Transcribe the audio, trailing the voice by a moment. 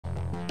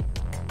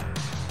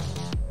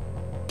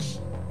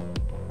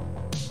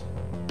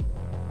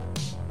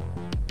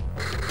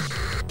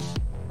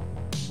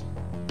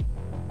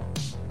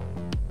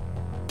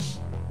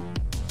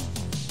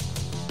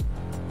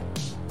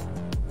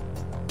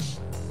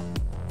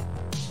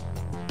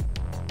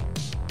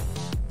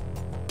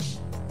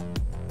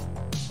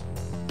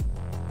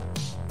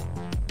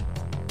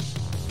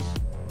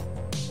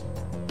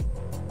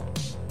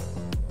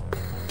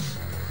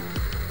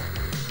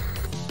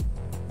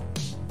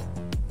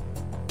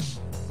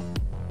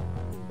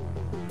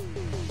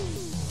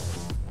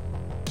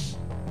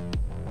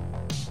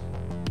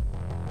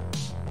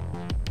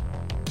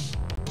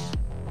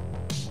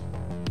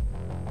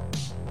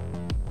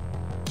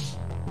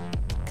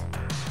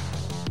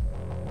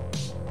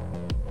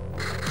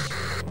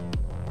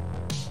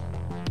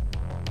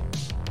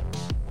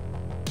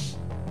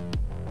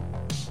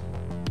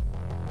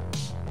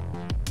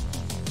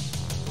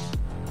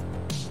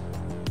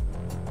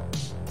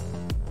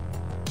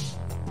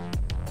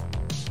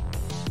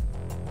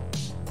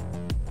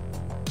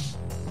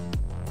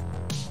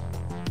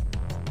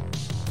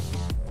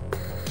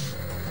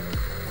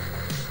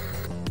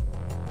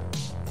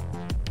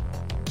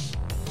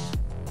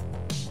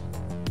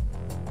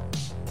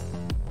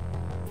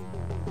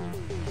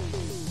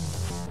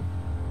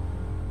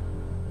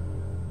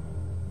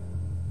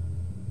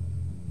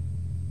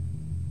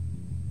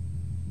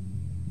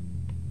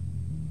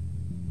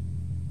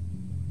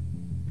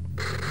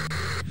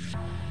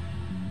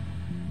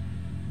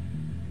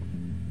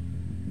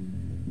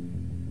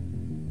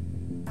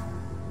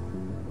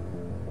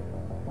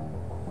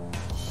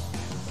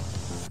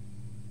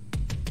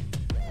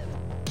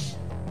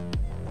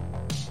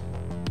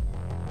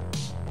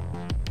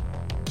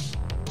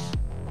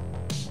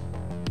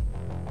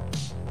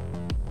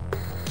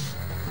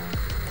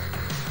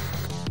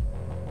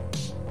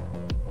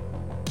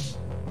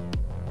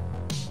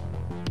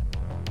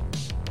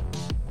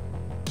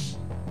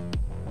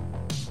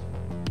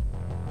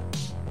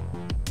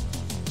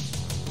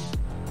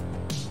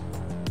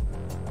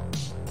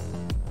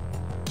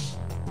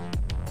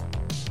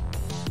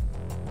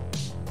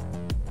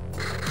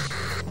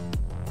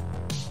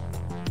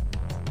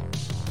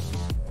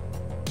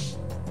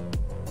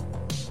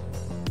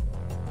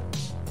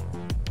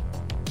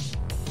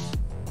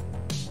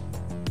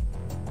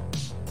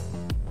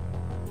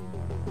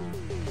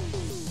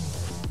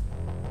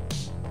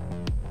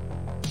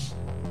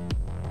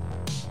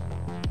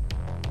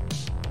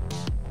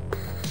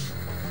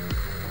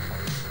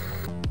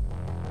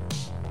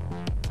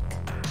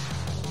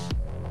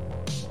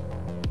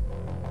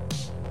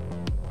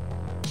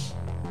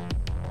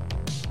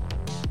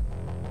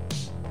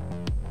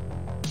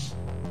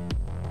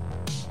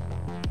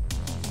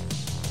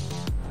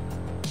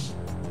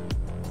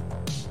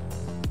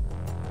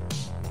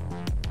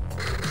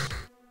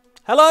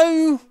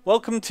Hello!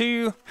 Welcome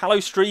to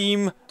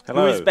Hallowstream.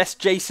 Hello. Who is Best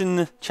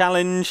Jason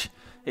Challenge.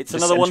 It's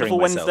another wonderful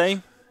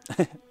Wednesday.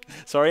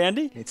 Sorry,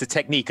 Andy? It's a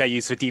technique I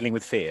use for dealing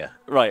with fear.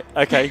 Right,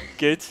 okay,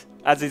 good.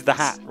 As is the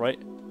hat, right?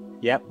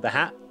 Yep, the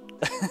hat.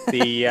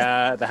 The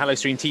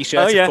Hallowstream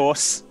t-shirt, of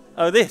course.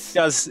 Oh, this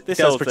does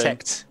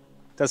protect.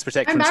 Does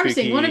protect from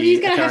spooky Embarrassing. One of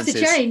you's going to have to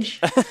occurrences. change.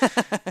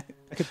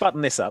 I could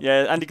button this up.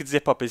 Yeah, Andy could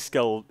zip up his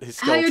skull.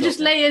 How you're just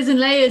layers and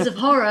layers of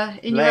horror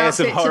in your Layers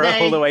of outfit horror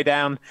today. all the way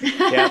down.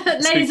 Yeah,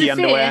 Layers spooky of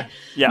underwear. fear.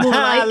 Yeah. More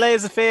like.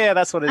 Layers of fear.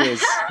 That's what it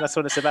is. That's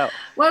what it's about.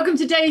 Welcome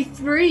to day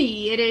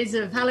 3. It is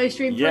of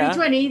Hallowstream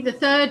 2020, the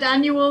 3rd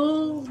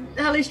annual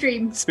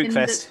Hallowstream.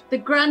 Spookfest. The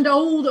grand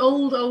old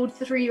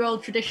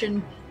 3-year-old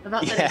tradition of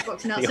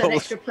outsidexbox and outside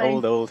extra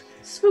playing old.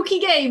 spooky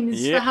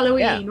games for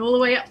Halloween, all the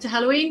way up to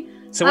Halloween.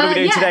 So what are we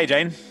doing today,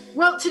 Jane?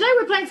 Well, today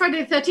we're playing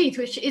Friday the 13th,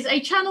 which is a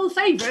channel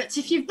favourite.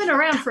 If you've been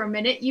around for a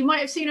minute, you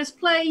might have seen us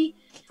play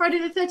Friday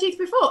the 13th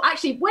before.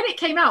 Actually, when it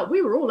came out,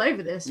 we were all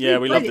over this. Yeah,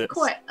 we loved played it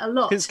quite a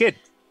lot. It's good.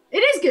 It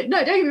is good.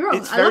 No, don't get me wrong.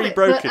 It's I love very it.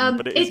 broken,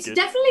 but it is it's good.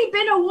 definitely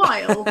been a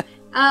while.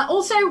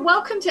 Also,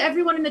 welcome to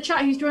everyone in the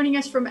chat who's joining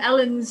us from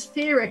Ellen's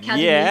Fear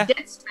Academy,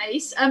 Dead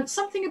Space.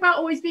 Something about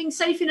always being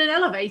safe in an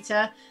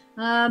elevator.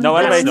 No there's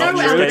elevators. no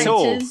Not true at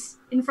all. elevators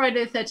in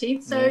Friday the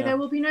 13th, so there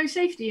will be no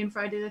safety in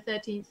Friday the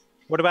 13th.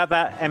 What about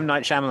that M.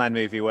 Night Shyamalan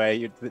movie where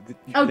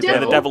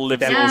the devil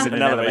lives in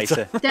an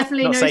elevator?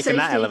 Definitely Not no safe safety. in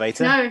that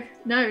elevator.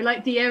 No,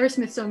 like the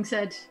Aerosmith song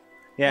said.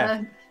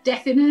 Yeah.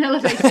 Death in an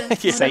elevator.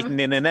 Satan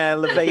in an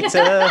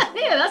elevator.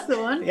 Yeah, that's the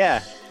one.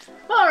 Yeah.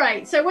 All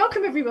right, so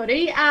welcome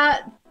everybody.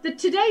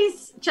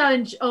 Today's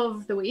challenge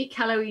of the week,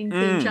 Halloween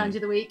themed challenge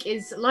of the week,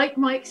 is like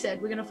Mike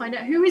said, we're going to find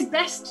out who is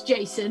best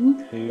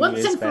Jason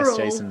once and for all.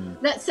 Jason?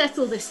 Let's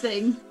settle this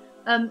thing.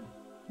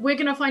 We're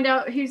going to find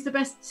out who's the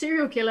best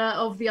serial killer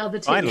of the other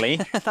two. Finally.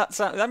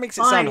 That makes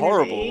it sound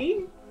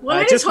horrible. Well,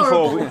 it is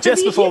horrible.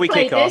 Just before we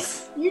kick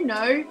this, off, you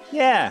know.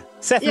 Yeah,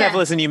 Seth Neville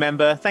is a new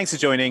member. Thanks for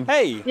joining.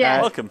 Hey,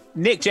 welcome.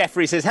 Nick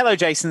Jeffrey says, "Hello,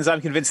 Jasons. I'm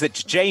convinced that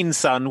Jane's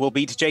son will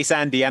beat Jace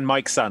Andy and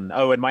Mike's son.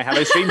 Oh, and my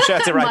Hallowstream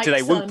shirt arrived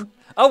today. Whoop.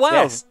 Oh wow,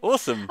 Yes.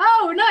 Awesome.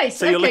 Oh, nice.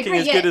 So you're looking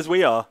as good as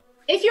we are.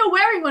 If you're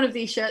wearing one of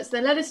these shirts,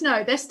 then let us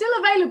know. They're still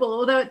available,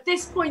 although at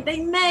this point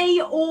they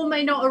may or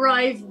may not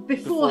arrive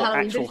before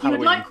Halloween. But if you would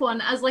like one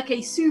as like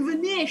a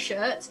souvenir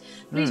shirt,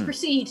 please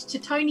proceed to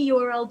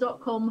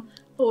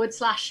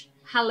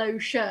tinyurl.com/Hallow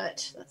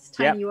shirt. That's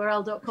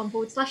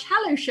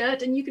tinyurl.com/Hallow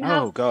shirt, and you can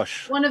have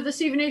one of the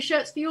souvenir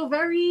shirts for your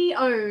very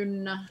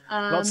own.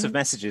 Lots of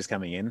messages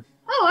coming in.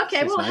 Oh,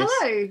 okay. Well, nice.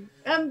 hello.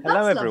 That's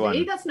hello, everyone.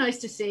 Lovely. That's nice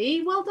to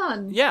see. Well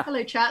done. Yeah.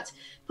 Hello, chat.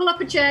 Pull up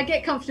a chair,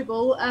 get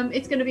comfortable.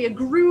 It's going to be a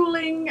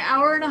grueling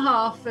hour and a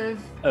half of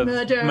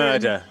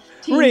murder.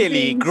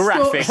 Really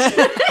graphic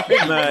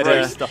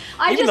murder.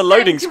 Even the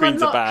loading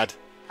screens are bad.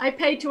 I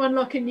paid to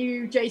unlock a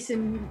new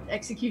Jason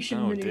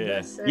execution maneuver.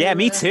 Dear. So, Yeah,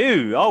 me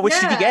too. Oh, which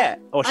did you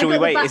get? Or should we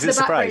wait? Is it a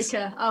surprise? The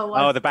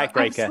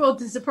backbreaker. I'm spoiled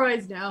the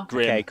surprise now.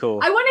 Grim. Okay, cool.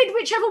 I wanted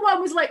whichever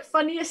one was like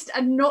funniest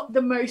and not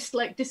the most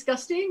like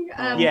disgusting.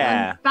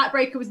 Yeah. And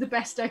backbreaker was the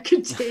best I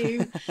could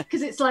do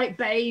because it's like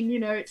Bane, you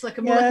know, it's like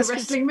more like a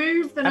wrestling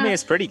move than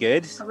it's pretty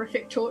good.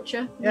 Horrific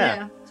torture.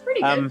 Yeah. It's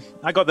pretty good.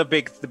 I got the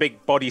big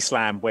body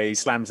slam where he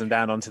slams them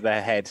down onto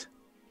their head.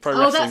 Pro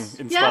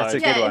wrestling inspired. That's a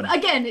good one.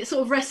 Again, it's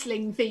sort of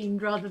wrestling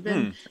themed rather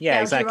than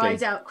gouge your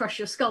eyes out, crush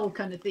your skull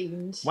kind of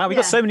themed. Wow, we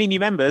got so many new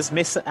members.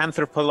 Miss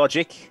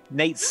Anthropologic,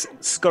 Nate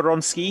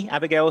Skoronsky,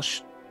 Abigail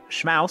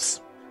Schmaus,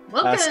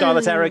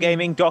 Scarlet Arrow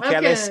Gaming, Doc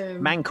Ellis,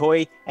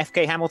 Mancoy,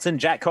 FK Hamilton,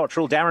 Jack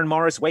Cottrell, Darren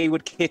Morris,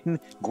 Wayward Kitten,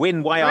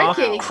 Gwyn YR,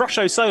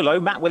 Crusho Solo,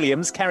 Matt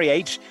Williams, Carrie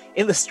H,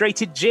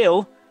 Illustrated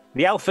Jill,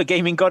 the Alpha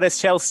Gaming Goddess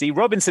Chelsea,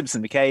 Robin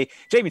Simpson McKay,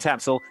 Jamie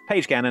Tapsell,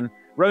 Paige Gannon,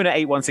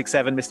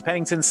 Rona8167, Mr.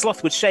 Pennington,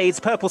 Slothwood Shades,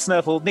 Purple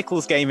Snurple,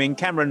 Nichols Gaming,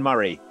 Cameron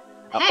Murray.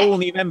 All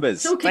new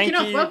members. So Thank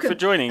you Welcome for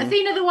joining.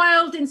 Athena the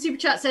Wild in Super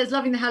Chat says,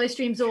 loving the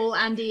Hallowstreams all,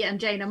 Andy and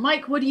Jane and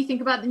Mike. What do you think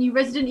about the new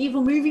Resident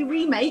Evil movie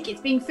remake?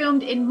 It's being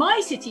filmed in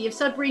my city of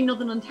Sudbury,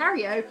 Northern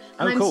Ontario,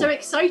 and I'm so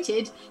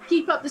excited.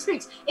 Keep up the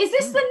spooks. Is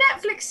this the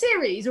Netflix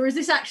series, or is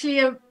this actually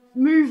a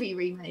movie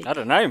remake? I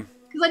don't know.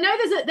 Because I know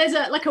there's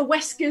a like a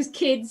Wesker's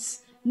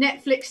Kids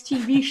Netflix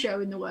TV show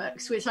in the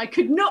works, which I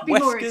could not be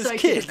more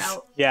excited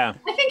about. Yeah.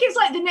 I think it's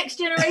like the next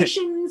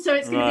generation, so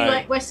it's going to be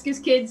like Wesker's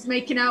kids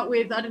making out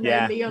with, I don't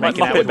know, Leon. Like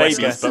Muppet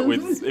Babies, but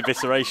with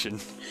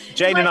evisceration.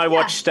 Jane and I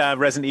watched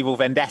Resident Evil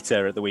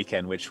Vendetta at the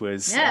weekend, which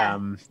is a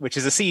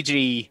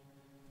CG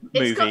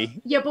movie. Got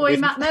your boy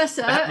Matt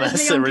Mercer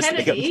as Leon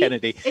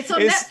Kennedy. It's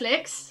on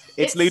Netflix.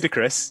 It's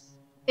ludicrous.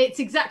 It's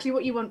exactly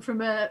what you want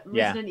from a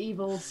Resident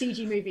Evil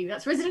CG movie.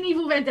 That's Resident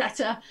Evil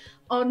Vendetta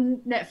on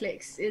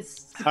Netflix.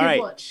 It's a good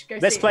watch. Go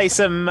let's see play it.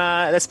 some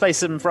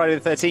Friday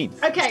the 13th.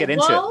 Okay, let's get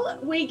into while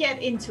we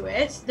get into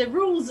it, the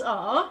rules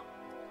are,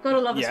 gotta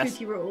love a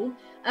spooky rule.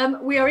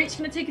 We are each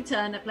going to take a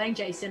turn at playing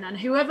Jason, and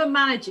whoever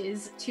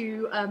manages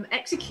to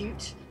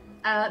execute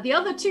the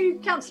other two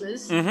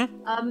counsellors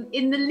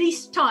in the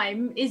least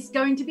time is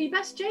going to be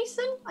best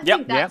Jason. I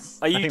think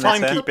that's Are you the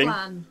timekeeping?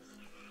 plan.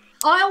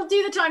 I'll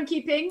do the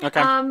timekeeping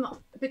because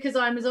because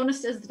I'm as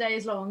honest as the day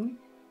is long.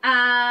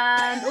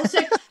 And also,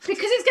 because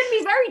it's going to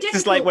be very difficult.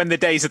 It's like when the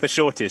days are the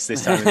shortest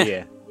this time of the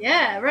year.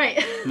 Yeah,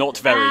 right. Not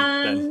very,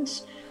 and then.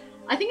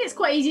 I think it's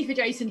quite easy for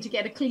Jason to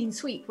get a clean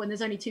sweep when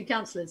there's only 2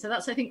 counsellors. So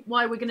that's, I think,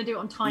 why we're going to do it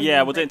on time.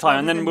 Yeah, we'll do it on time.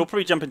 And then we'll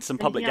probably jump into some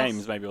public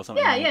games maybe or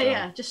something.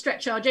 Yeah. Just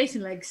stretch our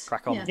Jason legs.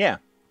 Crack on. Yeah.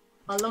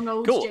 Our long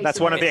old Cool. Jason That's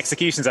one of the legs.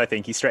 executions, I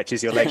think. He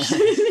stretches your legs.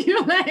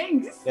 Your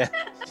legs. Yeah.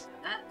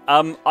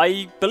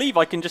 I believe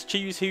I can just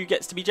choose who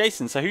gets to be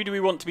Jason. So who do we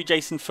want to be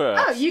Jason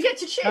first? Oh, you get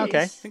to choose.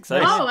 Okay. I think so.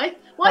 Oh,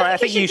 I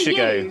think you it should be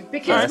go.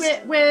 Because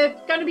we're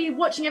going to be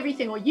watching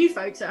everything, or you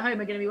folks at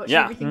home are going to be watching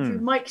everything through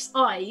Mike's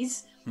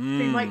eyes,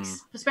 through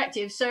Mike's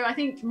perspective. So I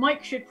think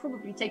Mike should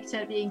probably take a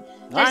turn at being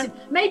Jason.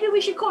 Right. Maybe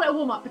we should call it a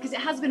warm-up because it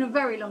has been a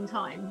very long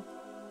time.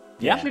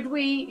 Yeah. Should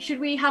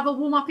we have a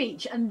warm-up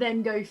each and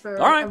then go for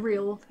right. a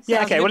real...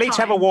 Yeah, okay, we'll each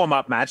have a warm.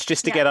 warm-up match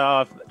just to get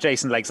our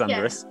Jason legs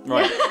under us.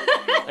 Right.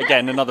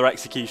 Again, another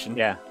execution.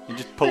 Yeah. You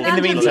just pull in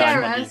the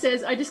meantime. Vieira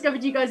says, I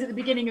discovered you guys at the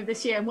beginning of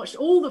this year and watched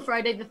all the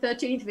Friday the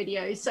 13th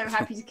videos. So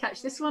happy to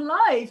catch this one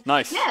live.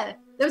 Nice. Yeah.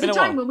 There was a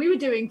time when we were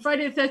doing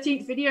Friday the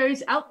 13th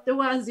videos out the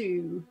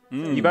wazoo.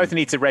 You both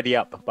need to ready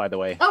up, by the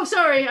way. Oh,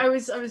 sorry. I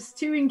was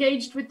too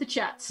engaged with the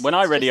chat. When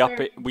I ready up,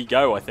 we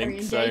go, I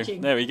think. So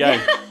there we go.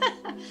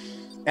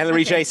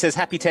 Ellery J says,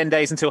 happy 10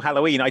 days until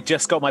Halloween. I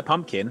just got my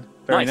pumpkin.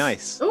 Very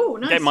nice. Oh,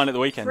 nice. Get mine at the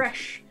weekend.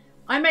 Fresh.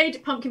 I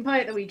made pumpkin pie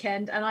at the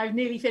weekend and I've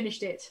nearly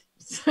finished it.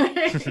 So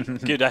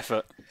good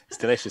effort. It's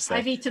delicious, though.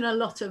 I've eaten a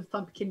lot of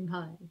pumpkin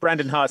pie.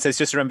 Brandon Hart says,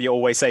 just remember you're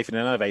always safe in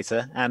an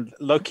elevator. And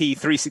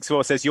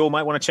Loki364 says, you all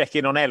might want to check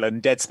in on Ellen.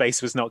 Dead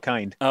Space was not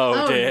kind.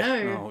 Oh, dear. No.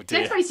 Oh, dear.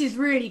 Dead Space is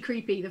really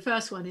creepy. The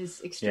first one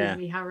is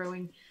extremely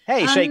harrowing.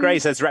 Hey, Shay Gray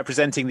says,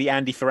 representing the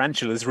Andy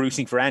Tarantulas,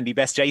 rooting for Andy,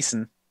 best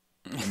Jason.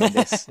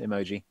 This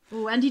emoji.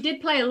 Oh, and he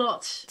did play a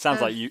lot.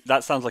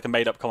 That sounds like a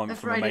made-up comment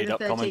from a Friday made-up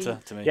the 13th.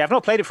 commenter to me. Yeah, I've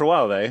not played it for a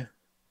while, though.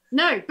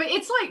 No, but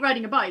it's like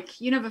riding a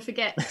bike. You never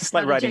forget. It's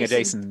like riding a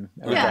Jason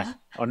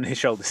on his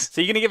shoulders.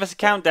 So you're going to give us a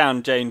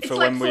countdown, Jane, It's for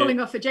like falling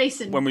off a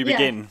Jason. when we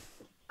begin?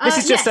 This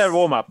is just a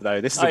warm-up,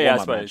 though. This is a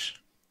warm-up match.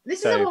 This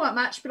is a warm-up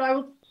match, but I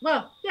will...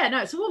 Well, yeah,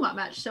 no, it's a warm-up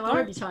match, so I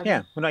won't be timing.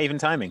 Yeah, we're not even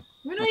timing.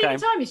 We're not even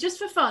timing. It's just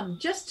for fun.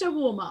 Just to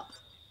warm up.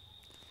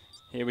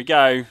 Here we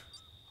go.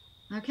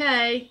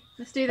 Okay,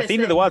 let's do this.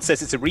 Athena the Wild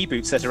says it's a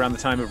reboot set around the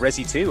time of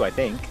Resi 2, I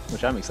think,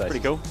 which I'm excited.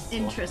 Pretty cool.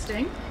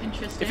 Interesting.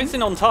 If it's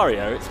in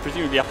Ontario, it's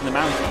presumably up in the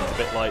mountains, a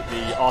bit like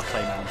the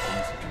Arclay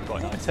Mountains, which would be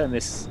quite nice. I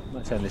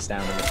might turn this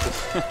down a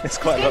little. It's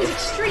quite It was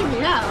extremely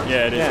loud.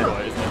 Yeah, it is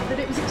quite, isn't it? But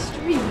it was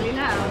extremely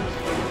loud.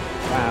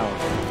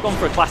 Wow. Gone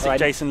for a classic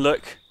Jason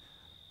look.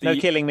 No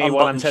killing me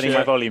while I'm turning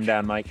my volume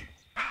down, Mike.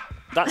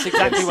 That's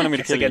exactly when I'm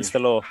going to kill you. It's against the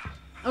law.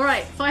 All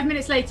right, 5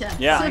 minutes later.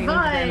 Yeah.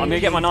 Survive. I'm going to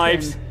get my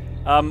knives.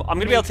 I'm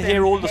going to be able to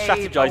hear all the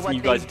strategizing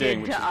you guys are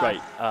doing, which is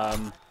great.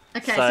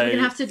 Okay, so we're going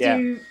to have to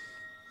do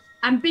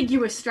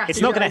ambiguous strategy.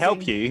 It's not going to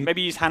help you.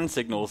 Maybe use hand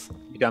signals.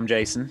 You dumb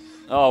Jason.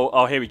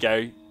 Oh, here we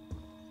go.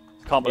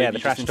 Can't believe the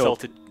you just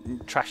insulted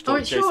trash talk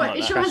Jason like that.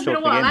 It sure has been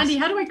a while. Andy,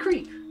 how do I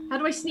creep? How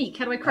do I sneak?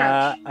 How do I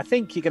crouch? I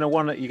think you're going to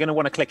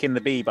want to click in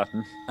the B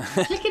button.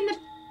 Click in the...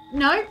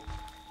 No?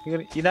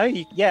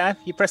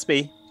 You press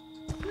B.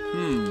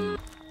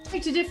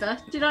 Beg to differ.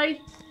 Did I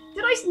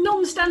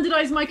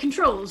non-standardize my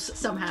controls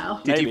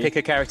somehow? Did you pick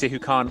a character who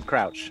can't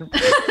crouch?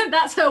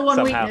 That's her one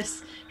Somehow.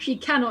 weakness. She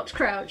cannot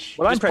crouch.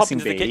 Well, I'm Just pop pressing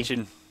into the B,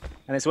 kitchen.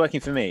 and it's working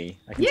for me.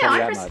 I can tell you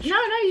that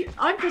much.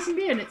 I'm pressing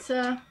B, and it's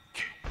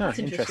that's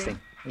interesting.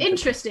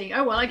 Interesting.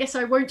 Oh well, I guess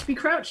I won't be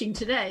crouching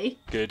today.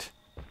 Good.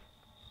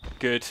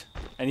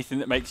 Anything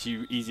that makes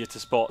you easier to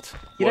spot.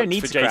 You don't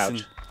need for to Jason.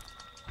 crouch.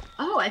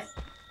 Oh,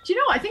 do you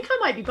know what? I think I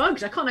might be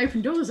bugged. I can't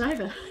open doors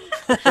either.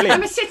 Brilliant.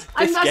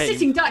 I'm a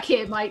sitting duck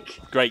here, Mike.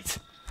 Great.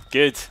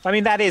 Good. I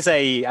mean, that is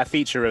a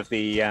feature of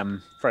the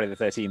Friday the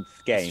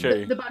 13th game. It's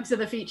true. The bugs are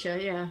the feature,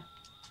 yeah.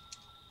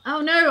 Oh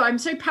no, I'm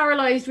so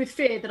paralysed with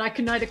fear that I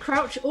can neither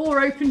crouch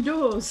or open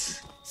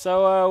doors.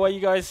 So, where are you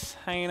guys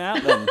hanging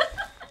out then?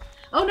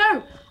 Oh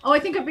no! Oh, I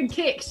think I've been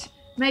kicked.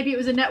 Maybe it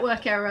was a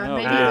network error.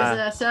 Maybe it was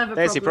a server problem.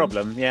 There's your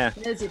problem, yeah.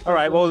 There's your problem. All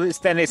right, well, it's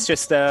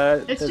just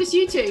it's just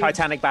you two.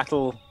 Titanic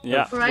battle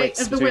of Right,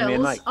 of the between me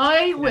and wills.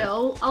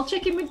 Mike. I'll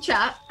check in with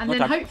chat, and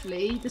then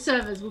hopefully the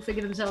servers will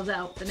figure themselves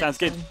out. Sounds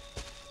good.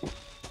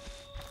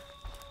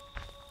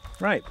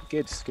 Right,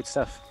 good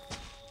stuff.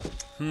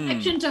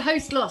 Connection to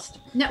host lost.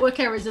 Network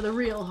errors are the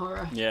real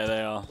horror. Yeah,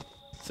 they are.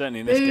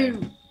 Certainly in this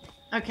game.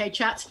 Okay,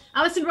 chat.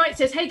 Alison Wright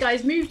says, hey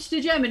guys, moved to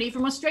Germany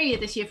from Australia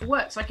this year for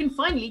work, so I can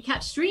finally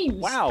catch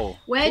streams. Wow.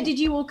 Where did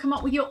you all come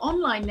up with your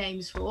online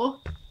names for?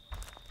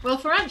 Well,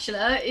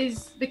 Ferantula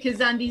is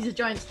because Andy's a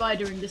giant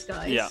spider in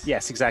disguise. Yeah.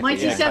 Yes, exactly.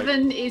 Mighty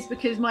Seven is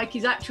because Mike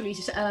is actually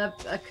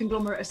a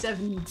conglomerate of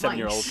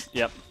 7-year-old. mice.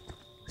 Yep.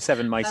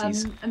 7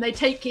 miceys. And they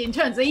take it in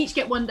turns. They each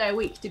get 1 day a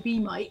week to be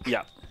Mike.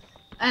 Yep.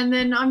 And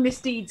then I'm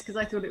Miss Deeds because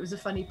I thought it was a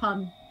funny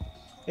pun.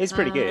 It's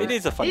pretty good. It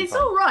is a funny It's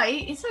pun. all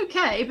right. It's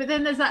okay. But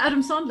then there's that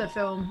Adam Sandler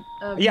film.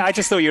 Yeah, I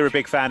just thought you were a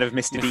big fan of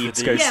Mr.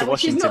 Deeds Goes to which is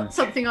Washington. not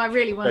something I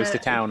really want Goes to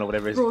town or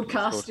whatever it is.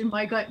 broadcast in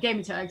my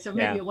gamer tag. So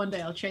maybe one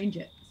day I'll change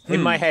it.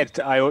 In my head,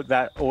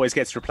 that always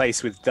gets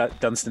replaced with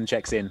Dunstan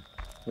checks in.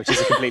 which is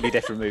a completely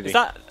different movie. Is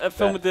that a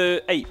film with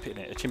the ape in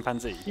it, a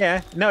chimpanzee?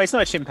 Yeah, no, it's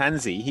not a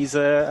chimpanzee. He's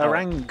a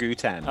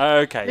orangutan.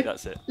 Okay,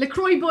 that's it.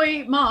 LaCroix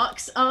Boy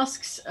Marks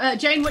asks,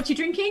 Jane, what you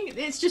drinking?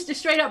 It's just a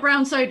straight up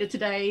brown soda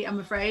today, I'm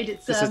afraid.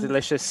 It's This is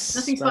delicious.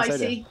 nothing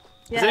spicy.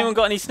 Yeah. Has anyone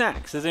got any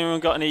snacks? Has anyone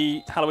got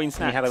any Halloween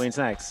snacks? Any Halloween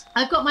snacks?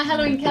 I've got my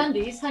Halloween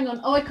candies. Hang on.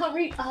 Oh, I can't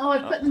read. Oh, I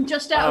put them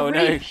just out of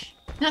reach.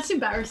 That's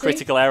embarrassing.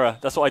 Critical error.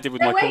 That's what I did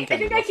with my corn I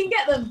candy. think I can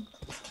get them.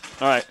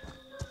 All right.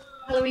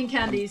 Halloween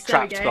candies.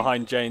 Trapped there we go.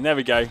 behind Jane. There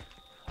we go.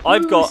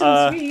 I've got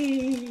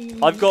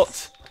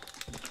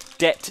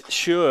Det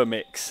Sure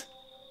mix.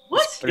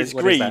 What? It's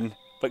green,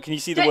 but can you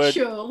see the Det word?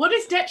 Sure. What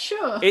is Det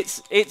Sure?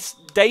 It's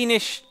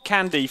Danish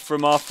candy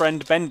from our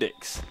friend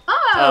Bendix.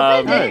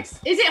 Oh, Bendix.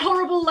 Is it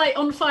horrible, like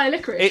on fire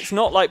licorice? It's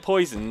not like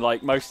poison,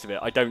 like most of it,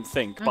 I don't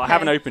think. But I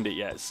haven't opened it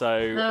yet, so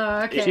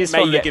okay. She's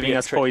fond of giving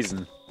us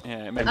poison. Yeah,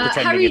 and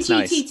pretending Harry it's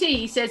nice.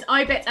 GTT says,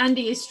 I bet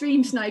Andy is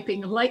stream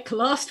sniping like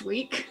last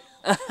week.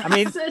 I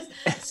mean,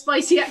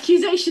 spicy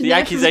accusation. The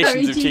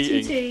accusations of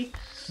cheating. cheating.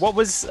 What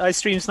was I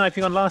stream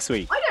sniping on last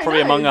week? I don't Probably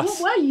know. Among Us.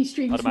 What were you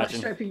stream I'd imagine.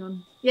 sniping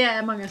on? Yeah,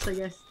 Among Us, I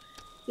guess.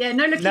 Yeah,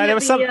 no looking No, there at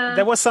was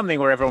there was something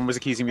where everyone was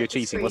accusing me of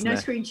cheating, wasn't no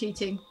there? screen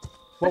cheating.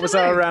 What was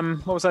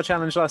our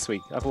challenge last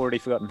week? I've already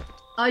forgotten.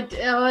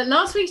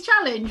 Last week's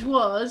challenge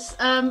was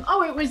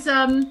it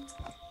was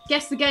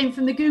guess the game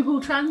from the Google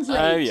Translate.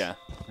 Oh yeah.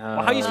 Well,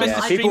 how are you supposed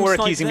to People were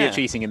stream accusing snipe me of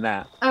cheating in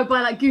that. Oh,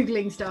 by like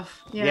Googling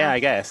stuff. Yeah, I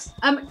guess.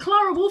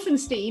 Clara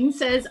Wolfenstein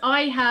says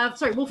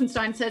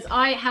Wolfenstein says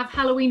I have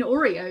Halloween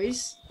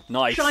Oreos.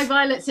 Nice. Shy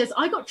Violet says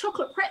I got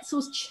chocolate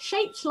pretzels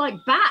shaped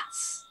like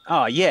bats.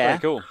 Oh yeah. Very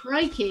cool.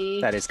 Crikey.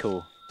 That is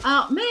cool.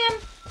 Oh man.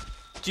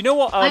 Do you know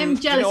what? I'm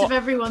jealous of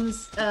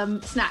everyone's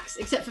snacks,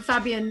 except for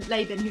Fabian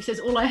Laban, who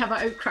says all I have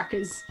are oat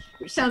crackers,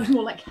 which sounds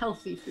more like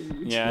healthy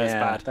food. Yeah, that's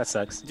bad. That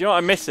sucks. Do you know what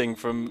I'm missing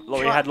from what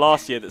we had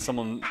last year that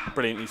someone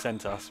brilliantly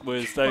sent us?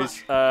 Was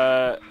those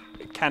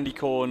candy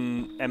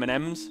corn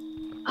M&Ms.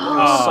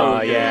 Oh,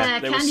 so yeah,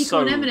 they candy were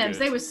corn so M&Ms.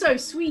 good. They were so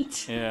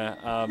sweet.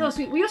 Yeah. So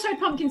sweet. We also had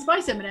pumpkin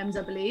spice M&Ms,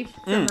 I believe.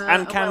 From,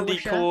 and candy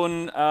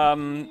corn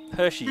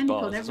Hershey's candy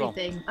bars corn as well.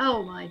 everything.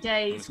 Oh my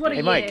days! What a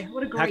year! Mike,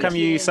 What a great how come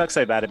year. you suck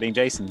so bad at being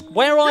Jason?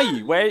 Where are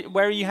you?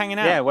 Where are you hanging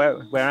out? Yeah,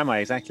 where am I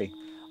exactly?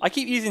 I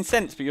keep using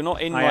sense, but you're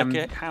not in I like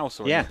am- a house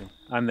or Yeah, anything.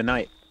 I'm the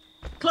knight.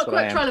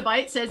 Clockwork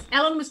Trilobite says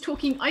Ellen was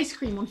talking ice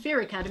cream on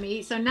Fear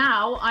Academy, so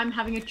now I'm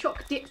having a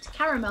choc-dipped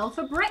caramel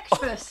for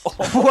breakfast.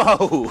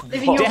 Whoa!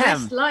 Living your Damn.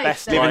 best life.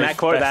 Best there. Living life.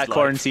 that Best life.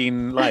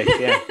 quarantine life.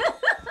 Yeah.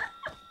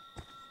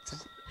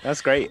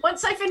 That's great.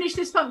 Once I finish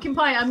this pumpkin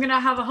pie, I'm gonna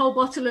have a whole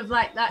bottle of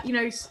like that,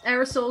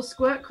 aerosol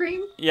squirt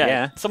cream.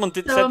 Yeah. Someone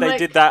So said I'm they like-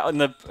 did that on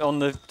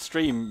the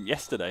stream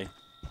yesterday.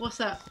 What's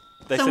that?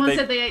 They Someone said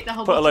said they ate the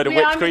whole put a bottle. load of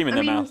Yeah, whipped cream in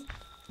their mouth.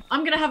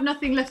 I'm gonna have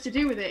nothing left to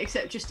do with it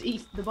except just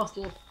eat the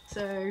bottle.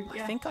 So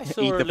yeah. I think I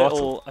saw Eat a the little.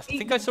 bottle. I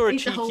think I saw a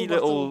Eat the whole cheeky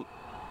little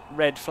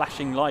red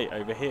flashing light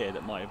over here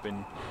that might have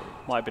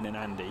been an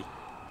Andy.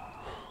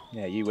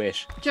 Yeah, you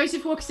wish.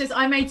 Joseph Walker says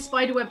I made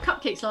spiderweb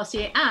cupcakes last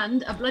year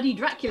and a bloody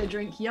Dracula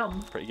drink.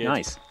 Yum. Pretty good.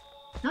 Nice.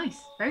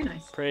 Nice, very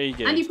nice. Pretty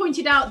good. And you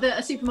pointed out that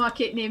a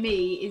supermarket near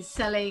me is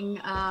selling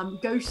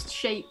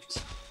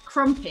ghost-shaped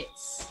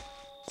crumpets.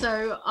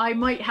 So I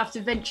might have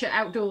to venture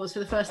outdoors for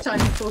the first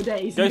time in 4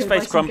 days. and go buy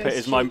Ghostface some Crumpet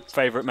is my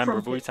favourite member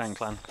of crumpets. Wu-Tang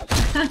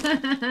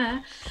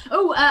Clan.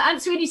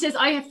 Aunt Sweeney says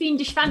I have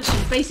fiendish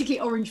fancies, basically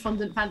orange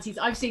fondant fancies.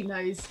 I've seen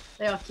those.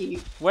 They are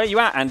cute. Where are you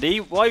at, Andy?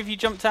 Why have you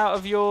jumped out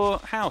of your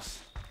house?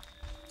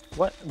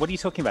 What are you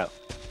talking about?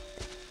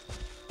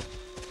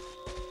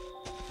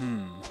 I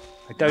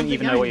don't How's it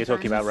even know going, what you're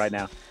talking about friends? right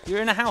now.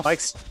 You're in a house.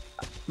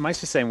 Mike's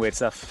just saying weird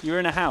stuff. You're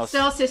in a house.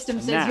 Star System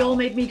says Now. y'all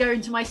made me go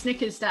into my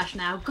Snickers stash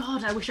now.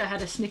 God, I wish I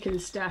had a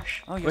Snickers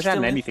stash. Oh, you're Wish I still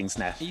hadn't in. anything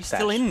snapped. Are you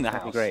still in the That'd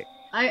house? be great.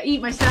 I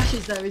eat my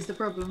stashes though is the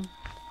problem.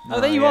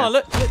 Oh, there you yeah. are.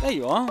 Look, there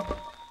you are.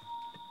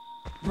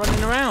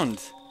 Running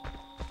around.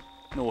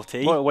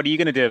 Naughty. What are you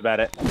going to do about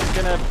it? Just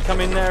gonna come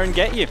in there and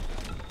get you.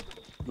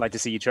 I'd like to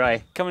see you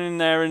try. Coming in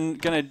there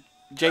and gonna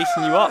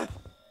Jason you up.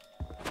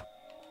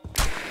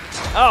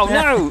 Oh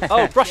no!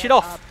 Oh, brush it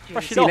off.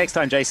 Brush it See you off. next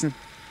time, Jason.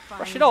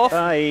 Brush it off.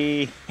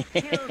 Bye.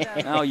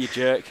 Oh, you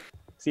jerk.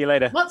 See you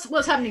later.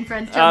 What's happening,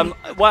 friends? Tell me.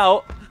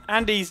 Well,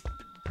 Andy's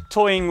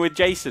toying with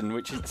Jason,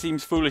 which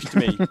seems foolish to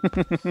me.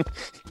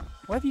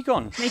 Where have you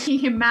gone? Making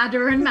him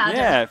madder and madder.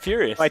 Yeah,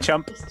 furious. Bye,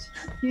 chump.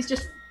 He's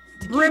just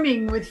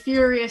brimming with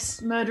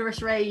furious,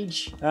 murderous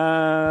rage.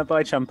 Bye,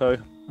 chumpo.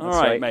 That's All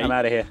right, mate. I'm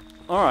out of here.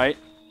 All right.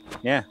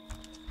 Yeah.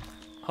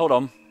 Hold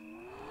on.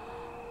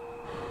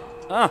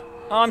 Oh,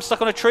 I'm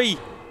stuck on a tree.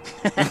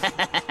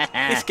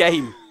 This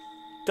game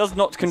does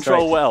not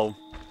control right. well.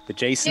 The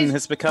Jason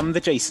has become the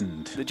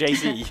Jasoned. The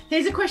Jay-Z.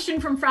 Here's a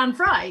question from Fran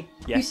Fry,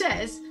 who Yes.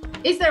 says,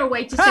 "Is there a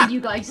way to send you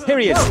guys?" Here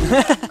he is.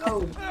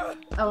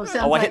 Sounds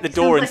I hit the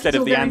door instead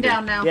of the Andy. Andy.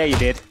 Down now. Yeah, you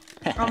did.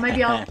 Oh,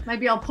 maybe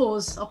I'll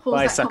pause. I'll pause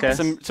Bye, that sucker.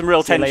 comment. Some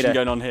real See you tension later.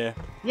 going on here.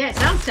 Yeah, it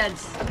sounds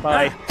tense.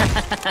 Bye.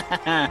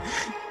 I'm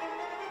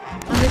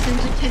listening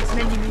to tense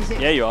menu music.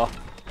 Yeah, you are.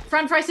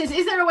 Fran Fry says,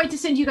 is there a way to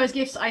send you guys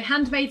gifts? I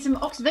handmade some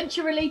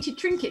Oxventure related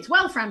trinkets.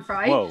 Well, Fran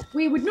Fry,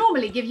 we would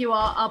normally give you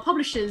our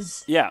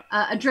publisher's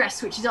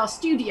address, which is our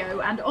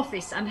studio and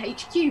office and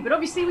HQ, but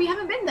obviously we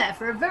haven't been there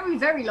for a very,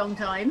 very long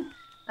time.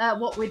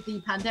 What with the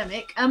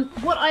pandemic.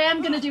 What I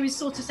am going to do is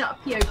sort us out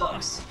a PO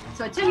box.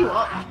 So I tell you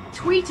what,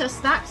 tweet us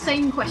that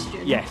same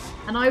question. Yes.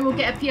 And I will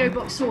get a PO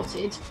box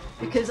sorted,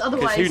 because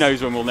otherwise... Because who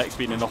knows when we'll next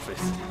be in an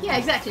office. Yeah,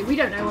 exactly. We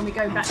don't know when we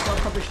go back to our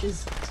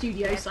publisher's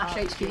studio /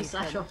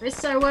 HQ / office.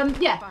 So,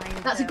 yeah,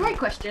 that's a great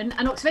question.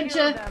 And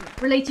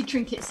Oxventure related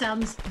trinket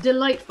sounds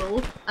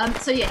delightful.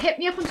 So, yeah, hit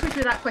me up on Twitter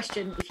with that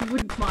question, if you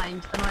wouldn't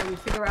mind, and I will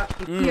figure out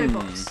a PO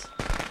box.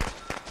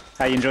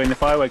 How are you enjoying the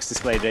fireworks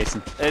display,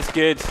 Jason? It's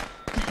good.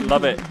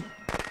 Love it.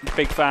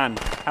 Big fan.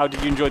 How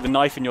did you enjoy the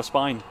knife in your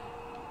spine?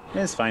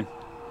 Yeah, it's fine.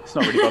 It's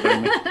not really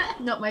bothering me.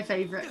 Not my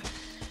favourite.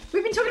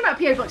 We've been talking about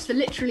PO Box for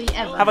literally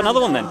ever. Have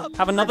another one then.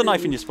 Have another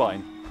knife in your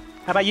spine.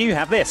 How about you?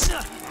 Have this.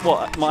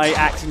 What? My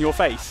axe in your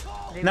face?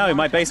 No,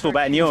 my baseball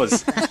bat in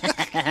yours.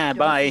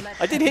 Bye.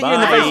 I did hit you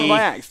in the face with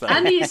my axe though.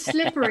 Andy is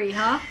slippery,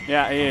 huh?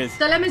 Yeah, he is.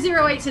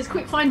 Dilemma08 says,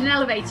 quick, find an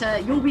elevator.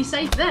 You'll be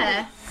safe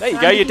there. There you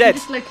go, you're dead.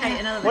 Just locate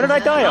an elevator. What did I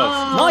die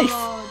of?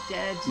 Knife.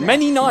 Dead.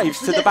 Many knives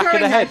to the back of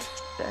the head.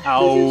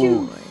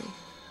 Oh.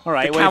 All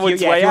right. Well,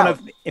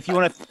 if you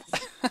want to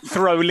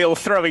throw little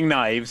throwing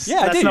knives,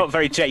 that's not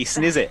very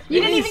Jason, is it? You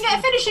didn't even get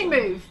a finishing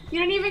move. You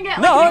didn't even get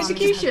an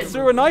execution.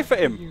 Threw a knife at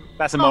him.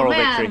 That's a moral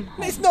victory.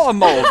 It's not a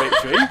moral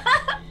victory.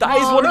 That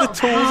is one of the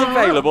tools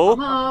available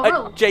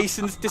at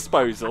Jason's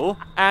disposal,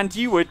 and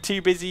you were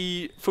too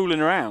busy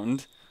fooling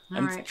around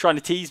and trying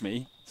to tease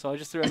me. So I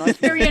just threw a knife.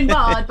 Syrian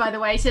Bard, by the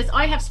way, says,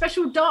 I have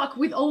special dark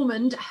with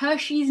almond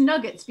Hershey's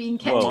nuggets being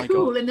kept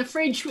cool in the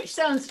fridge, which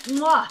sounds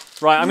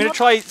mwah. Right, I'm going to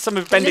try some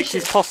of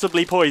Bendix's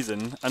possibly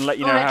poison and let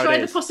you know how it is. Try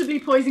the possibly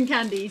poison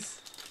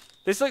candies.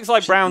 This looks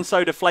like brown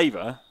soda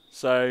flavour,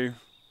 so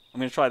I'm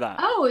going to try that.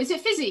 Oh, is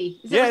it fizzy?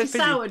 Is it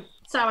like a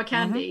sour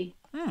candy?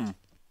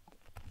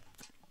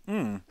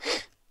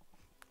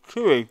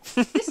 Chewy.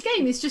 This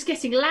game is just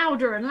getting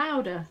louder and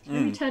louder.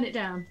 Let me turn it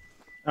down.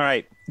 All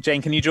right,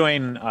 Jane, can you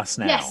join us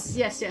now? Yes.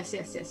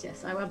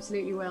 I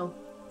absolutely will.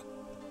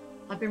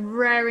 I've been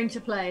raring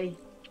to play.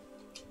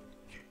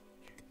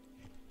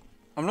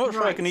 I'm not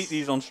sure I can eat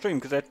these on stream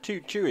because they're too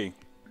chewy.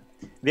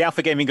 The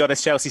Alpha Gaming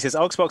Goddess Chelsea says,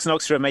 Oxbox and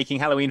Oxtra are making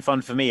Halloween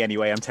fun for me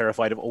anyway. I'm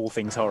terrified of all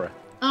things horror.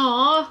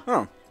 Aww.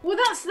 Oh. Well,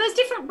 there's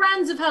different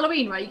brands of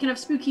Halloween, right? You can have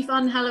spooky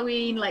fun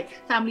Halloween,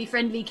 like family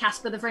friendly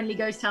Casper the Friendly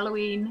Ghost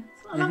Halloween.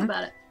 That's what I love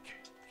about it.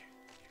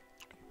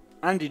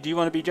 Andy, do you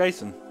want to be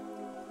Jason?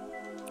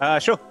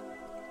 Sure.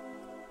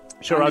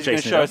 Sure, I'll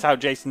Jason. Show us how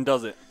Jason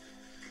does it.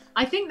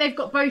 I think they've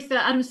got both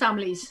Addams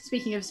Families.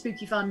 Speaking of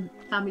spooky, fun,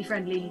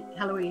 family-friendly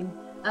Halloween,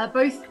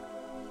 both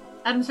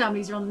Addams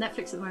Families are on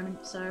Netflix at the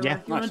moment. So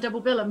if you want to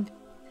double bill them,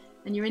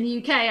 and you're in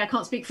the UK, I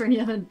can't speak for any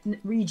other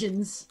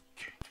regions.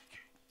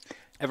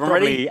 Everyone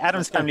ready?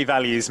 Addams Family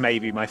Values may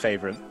be my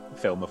favourite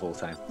film of all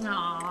time.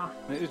 Aww.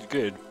 It is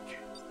good.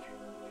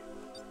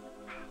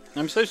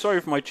 I'm so sorry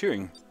for my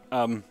chewing.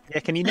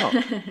 Can you not?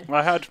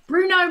 I had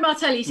Bruno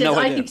Martelli says,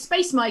 I think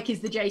Space Mike is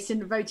the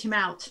Jason, vote him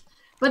out.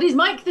 But is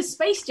Mike the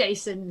Space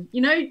Jason?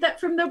 You know, that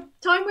from the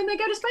time when they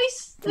go to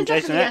space?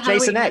 Jason X.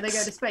 Jason X. They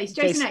go to space.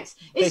 Jason X.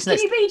 Is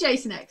Skinny B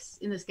Jason X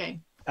in this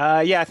game?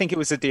 Yeah, I think it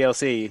was a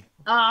DLC.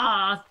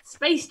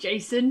 Space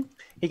Jason.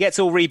 He gets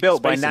all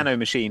rebuilt by nano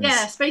machines.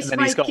 Yeah, Space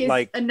Mike is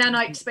a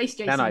nanite Space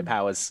Jason. Nanite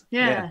powers.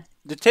 Yeah.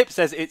 The tip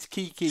says it's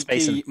key,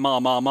 ma,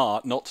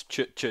 not ch,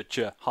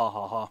 ha,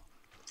 ha, ha.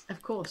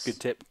 Of course.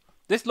 Good tip.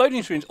 This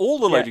loading screens, all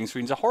the loading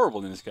screens are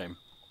horrible in this game.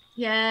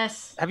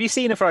 Yes. Have you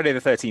seen a Friday the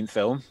 13th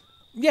film?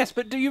 Yes,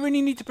 but do you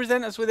really need to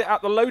present us with it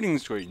at the loading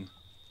screen?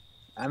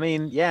 I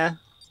mean, yeah.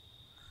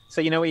 So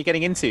you know what you're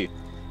getting into.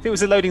 If it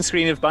was a loading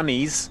screen of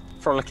bunnies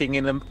frolicking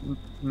in a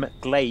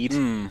glade,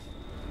 you'd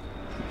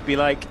be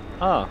like,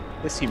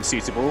 this seems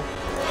suitable.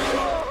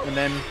 And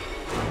then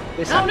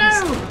this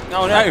happens.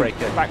 Oh no!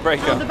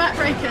 Backbreaker. Oh, the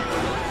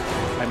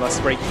backbreaker. I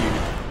must break you.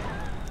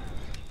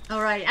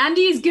 All right,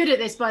 Andy is good at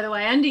this, by the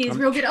way. Andy is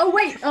real good. Oh,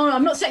 wait. Oh,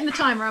 I'm not setting the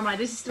timer, am I?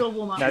 This is still a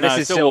warm-up. No, this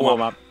is still a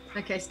warm-up.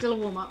 Okay, still a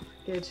warm-up.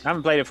 Good. I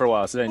haven't played it for a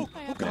while, so don't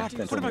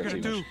what am I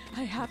going to do?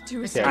 I have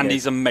to escape.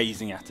 Andy's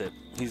amazing at it.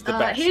 He's the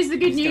best. Here's the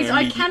good news.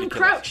 I can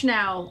crouch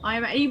now. I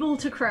am able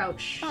to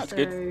crouch. That's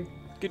good.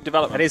 Good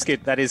development. That is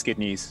good. That is good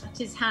news.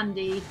 That is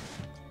handy.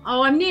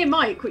 Oh, I'm near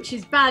Mike, which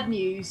is bad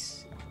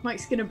news.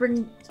 Mike's going to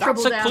bring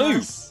trouble down clue.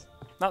 us.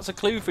 That's a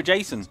clue for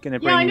Jason. Gonna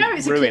bring I know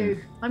it's ruin. a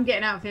clue. I'm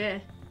getting out of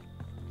here.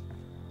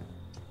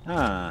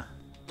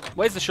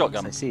 Where's the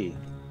shotgun? I see.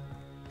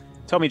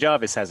 Tommy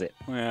Jarvis has it.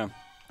 Yeah.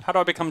 How do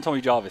I become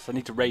Tommy Jarvis? I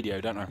need to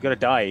radio, don't I? You've got to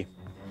die.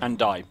 And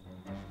die.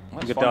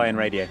 You've got to die in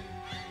radio.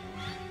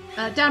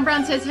 Dan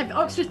Brown says, have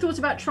Oxford thought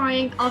about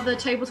trying other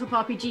tabletop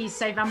RPGs,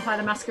 say Vampire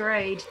the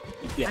Masquerade?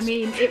 Yes. I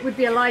mean, it would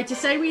be a lie to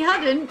say we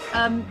hadn't.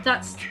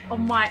 That's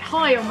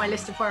high on my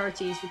list of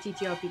priorities for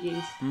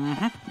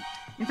TTRPGs.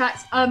 In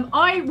fact,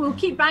 I will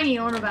keep banging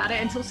on about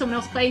it until someone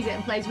else plays it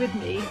and plays with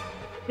me.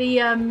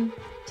 The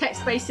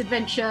text-based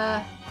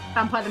adventure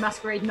Vampire the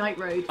Masquerade Night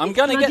Road. I'm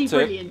going to get to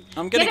brilliant. it.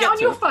 I'm going to get it on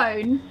your it.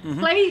 phone.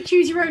 Play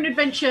Choose Your Own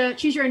Adventure,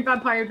 Choose Your Own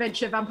Vampire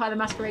Adventure, Vampire the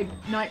Masquerade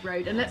Night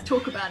Road, and let's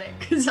talk about it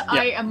because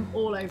I am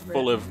all over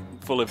it.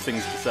 Full of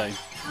things to say.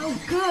 Oh,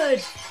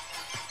 good.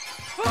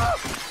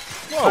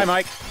 Hi,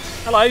 Mike.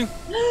 Hello.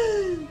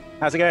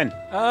 How's it going?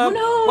 Oh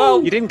no!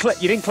 Well, you didn't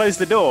close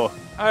the door.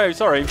 Oh,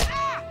 sorry.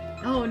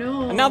 Oh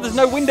no! And now there's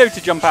no window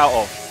to jump out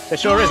of. There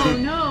sure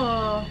isn't.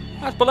 Oh no!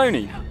 That's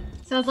baloney.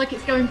 Sounds like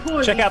it's going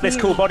poorly. Check out this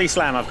cool body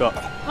slam I've got.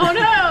 Oh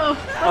no!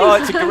 Oh,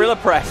 it's a gorilla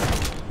press.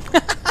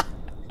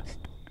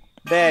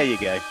 There you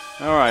go.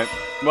 All right.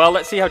 Well,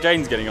 let's see how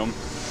Jane's getting on.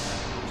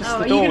 Just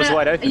the door was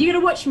wide open. Are you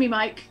going to watch me,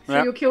 Mike,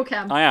 through your kill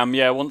cam? I am.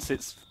 Yeah. Once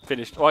it's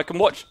finished. Oh, I can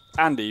watch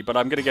Andy, but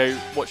I'm going to go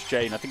watch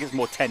Jane. I think it's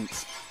more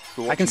tense.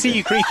 I can see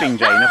you creeping,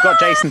 Jane. I've got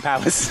Jason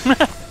powers.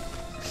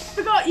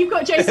 Forgot you've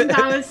got Jason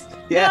powers.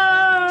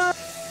 Yeah.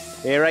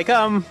 No! Here I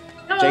come.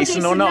 No,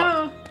 Jason or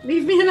not. No.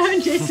 Leave me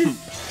alone, Jason.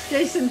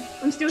 Jason,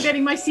 I'm still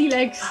getting my sea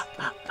legs.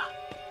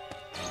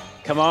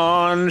 Come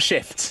on,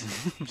 shift.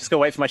 Just gotta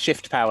wait for my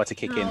shift power to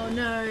kick in. Oh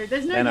no,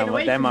 there's no Then get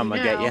away from I'm me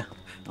gonna now. get you.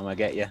 I'm gonna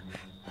get you.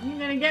 You're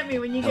gonna get me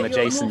when you I'm get a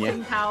your Jason,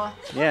 morphing power.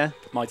 Yeah.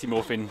 Mighty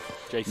Morphin,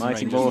 Jason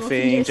Mighty Rangers.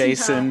 Morphing,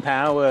 Jason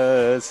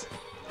powers.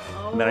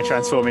 Oh. And then I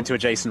transform into a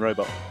Jason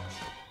robot.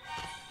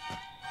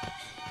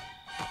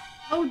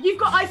 Oh, you've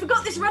got. I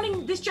forgot this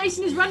running. This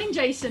Jason is running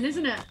Jason,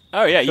 isn't it?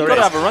 Oh yeah, you've got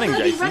to have a running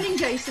Bloody Jason. running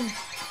Jason.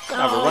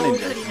 Have a running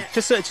Jason. bloody heck.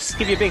 Just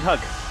give you a big hug.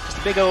 Just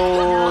a big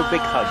old big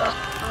hug.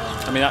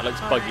 I mean, that looks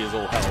buggy as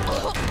all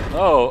hell.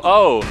 But...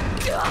 Oh.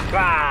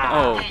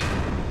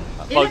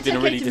 That It bugged looks in a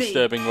okay really to me,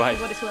 disturbing way.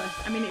 for what it's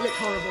worth. I mean, it looked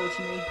horrible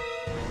to me.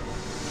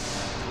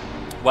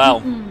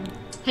 Well,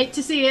 Hate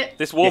to see it.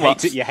 this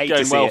warm-up's You hate to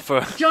going see well it.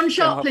 for... John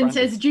Sharplin Andy.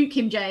 says juke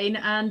him, Jane,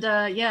 and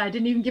yeah, I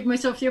didn't even give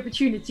myself the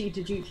opportunity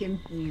to juke him.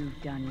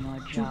 You've done your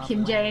Juke job.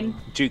 him, Jane.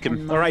 Juke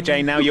him. All right,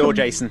 Jane. Now you're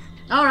Jason.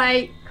 All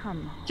right,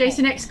 Come on.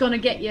 Jason X gonna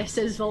get you,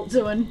 says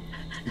Voltzoan.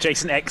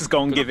 Jason X,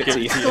 go and give it to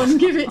you. Go and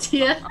give it to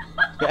you.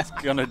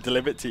 Gonna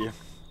deliver it to you.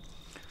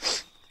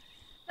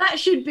 That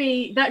should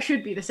be the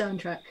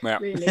soundtrack, Yeah.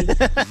 really.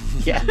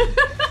 Yeah.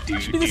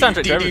 Should be the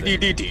soundtrack to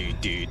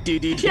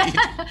everything.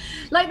 Yeah,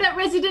 like that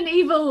Resident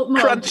Evil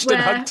mod. Crunched where,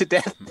 and hugged to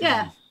death.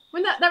 Yeah,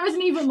 when that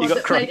Resident Evil mod got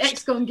that played crunched.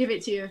 X Gonna Give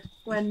It to You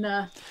when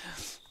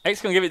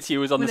X Gonna Give It to You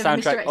was on the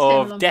Whenever Mr. soundtrack X came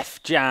of along.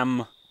 Def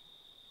Jam,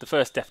 the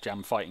first Def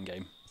Jam fighting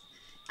game.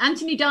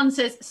 Anthony Dunn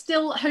says,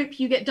 still hope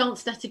you get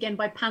danced at again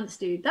by Pants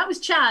Dude. That was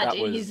Chad That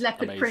in was his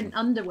leopard amazing. print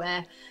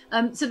underwear.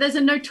 So there's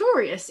a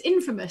notorious,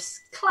 infamous,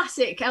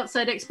 classic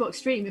Outside Xbox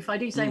stream, if I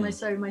do say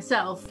so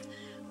myself,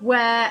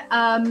 where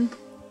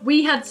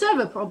we had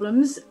server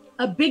problems,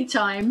 big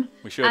time.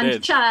 We sure and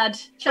did. Chad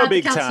the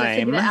big counselor,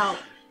 figured it time. out.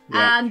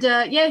 Yeah. And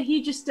yeah,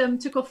 he just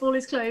took off all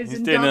his clothes He's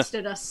and doing danced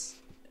at us.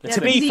 Yeah,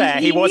 To be because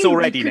fair, he was knew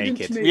already couldn't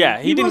naked. move. Yeah,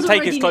 he didn't was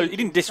take his already clothes. naked. He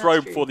didn't That's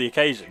disrobe true. for the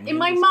occasion. In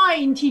my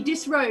mind, he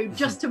disrobed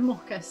just to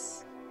mock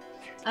us.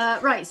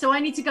 Right, so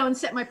I need to go and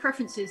set my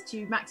preferences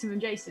to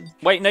maximum Jason.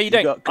 Wait, no, you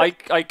don't. got-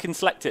 I can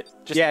select it.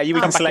 Just Yeah, we come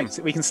can back in. select.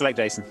 We can select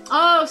Jason.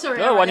 Oh, sorry.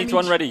 Oh, all right, I need to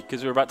unready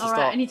because we're about to All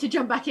start. right, I need to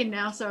jump back in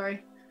now.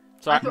 Sorry.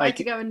 So I thought I had Mike,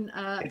 to go and.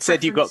 It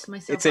said you got. preference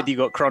myself It said up. you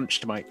got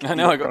crunched, Mike. I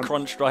know I got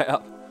crunched right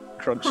up.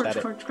 Crunched crunch, at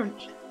it. crunch,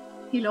 crunch.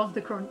 He loved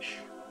the crunch.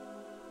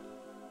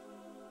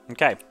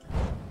 Okay.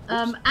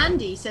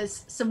 Andy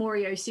says,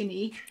 Samorio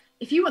Cine,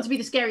 if you want to be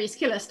the scariest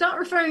killer, start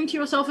referring to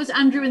yourself as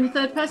Andrew in the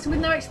third person with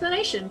no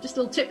explanation. Just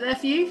a little tip there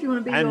for you if you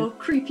want to be And- your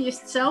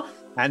creepiest self.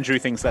 Andrew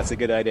thinks that's a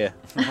good idea.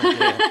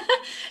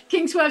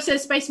 King Swerve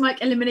says Space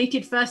Mike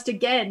eliminated first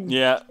again.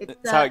 Yeah, It's,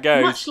 that's how it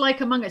goes. Much like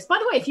Among Us. By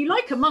the way, if you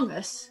like Among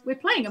Us, we're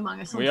playing Among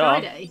Us on We are.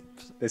 Friday.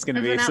 There's going to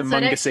Over be an some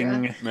outside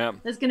mungusing. Yeah.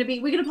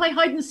 We're going to play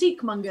hide and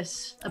seek Among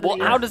Us. I Well,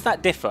 believe. how does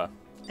that differ?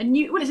 It's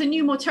a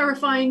new, more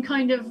terrifying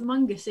kind of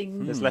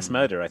mungusing. There's less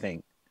murder, I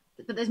think.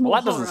 But there's more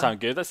Well, that doesn't horror. sound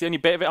good. That's the only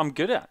bit of it I'm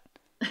good at.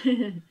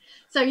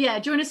 So yeah,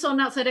 join us on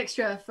Outside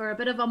Extra for a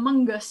bit of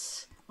Among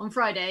Us on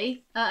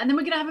Friday, and then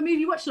we're going to have a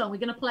movie watch along. We're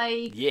going to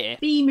play Yeah.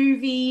 B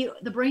movie,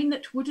 The Brain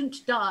That Wouldn't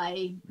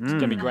Die. It's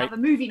gonna be We'll great. have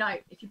a movie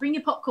night. If you bring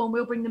your popcorn,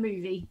 we'll bring the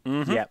movie.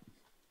 Yep.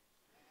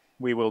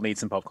 We will need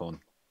some popcorn,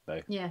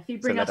 though. Yeah, if you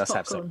So bring let us us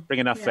have popcorn, some. Bring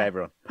enough for Yeah.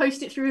 everyone.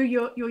 Post it through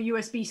your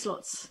USB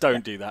slots.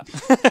 Don't do that.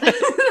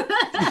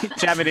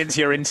 Jam it into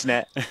your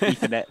internet,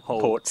 Ethernet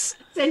ports.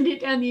 Send it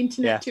down the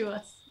internet Yeah. to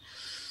us.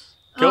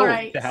 Cool. All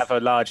right. To have a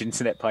large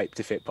internet pipe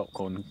to fit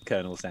popcorn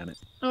kernels down it.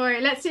 All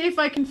right. Let's see if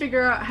I can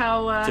figure out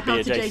how To be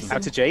a Jason. Jason. How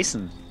to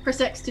Jason? Press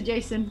X to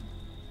Jason.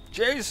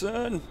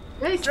 Jason!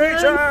 Jason.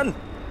 Jason!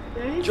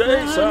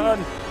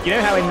 Jason! You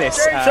know how in this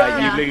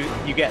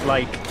Jason! you get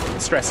like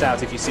stressed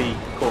out if you see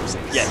corpses.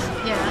 Yes.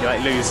 Yeah. You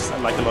like lose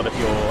like a lot of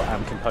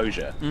your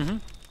composure. Mm-hmm.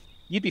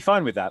 You'd be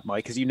fine with that,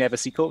 Mike, because you never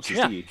see corpses,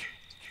 Yeah. do you?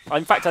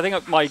 In fact, I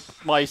think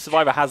my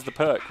survivor has the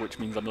perk, which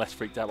means I'm less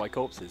freaked out by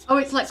corpses. Oh,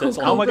 it's like So called it's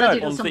on- Cold Oh my God,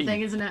 Blooded or on something,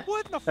 theme. isn't it?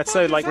 That's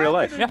so like real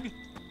life. Yeah.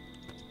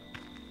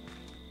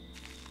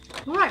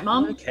 All right,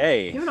 Mum.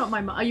 Okay. You're not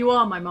my mum. You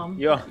are my mum.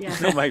 You're Yeah.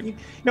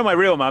 not my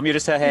real mum. You're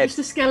just her You're head. just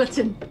a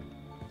skeleton.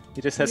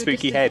 You're just her You're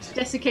spooky just a head.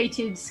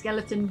 Desiccated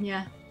skeleton.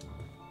 Yeah.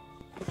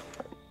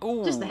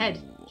 Ooh. Just the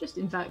head. Just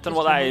in fact. Don't know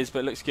what that is, but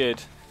it looks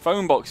good.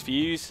 Phone box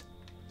fuse.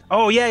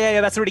 Oh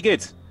yeah. That's really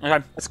good.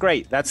 Okay. That's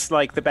great. That's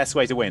like the best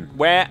way to win.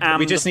 Where am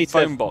we just the need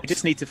phone box? We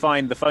just need to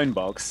find the phone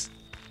box.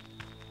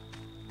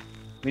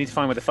 We need to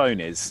find where the phone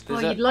is.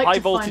 There's you'd a like high to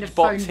voltage find a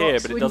box phone here,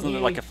 box, but it wouldn't doesn't look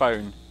you? like a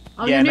phone.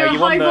 Oh, Yeah, you're near no, a you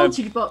want high the-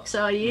 voltage box,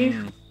 are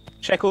you?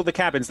 Check all the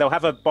cabins. They'll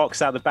have a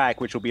box out the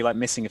back which will be like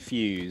missing a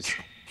fuse.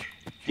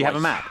 Do you have a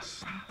map?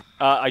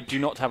 I do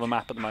not have a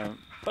map at the moment.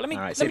 But let me,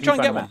 All right, let see me if try you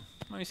and can get find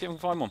one. Let me see if I can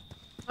find one.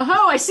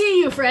 Oh, I see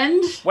you,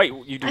 friend. Wait,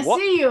 you do I what?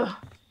 see you.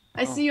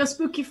 I see your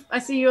spooky. I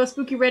see your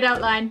spooky red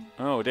outline.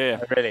 Oh dear.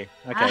 Oh, really?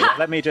 Okay, Aha!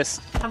 let me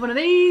just... Have one of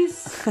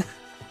these.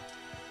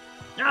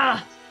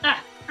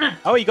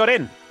 Oh, you got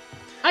in!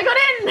 I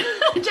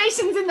got in.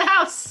 Jason's in the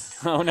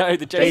house. Oh no,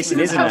 the Jason Jason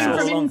is in the coming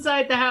house. from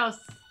inside the house.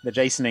 The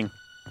Jasoning.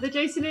 The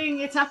Jasoning,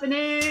 it's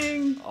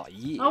happening. Oh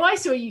yeah. Oh, I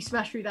saw you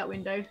smash through that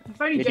window.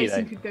 If only Did you,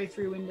 Jason though? could go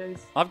through windows.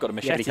 I've got a Yeah,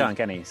 machete. he can't,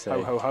 can he? So...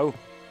 Ho ho ho.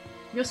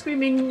 You're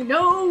screaming,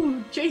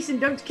 no, Jason,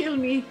 don't kill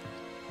me.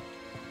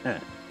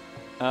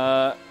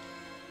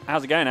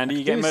 How's it going, Andy?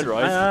 You getting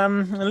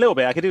murderized? A little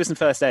bit. I could do with some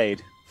first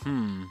aid.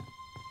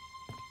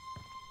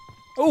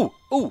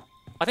 Oh!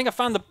 I think I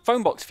found the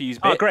phone box fuse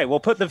bit. Oh, great. We'll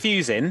put the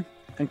fuse in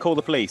and call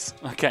the police.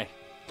 Okay.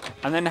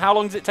 And then how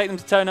long does it take them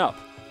to turn up?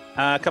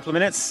 A couple of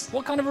minutes.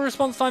 What kind of a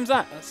response time's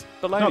that? That's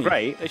baloney. Not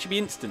great. It should be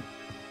instant.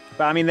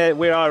 But I mean,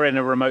 we are in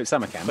a remote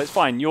summer camp But it's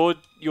fine. You're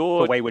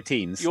for wayward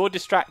teens. you're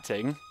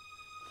distracting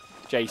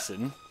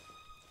Jason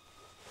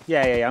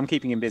Yeah. I'm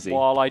keeping him busy.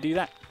 while I do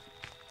that.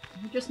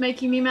 You're just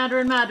making me madder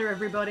and madder,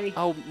 everybody.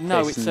 Oh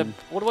no, Jason. it's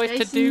a. What do I have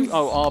to do? Jason's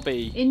Oh,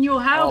 RB. In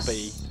your house.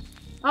 RB.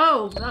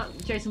 Oh,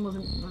 Jason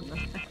wasn't.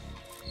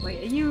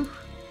 Wait, are you?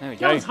 There we No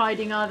go. one's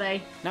hiding, are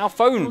they? Now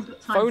phone. Someone's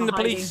got time Phone for the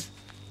hiding. police.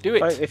 Do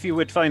it. Oh, if you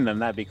would phone them,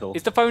 that'd be cool.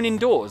 Is the phone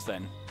indoors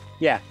then?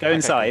 Yeah, go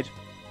inside.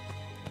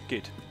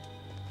 Good.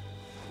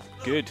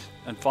 Good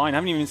and fine. I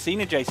haven't even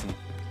seen it, Jason.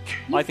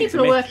 I think it's a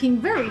People are myth. working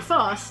very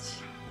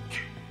fast.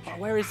 Oh,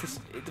 where is this?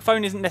 The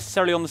phone isn't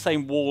necessarily on the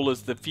same wall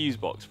as the fuse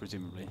box,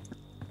 presumably.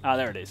 Ah,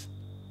 there it is.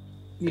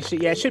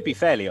 Yeah, it should be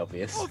fairly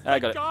obvious. I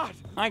got it.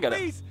 I got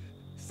it.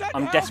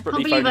 I'm I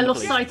desperately can't believe I phoning the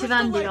lost police. sight of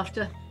Andy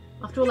after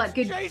all that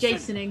good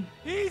Jasoning.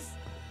 He's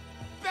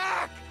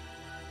back.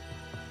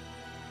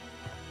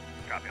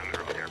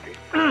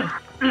 Oh,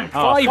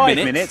 5 5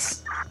 minutes?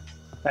 minutes.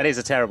 That is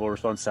a terrible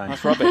response time.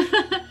 That's rubbish.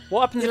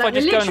 What happens You're if I like,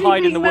 just we're go and literally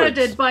hide in the being woods?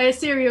 murdered by a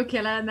serial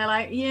killer, and they're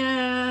like,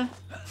 yeah.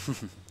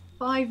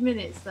 5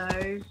 minutes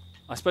though.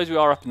 I suppose we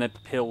are up in the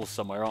hills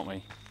somewhere, aren't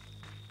we?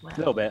 Well, A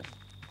little bit.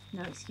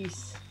 no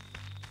excuse.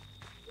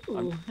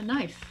 Ooh, a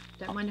knife.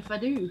 Don't mind if I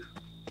do.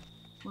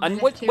 One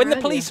And left when here the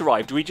earlier. police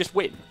arrive, do we just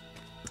win?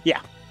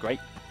 Yeah. Great.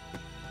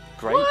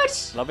 Great.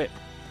 What? Love it.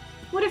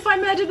 What if I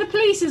murder the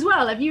police as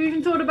well? Have you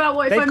even thought about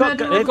what if They've I got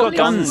murder gu- the they've got police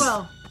guns. as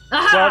well?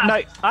 Well, Aha!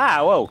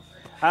 no. Whoa.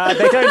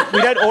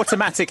 We don't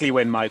automatically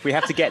win, Mike. We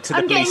have to get to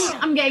the police.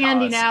 I'm getting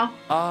Andy cars. now.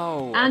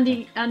 Oh.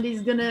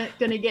 Andy's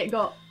gonna get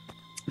got.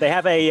 They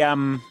have a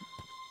Jason's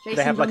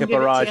they have like a gonna give it to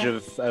barrage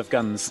you. of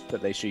guns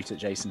that they shoot at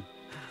Jason.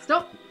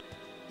 Stop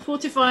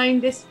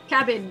fortifying this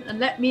cabin and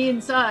let me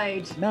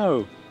inside.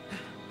 No.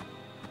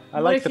 I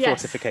What like if the yes?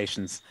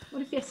 fortifications.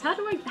 What if yes?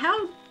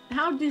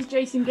 How does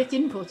Jason get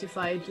in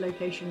fortified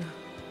location?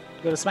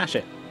 You gotta smash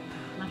it.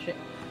 Smash it.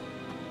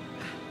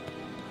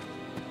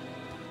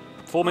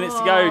 4 minutes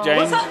to go,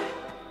 James. What's up?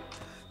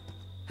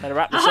 Better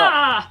wrap this up.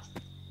 Aha!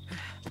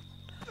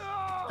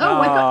 Oh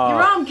my god,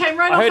 your arm came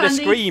right I off, heard a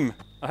Andy. scream.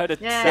 I heard a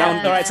Yeah.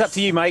 sound. All right, it's up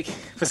to you, Mike.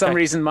 For some Okay.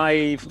 reason,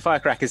 my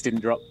firecrackers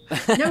didn't drop.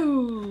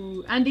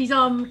 No, Andy's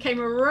arm came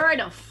right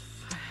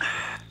off.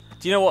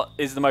 Do you know what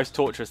is the most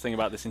torturous thing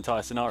about this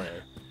entire scenario?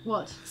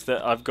 What? It's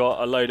that I've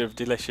got a load of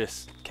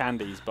delicious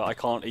candies, but I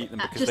can't eat them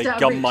because Just they out of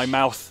gum reach. my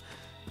mouth.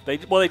 They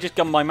just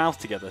gum my mouth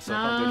together, so I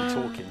can't do any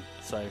Ah. talking.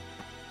 So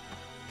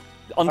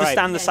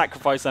understand the Okay.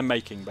 sacrifice I'm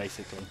making,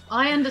 basically.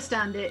 I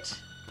understand it.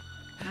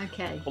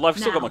 Okay. Well, I've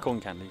still got Now- my corn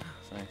candy.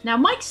 So. Now,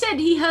 Mike said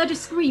he heard a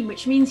scream,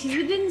 which means he's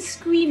within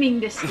screaming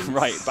distance.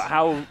 Right, but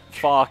how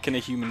far can a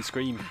human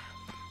scream?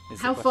 is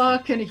the How question. far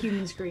can a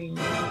human scream?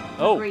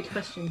 Oh. Great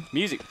question.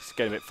 Music's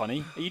getting a bit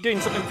funny. Are you doing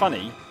something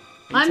funny?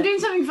 I'm doing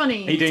something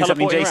funny. Are you doing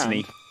something teleporting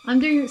Jason-y? I'm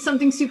doing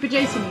something super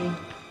Jason-y.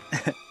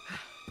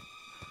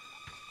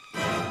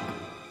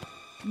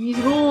 I'm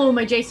using all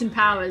my Jason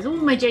powers. All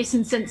my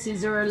Jason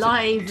senses are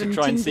alive to and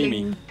try and see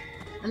tingling.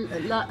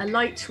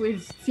 Alight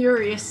with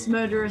furious,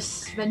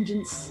 murderous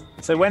vengeance.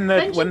 So when the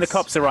Vengeance.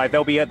 cops arrive,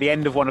 they'll be at the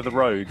end of one of the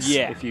roads.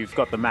 Yeah. If you've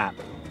got the map.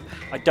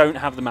 I don't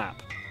have the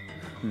map,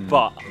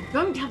 but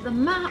Don't have the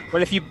map.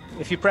 Well, if you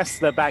press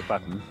the back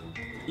button,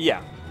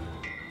 yeah,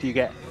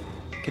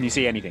 can you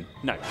see anything?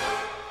 no,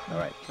 All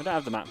right. I don't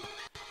have the map.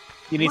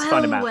 You need to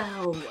find a map.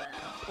 Well.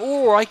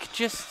 Or I could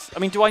just. I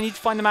mean, do I need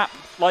to find the map?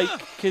 Like,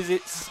 because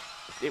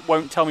it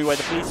won't tell me where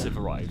the police have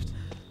arrived.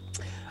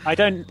 I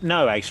don't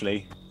know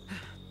actually.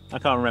 I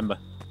can't remember.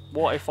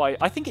 What if I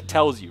think it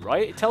tells you,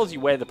 right? It tells you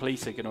where the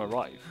police are going to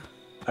arrive.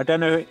 I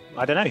don't know.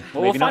 Well,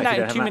 we'll find out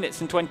in 2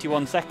 minutes and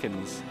 21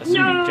 seconds,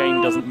 assuming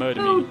Jane doesn't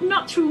murder me.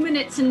 Not 2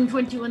 minutes and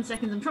 21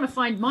 seconds. I'm trying to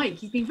find Mike.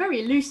 He's been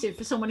very elusive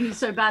for someone who's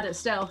so bad at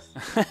stealth.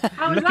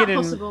 How is that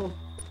possible?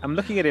 I'm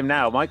looking at him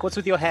now. Mike, what's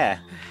with your hair?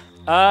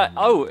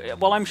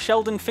 Well, I'm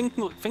Sheldon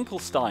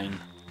Finkelstein.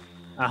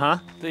 Uh-huh.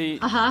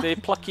 The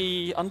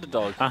plucky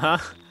underdog.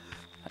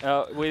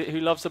 Uh-huh. Who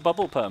loves a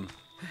bubble perm.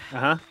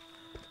 Uh-huh.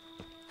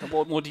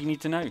 What more do you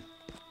need to know?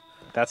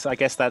 I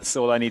guess that's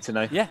all I need to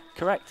know. Yeah,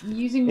 correct. I'm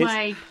using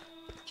my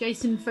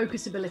Jason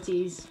focus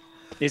abilities.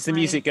 Is the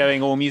music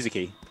going all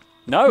music-y?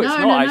 No, it's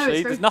not actually.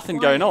 It's There's nothing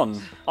going on.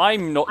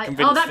 I'm not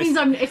convinced. Oh, that means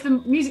if the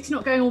music's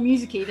not going all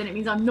music-y, then it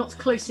means I'm not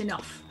close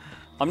enough.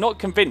 I'm not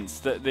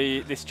convinced that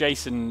this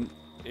Jason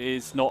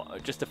is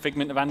not just a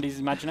figment of Andy's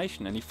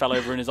imagination, and he fell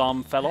over and his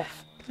arm fell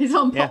off. His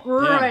arm popped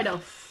right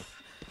off.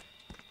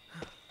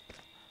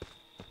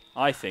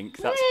 I think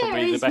that's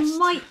probably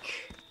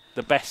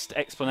the best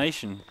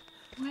explanation.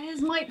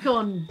 Where's Mike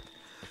gone?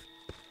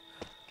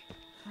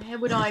 Where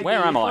would I be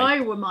am if I? I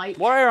were Mike?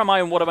 Where am I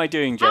and what am I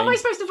doing, Jane? How am I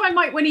supposed to find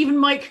Mike when even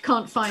Mike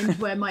can't find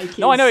where Mike is?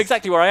 No, I know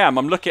exactly where I am.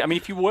 I'm looking. I mean,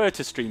 if you were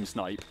to stream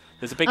snipe,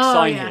 there's a big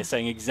sign here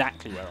saying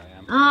exactly where I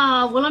am.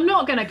 Ah, well, I'm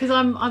not gonna, because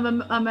I'm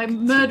a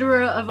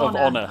murderer of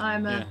honor.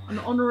 I'm an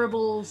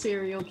honourable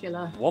serial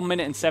killer. 1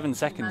 minute and 7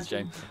 seconds,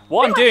 James.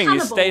 What I'm doing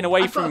is staying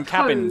away from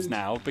cabins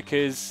now,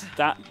 because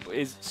that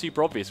is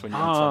super obvious when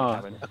you're inside a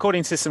cabin.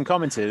 According to some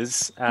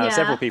commenters,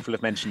 several people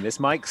have mentioned this.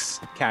 Mike's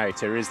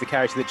character is the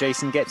character that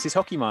Jason gets his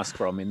hockey mask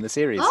from in the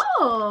series.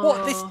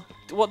 Oh.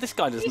 What this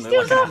guy doesn't He look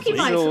like steals an hockey athlete.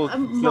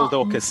 mask. Little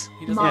Dorcas.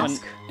 He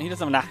doesn't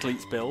have an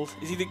athlete's build.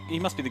 He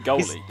must be the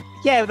goalie.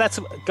 Yeah,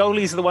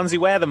 goalies are the ones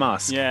who wear the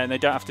mask. Yeah, and they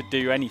don't have to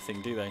do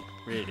anything, do they?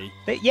 Really?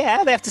 They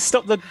have to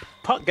stop the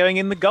puck going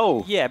in the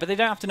goal. Yeah, but they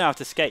don't have to know how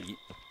to skate.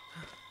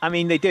 I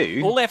mean, they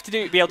do. All they have to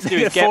be able to do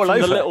is get from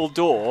the little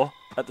door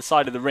at the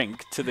side of the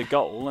rink to the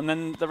goal, and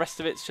then the rest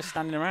of it's just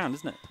standing around,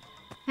 isn't it?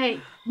 Hey,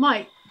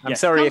 Mike. I'm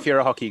sorry if you're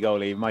a hockey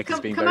goalie. Mike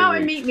has been very rude. Come out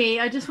and meet me.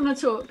 I just want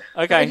to talk.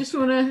 Okay. I just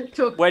want to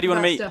talk. Where do you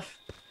want to meet? Stuff.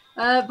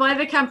 By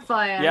the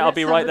campfire. Yeah, I'll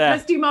be right there.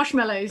 Let's do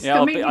marshmallows. Yeah,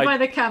 Come meet me by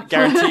the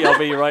campfire. Guarantee I'll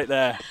be right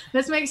there.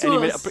 Let's make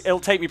s'mores. It'll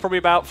take me probably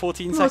about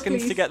 14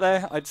 seconds to get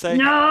there, I'd say.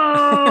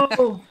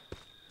 No!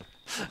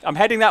 I'm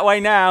heading that way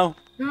now.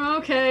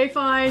 Okay,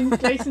 fine.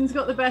 Jason's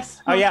got the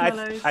best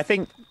marshmallows. I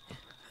think...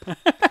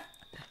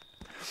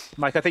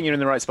 Mike, I think you're in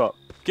the right spot.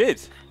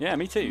 Good. Yeah,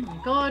 me too. Oh,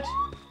 my God.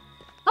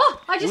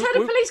 Oh, I just heard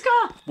a police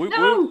car.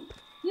 No!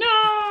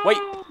 No! Wait,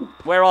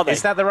 where are they?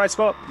 Is that the right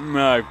spot?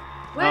 No.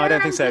 I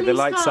don't think so. The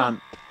lights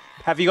aren't.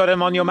 Have you got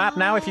them on your map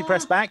now if you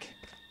press back?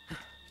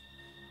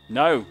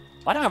 No.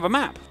 I don't have a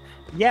map.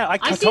 Yeah, I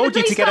told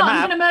you to get a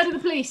map. I'm going to murder the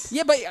police.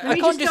 Yeah, but I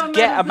can't just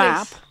get a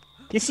map.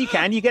 Yes, you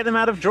can. You get them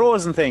out of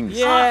drawers and things.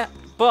 Yeah,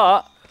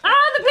 but...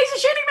 the police are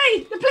shooting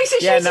me! The police are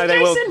shooting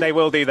Jason! They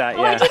will do that,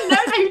 yeah. I didn't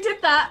know who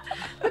did that.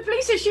 The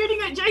police are shooting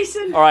at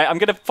Jason. All right, I'm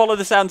going to follow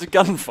the sounds of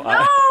gunfire.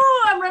 No,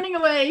 I'm running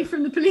away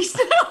from the police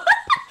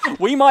now.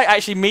 We might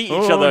actually meet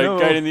each other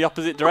going in the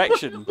opposite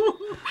direction.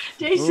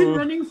 Jason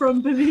running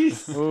from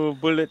police. Oh,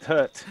 bullet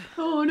hurt.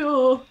 Oh,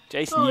 no.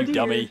 Jason, you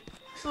dummy.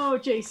 Oh,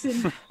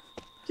 Jason.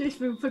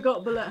 Jason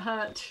forgot bullet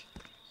hurt.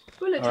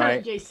 Bullet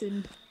hurt,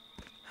 Jason.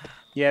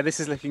 Yeah, this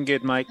is looking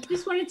good, Mike. I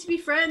just wanted to be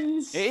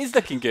friends. It is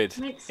looking good.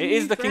 It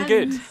is looking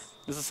good.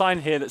 There's a sign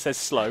here that says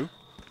slow.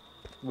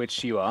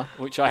 Which you are.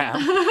 Which I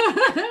am.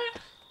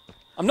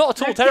 I'm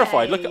not at all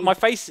terrified. Look, my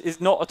face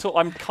is not at all...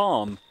 I'm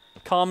calm.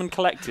 Calm and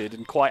collected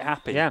and quite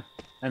happy. Yeah,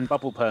 and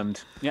bubble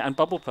permed. Yeah, and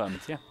bubble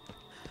permed, yeah.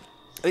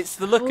 It's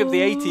the look of the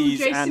 80s,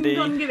 Jason, Andy.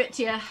 Jason, give it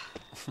to you.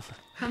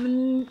 Come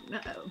and...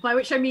 by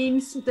which I mean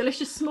some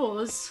delicious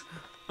s'mores.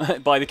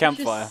 By the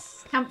campfire.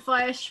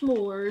 Campfire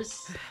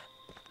s'mores.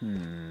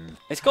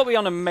 It's got to be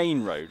on a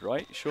main road,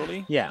 right?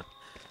 Surely? Yeah.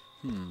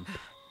 Can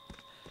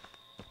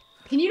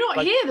you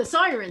not hear the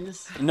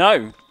sirens?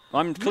 No.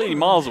 I'm clearly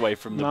miles away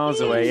from them.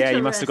 Miles away, yeah.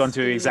 You must have gone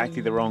to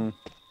exactly the wrong...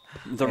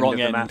 The wrong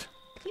end. Map.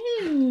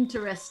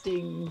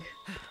 Interesting.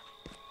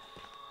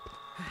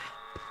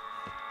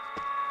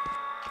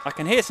 I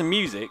can hear some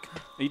music.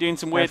 Are you doing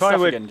some weird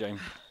stuff again,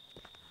 James?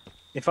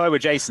 If I were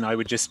Jason, I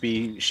would just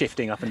be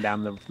shifting up and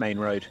down the main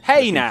road.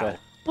 Hey now!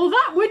 Well,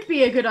 that would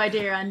be a good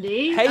idea,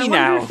 Andy. Hey I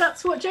wonder if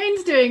that's what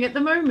Jane's doing at the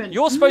moment.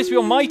 You're supposed to be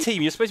on my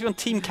team. You're supposed to be on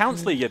Team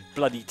Counselor, you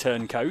bloody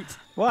turncoat.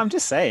 Well, I'm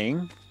just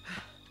saying.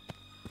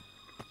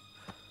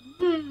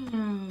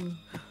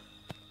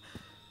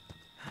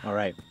 All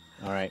right.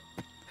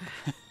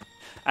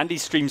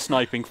 Andy's stream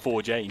sniping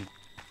for Jane.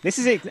 This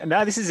is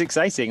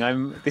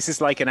exciting. This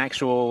is like an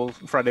actual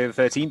Friday the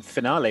 13th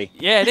finale.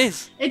 Yeah, it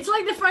is. It's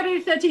like the Friday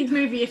the 13th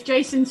movie if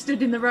Jason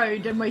stood in the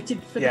road and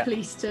waited for the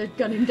police to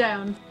gun him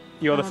down.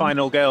 You're the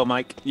final girl,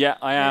 Mike. Yeah,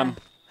 I am.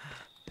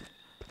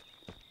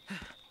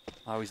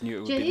 I always knew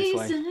it would be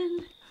this way.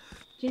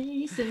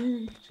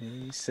 Jason.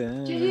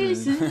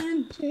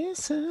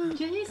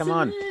 Come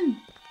on.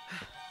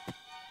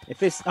 If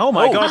this... Oh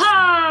my God.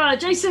 Aha!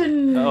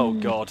 Jason! Oh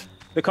God.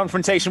 The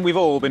confrontation we've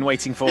all been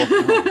waiting for.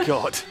 Oh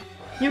God.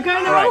 You're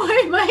going the wrong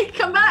way, mate.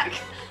 Come back.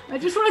 I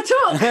just want to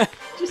talk.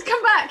 Just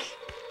come back.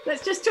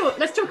 Let's just talk.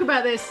 Let's talk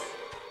about this.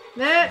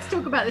 Let's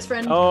talk about this,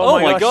 friend. Oh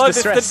my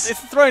gosh, God! It's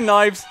throwing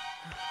knives.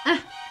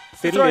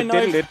 Throwing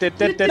knives.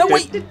 No,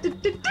 wait.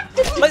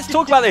 Let's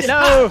talk about this.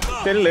 No.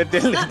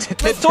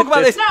 Let's talk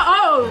about this. No.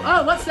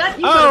 Oh, what's that?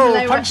 You got a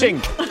melee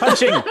punching.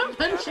 weapon.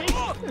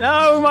 Punching.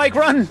 No, Mike,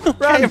 run.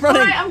 Run. All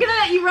right, I'm gonna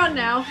let you run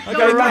now. Okay,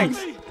 Go on,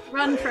 thanks.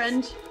 Run,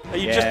 friend. Are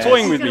you just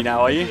toying with me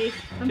now? Are you?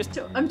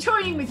 I'm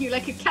toying with you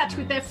like a cat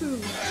with their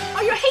food.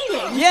 Oh, you're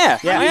healing. Yeah,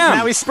 I am.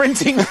 Now he's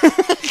sprinting.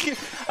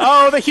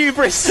 Oh, the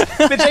hubris.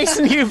 The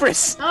Jason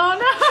hubris. Oh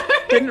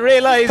no. Didn't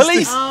realise.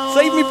 Police! Oh,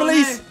 Save me,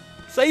 police! no.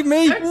 Save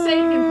me! Don't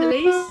save him,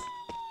 police.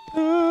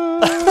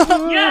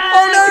 Yeah.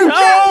 Oh no!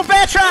 Oh,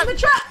 bear trap. The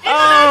trap.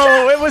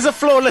 Oh, it was a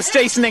flawless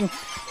Jasoning.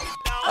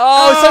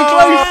 Oh, so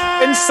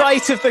close! In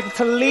sight of the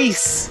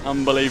police.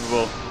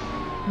 Unbelievable.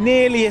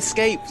 Nearly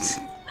escaped.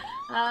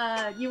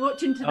 You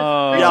walked into the.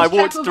 Yeah, I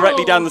walked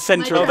directly down the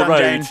centre of the Well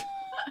done, road. Jane.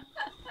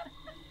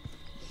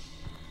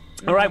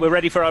 All right, we're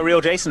ready for our real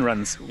Jason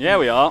runs. Yeah,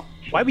 we are.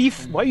 Why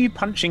were you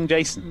punching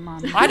Jason?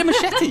 I had a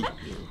machete.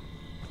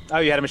 Oh,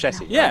 you had a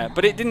machete. Yeah,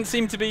 but it didn't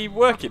seem to be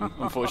working,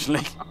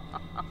 unfortunately.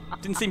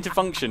 Didn't seem to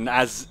function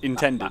as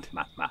intended.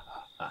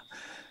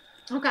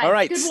 Okay. All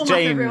right, Good warm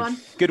Jane. up, everyone.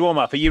 Good warm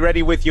up. Are you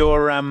ready with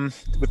your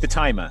with the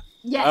timer?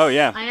 Yes. Oh,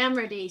 yeah. I am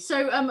ready.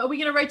 So, are we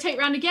going to rotate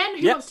round again?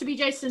 Who Yep. wants to be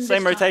Jason? this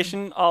Same time?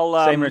 rotation.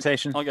 Same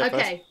rotation. I'll go first.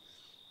 Okay.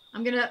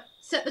 I'm going to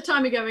set the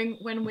timer going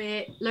when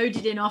we're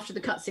loaded in after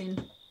the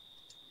cutscene.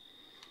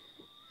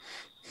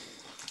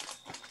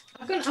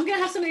 I'm going to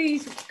have some of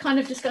these kind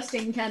of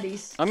disgusting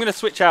candies. I'm going to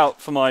switch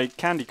out for my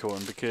candy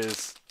corn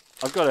because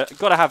I've got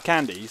to have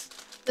candies.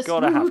 The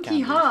Gotta have spooky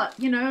candies. heart,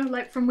 you know,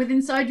 like from within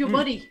inside your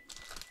body.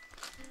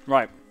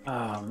 Right.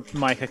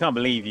 Mike, I can't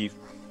believe you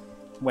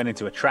went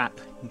into a trap.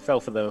 You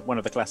fell for one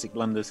of the classic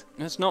blunders.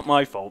 It's not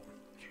my fault.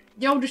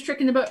 The oldest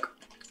trick in the book,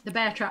 the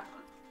bear trap.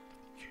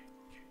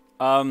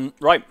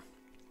 Right.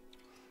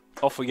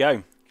 Off we go.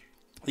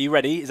 Are you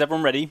ready? Is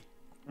everyone ready?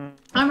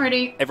 I'm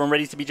ready. Everyone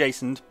ready to be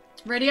Jasoned?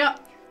 Ready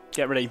up.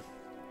 Get ready.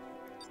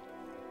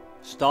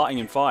 Starting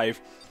in 5.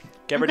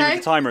 Get ready with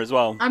the timer as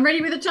well. I'm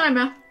ready with the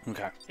timer.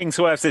 Okay. King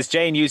Swerve says,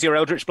 Jane, use your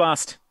Eldritch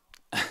Blast.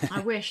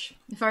 I wish.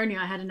 If only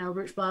I had an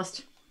Eldritch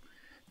Blast.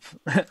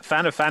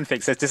 Fan of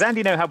Fanfic says, does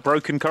Andy know how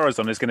broken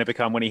Corazon is going to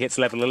become when he hits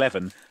level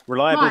 11?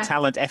 Reliable Why?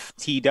 talent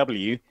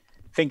FTW.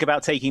 Think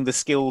about taking the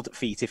skilled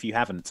feat if you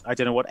haven't. I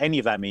don't know what any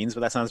of that means,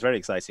 but that sounds very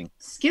exciting.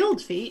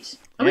 Skilled feat?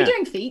 Are we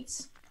doing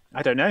feats?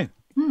 I don't know.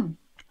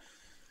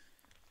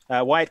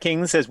 Wyatt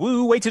King says,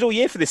 woo, waited all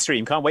year for this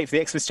stream. Can't wait for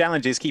the Xmas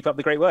challenges. Keep up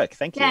the great work.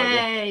 Thank you.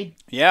 Yay!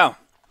 Yeah.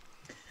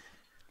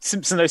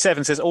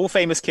 Simpson07 says, all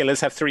famous killers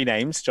have 3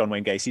 names. John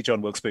Wayne Gacy,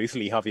 John Wilkes Booth,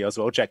 Lee Harvey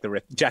Oswald, Jack the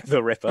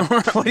Ripper.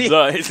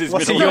 It's his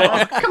middle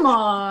name. Come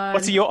on.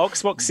 What are your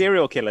Oxbox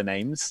serial killer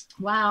names?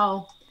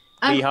 Wow.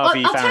 Lee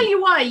Harvey I'll found- tell you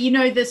why you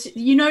know this.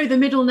 You know the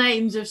middle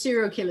names of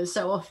serial killers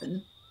so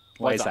often.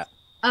 Why is that?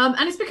 And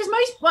it's because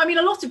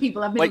a lot of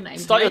people have middle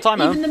names. Start your right?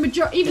 timer. Even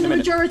the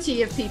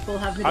majority of people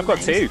have middle I've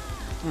got names.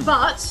 2.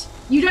 But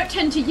you don't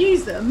tend to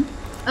use them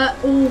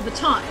all the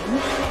time.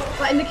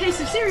 But in the case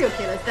of serial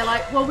killers, they're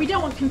like, well, we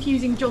don't want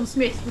confusing John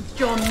Smith with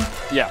John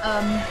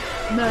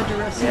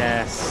Murderer Smith.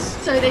 Yes.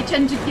 So they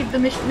tend to give the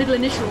middle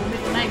initial or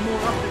middle name more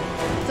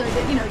often, so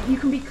that you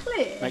can be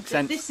clear. Makes that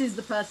sense. This is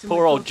the person.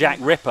 Poor old Jack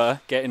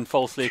Ripper getting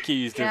falsely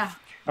accused Yeah. of.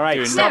 All right,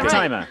 Doing start the nothing.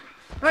 timer.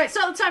 All right,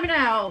 start the timer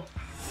now.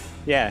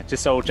 Yeah,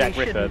 just old Jack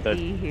Ripper, the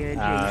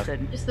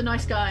Just the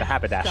nice guy. the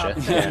haberdasher.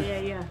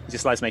 Yeah. He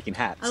just likes making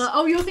hats.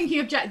 Oh, you're thinking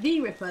of Jack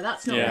the Ripper.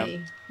 That's not Yeah.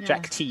 me. Yeah.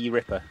 Jack T.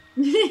 Ripper.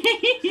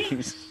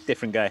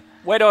 Different guy.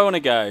 Where do I want to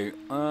go?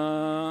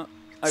 Over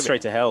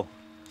Straight to hell.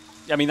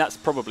 I mean, that's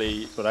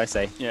probably That's what I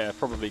say.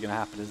 probably going to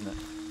happen, isn't it?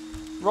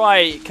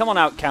 Right, come on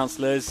out,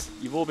 counsellors.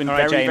 You've all been All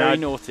right, very, Jane, very I-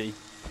 naughty.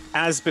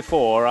 As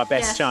before, our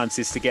best Yes. chance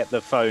is to get the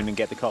phone and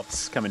get the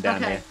cops coming down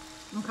Okay.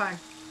 here. Okay.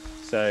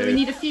 So So we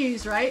need a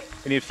fuse, right?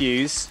 a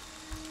fuse.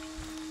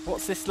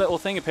 What's this little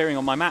thing appearing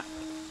on my map?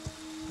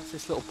 What's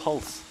this little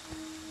pulse?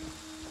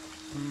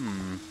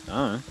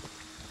 Oh,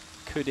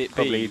 Could it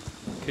Probably- be?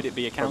 Could it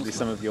be a probably counsellor?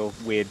 some of your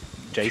weird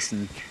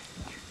Jason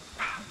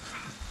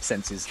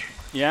senses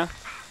Yeah,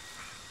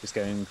 just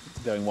going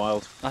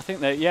wild. I think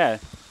that. Yeah,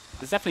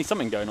 there's definitely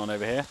something going on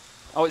over here.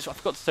 Oh, I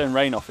forgot to turn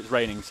rain off. It's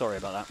raining. Sorry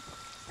about that.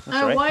 That's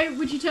all right. Why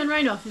would you turn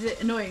rain off? Is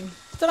it annoying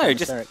I don't know. That's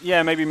Just all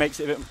right. maybe makes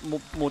it a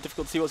bit more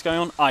difficult to see what's going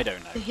on. I don't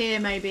to know. hear?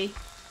 Maybe.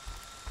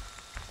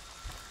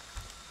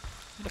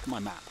 Look at my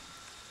map.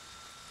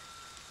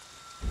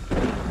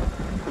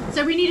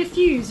 So we need a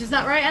fuse. Is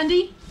that right,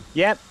 Andy?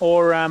 Yep.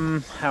 Or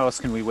how else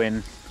can we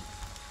win?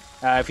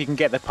 If you can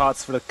get the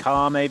parts for the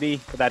car,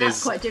 maybe. But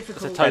That's quite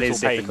difficult. total that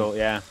is pain. difficult.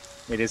 Yeah,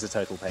 it is a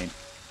total pain.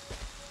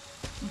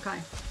 Okay.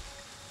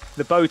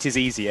 The boat is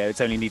easier. It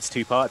only needs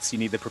 2 parts. You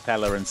need the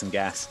propeller and some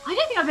gas. I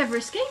don't think I've ever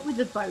escaped with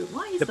the boat.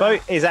 Why is The that?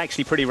 boat is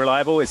actually pretty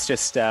reliable. It's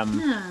just Huh.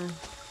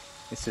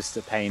 it's just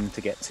a pain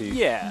to get to.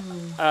 Yeah.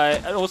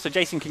 And also,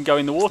 Jason can go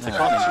in the water,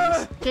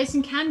 can't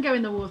Jason can go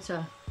in the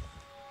water.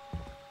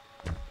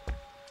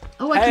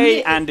 Oh, I he? can Hey,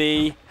 hear-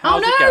 Andy. Oh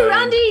How's it going? no,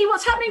 Andy!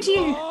 What's happening to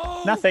you?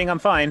 Nothing. I'm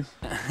fine.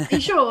 Are you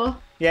sure?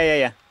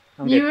 Yeah.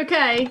 I'm You good.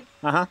 okay?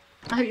 Uh-huh.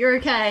 I hope you're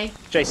okay.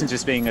 Jason's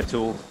just being a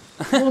tool.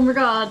 Warm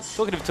regards.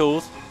 Talking of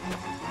tools,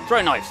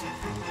 throwing knives.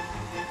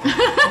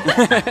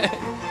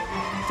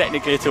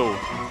 Technically a tool.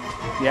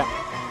 Yeah.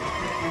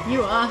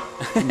 You are.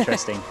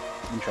 Interesting.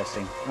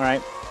 All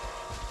right.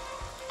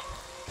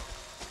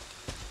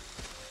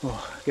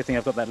 Oh, good thing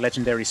I've got that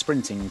legendary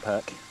sprinting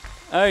perk.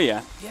 Oh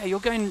yeah. Yeah, you're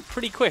going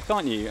pretty quick,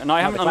 aren't you? And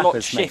I haven't the unlocked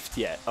clappers, shift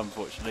yet,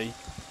 unfortunately.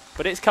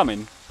 But it's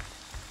coming.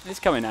 It's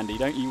coming, Andy.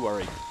 Don't you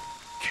worry.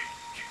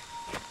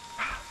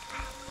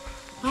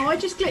 Oh, I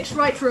just glitched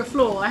right through a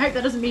floor. I hope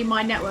that doesn't mean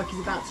my network is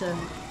about to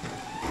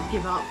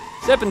give up.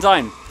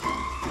 Serpentine.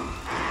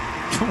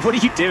 What are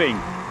you doing?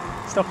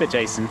 Stop it,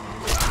 Jason.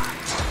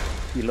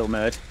 You little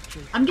nerd.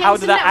 I'm getting How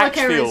some did that network axe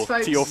feel errors,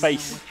 folks. to your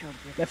face?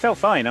 That felt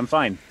fine. I'm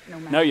fine.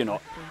 No, you're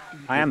not.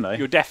 I am, though.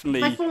 You're If I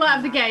definitely... fall out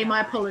of the game,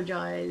 I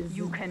apologise.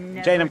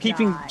 Jane, I'm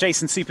keeping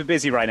Jason super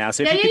busy right now,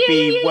 so if Yeah, you could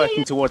be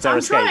working towards our I'm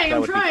escape, trying, that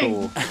I'm would trying. be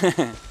cool.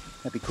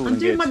 That'd be cool I'm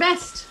and doing good. my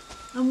best.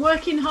 I'm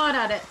working hard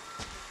at it.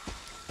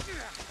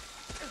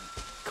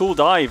 Cool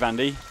dive,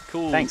 Andy.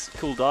 Cool. Thanks.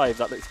 Cool dive.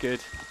 That looks good.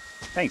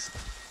 Thanks.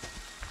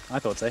 I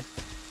thought so.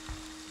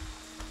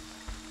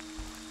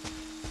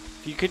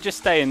 If you could just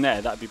stay in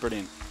there, that'd be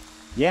brilliant.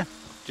 Yeah.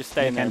 Just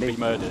stay in there and can be do.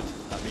 murdered.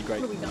 That'd be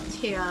great. What have we got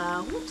here?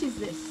 What is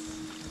this?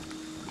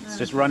 It's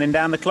just running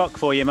down the clock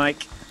for you,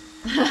 Mike.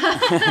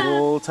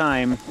 All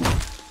time.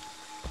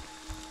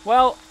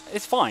 Well,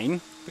 it's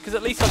fine, because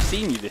at least I've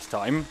seen you this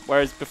time,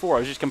 whereas before I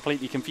was just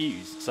completely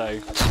confused, so...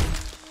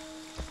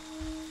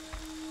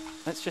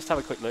 Let's just have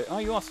a quick look. Oh,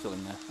 you are still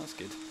in there. That's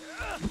good.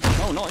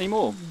 Oh, not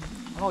anymore.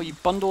 Oh, you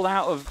bundled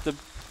out of the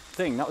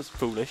thing. That was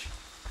foolish.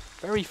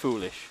 Very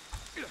foolish.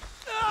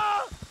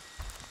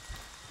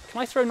 Can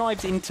I throw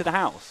knives into the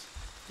house?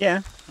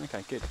 Yeah,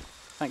 Okay, good.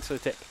 Thanks for the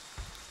tip.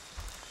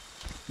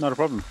 not a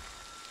problem.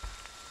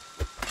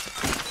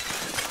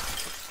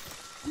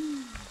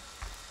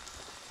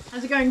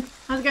 How's it going?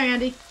 How's it going,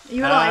 Andy? Are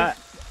you alive?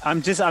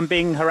 I'm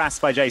being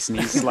harassed by Jason.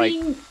 He's like,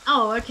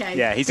 Oh, okay.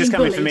 yeah, he's just Being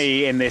coming for bullied.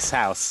 me in this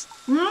house.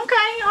 Okay, all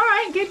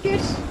right,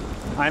 good.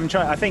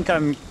 I think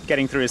I'm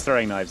getting through his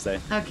throwing knives though.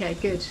 Okay,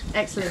 good,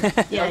 excellent.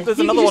 Yeah, There's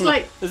you can another just,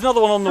 one. There's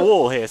another one on the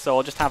wall here, so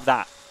I'll just have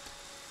that.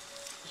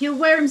 he'll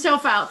wear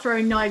himself out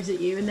throwing knives at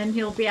you, and then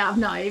he'll be out of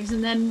knives,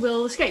 and then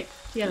we'll escape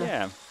together.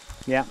 Yeah.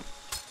 Yeah.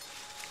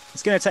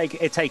 It's gonna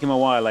take him a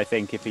while, I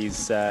think, if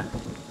he's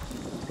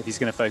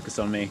gonna focus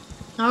on me.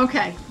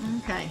 Okay.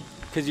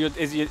 Because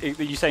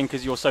are you saying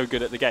because you're so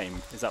good at the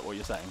game? Is that what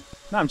you're saying?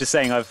 No, I'm just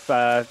saying I've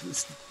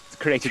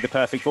created the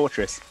perfect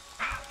fortress.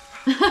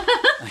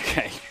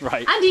 Okay,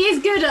 right. Andy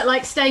is good at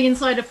like staying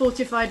inside a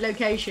fortified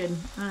location,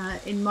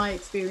 in my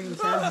experience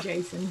as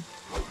Jason.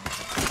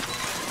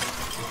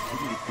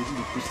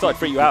 We started to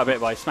freak you out a bit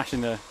by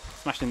smashing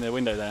the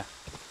window there.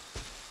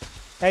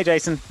 Hey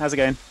Jason, how's it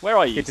going? Where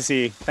are you? Good to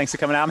see you. Thanks for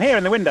coming out. I'm here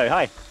in the window.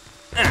 Hi.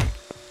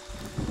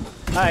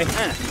 Hi.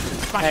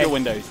 Smash Hey. your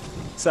windows.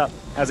 What's up?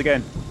 How's it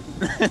going?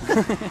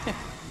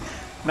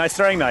 Nice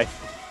throwing knife.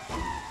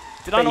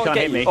 Did Bet I you not can't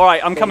get hit you? me. All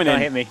right, I'm Bet coming you in.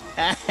 can't hit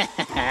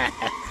me.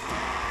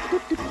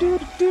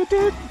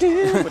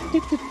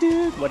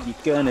 What are you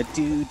gonna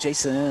do,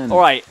 Jason? All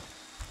right.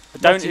 I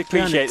don't What you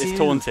appreciate gonna this do?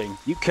 taunting.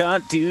 You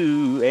can't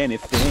do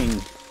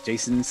anything.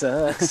 Jason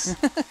sucks.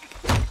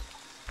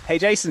 Hey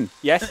Jason.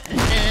 Yes.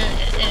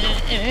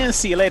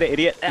 See you later,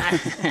 idiot.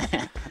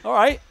 All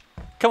right.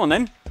 Come on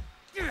then.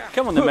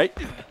 Come on then, mate.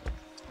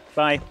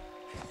 Bye.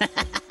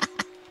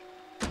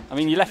 I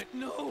mean, you left.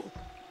 No.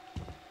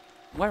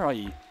 Where are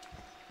you?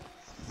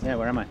 Yeah,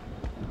 where am I?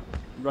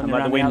 Running I'm at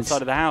around the the wind.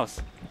 outside of the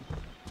house.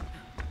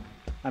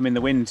 I'm in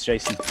the wind,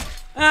 Jason.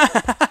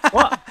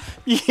 What?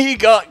 You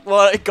got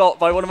got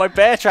by one of my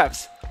bear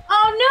traps.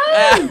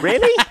 Oh no!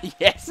 Really?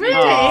 Yes. Really?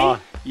 Aw.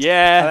 Oh,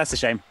 Yeah. that's a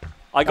shame.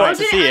 I got Oh, to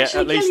did see it actually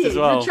at least kill as you?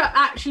 well. Did the trap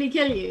actually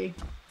kill you?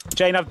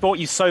 Jane, I've bought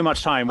you so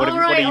much time. What have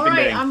you been All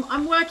right. doing?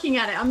 I'm working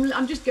at it.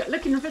 I'm just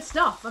looking for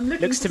stuff. I'm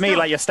looking. Looks for to me stuff.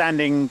 like you're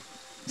standing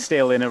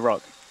still in a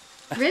rock.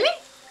 Really?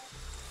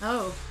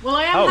 Oh, well,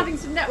 I am Oh. having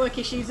some network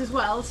issues as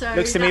well. So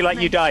Looks to me that like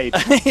you makes-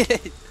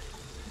 died.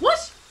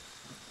 What?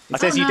 It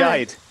says you no.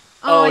 died.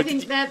 Oh, Oh, I did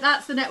think you-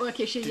 that's the network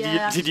issue. Yeah. did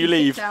that's you been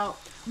leave? kicked out.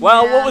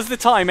 Well, Yeah. what was the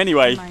time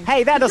anyway?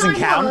 Hey, that doesn't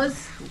Time count. was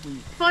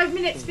 5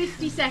 minutes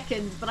 50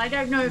 seconds, but I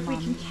don't know if we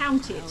can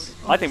count it.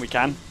 I think we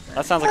can.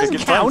 That sounds like a Doesn't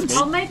good time count. to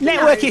I'll me. make a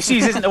Network note.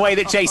 issues isn't the way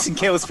that Jason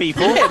kills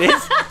people. It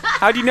is.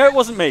 How do you know it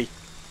wasn't me?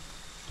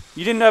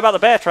 You didn't know about the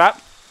bear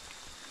trap?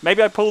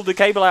 Maybe I pulled the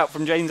cable out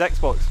from Jane's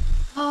Xbox.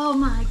 Oh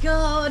my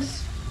god.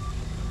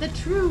 The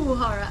true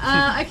horror.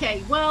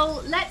 Okay,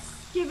 well, let's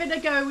give it a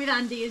go with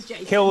Andy as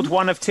Jason. Killed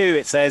one of two,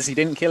 it says. He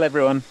didn't kill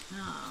everyone.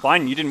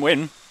 Fine, you didn't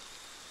win.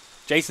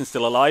 Jason's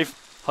still alive,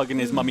 hugging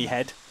his mummy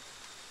head.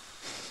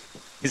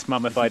 His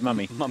mummified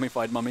mummy.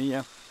 Mummified mummy,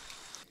 yeah.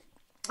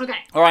 Okay,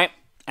 All right,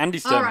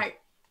 Andy's turn. all right.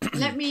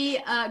 Let me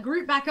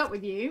group back up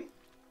with you.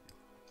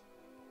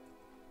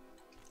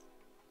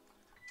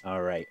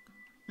 All right.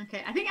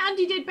 Okay, I think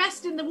Andy did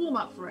best in the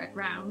warm-up for it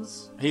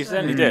rounds. He so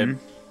certainly did.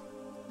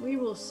 We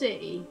will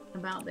see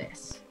about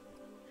this.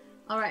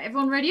 All right,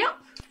 everyone ready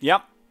up?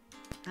 Yep.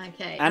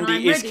 Okay. Andy and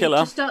I'm is ready killer.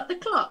 to start the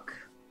clock.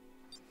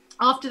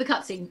 After the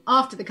cutscene.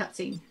 After the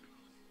cutscene.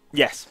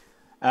 Yes.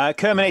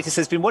 Kerminator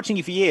says, been watching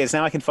you for years.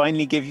 Now I can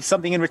finally give you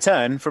something in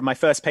return from my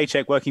first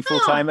paycheck working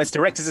full-time as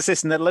director's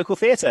assistant at a local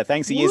theatre.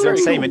 Thanks to years of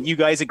entertainment. You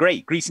guys are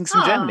great. Greetings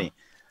from Germany.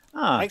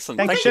 Excellent.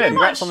 Thank you very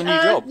Congrats much. on the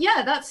new job.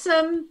 Yeah,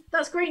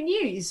 that's great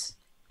news.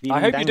 I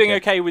hope you're doing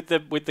okay with the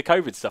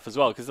COVID stuff as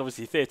well, because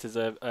obviously theatres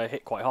are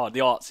hit quite hard. The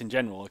arts in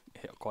general are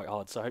hit quite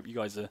hard, so I hope you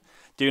guys are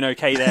doing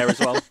okay there as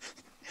well.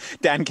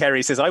 Dan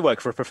Kerry says, I work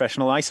for a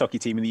professional ice hockey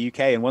team in the UK,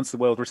 and once the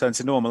world returns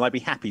to normal, I'd be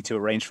happy to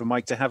arrange for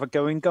Mike to have a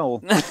go in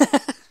goal.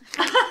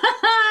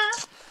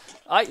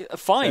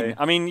 Fine. So-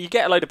 I mean, you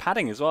get a load of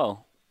padding as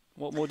well.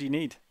 What more do you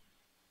need?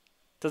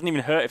 Doesn't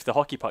even hurt if the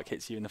hockey puck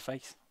hits you in the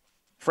face.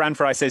 Fran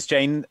Fry says,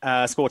 Jane,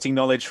 sporting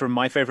knowledge from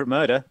My Favourite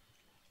Murder.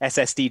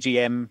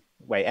 SSDGM.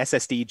 Wait,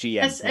 SSDGM.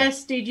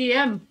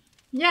 SSDGM.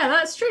 Yeah,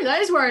 that's true.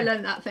 That is where I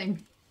learned that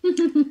thing.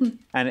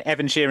 And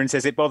Evan Sheeran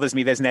says, it bothers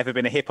me there's never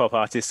been a hip-hop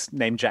artist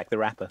named Jack the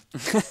Rapper.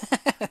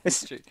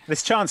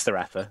 There's Chance the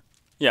Rapper.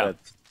 Yeah. But,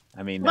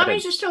 I mean, That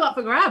means you're still up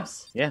for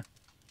grabs. Yeah.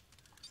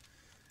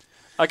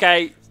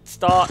 Okay,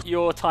 start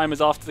your timers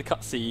after the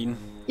cutscene.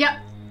 Yep.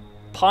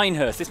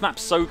 Pinehurst. This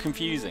map's so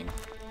confusing.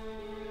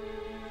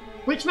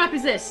 Which map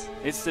is this?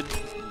 It's I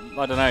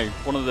don't know,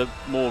 one of the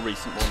more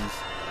recent ones.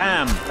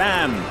 Bam,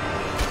 bam,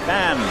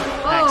 bam.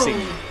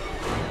 Oh.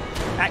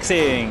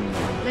 Axing.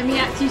 Let me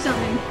ask you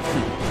something.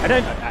 I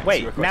don't. Axe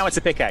Wait, you a now it's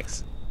a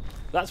pickaxe.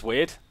 That's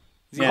weird.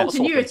 Is he Yeah. hot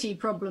swapping? Continuity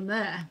problem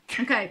there.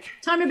 Okay,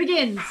 timer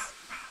begins.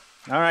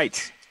 All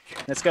right,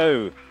 let's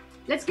go.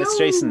 Let's go. That's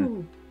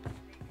Jason.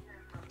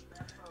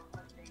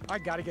 I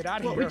gotta get out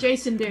of What here. would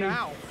Jason do?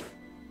 Now.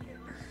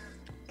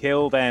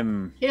 Kill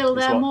them. Kill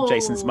is them what all.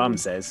 Jason's mum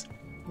says.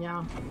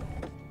 Yeah.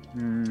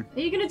 Are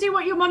you going to do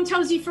what your mum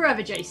tells you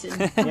forever, Jason?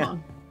 Come Yeah.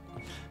 on.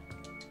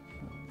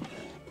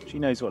 She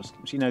knows what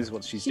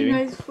she's She doing.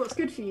 knows what's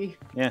good for you.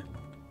 Yeah.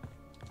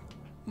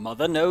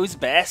 Mother knows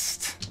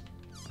best.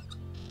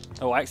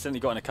 Oh, I accidentally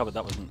got in a cupboard.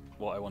 That wasn't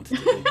what I wanted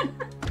to do.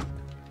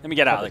 Let me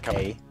get out of the cupboard.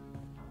 Okay.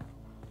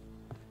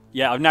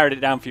 Yeah, I've narrowed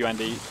it down for you,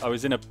 Andy. I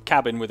was in a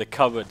cabin with a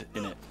cupboard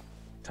in it.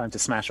 Time to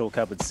smash all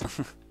cupboards.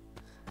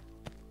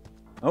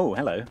 Oh,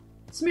 hello.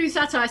 Smooth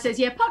Satire says,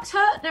 yeah, pucks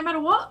hurt no matter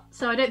what,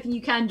 so I don't think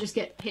you can just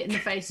get hit in the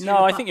face. No, with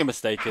a I puck. think you're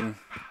mistaken.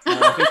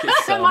 I think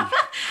it's, All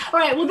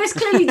right, well, this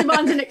clearly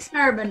demands an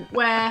experiment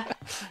where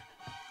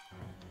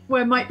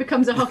Mike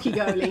becomes a hockey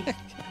goalie.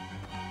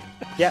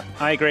 Yep,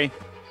 I agree.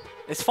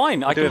 it's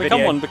fine. I do can a become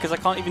video. one because I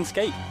can't even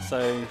skate.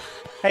 So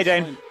Hey,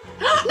 Jane.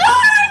 No!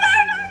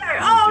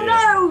 Oh,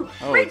 no!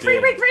 Oh, Rig free,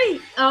 dear. rig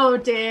free! Oh,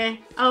 dear.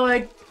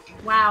 Oh,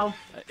 wow.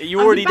 are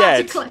you already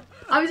dead?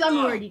 I'm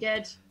already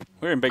dead.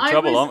 We're in big I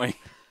trouble, was- aren't we?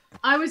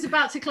 I was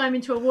about to climb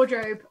into a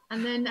wardrobe,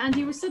 and then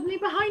Andy was suddenly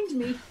behind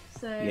me.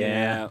 So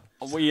Yeah,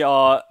 we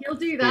are he'll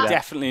do that.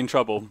 definitely in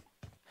trouble.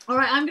 All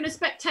right, I'm going to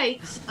spectate.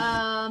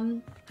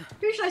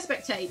 Who should I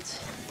spectate?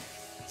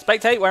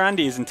 Spectate where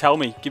Andy is and tell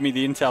me. Give me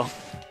the intel.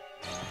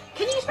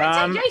 Can you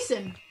spectate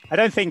Jason? I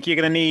don't think you're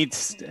going to need.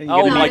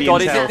 Oh my need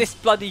god, is intel it this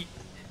bloody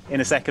in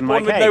a second,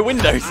 one Mike? with Hey, no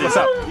windows? what's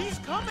up?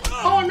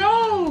 Oh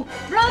no!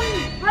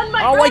 Run,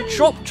 Mike! Oh, run!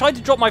 I tried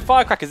to drop my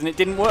firecrackers and it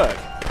didn't work.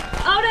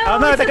 Oh no! Oh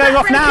no, it's they're a going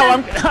off now.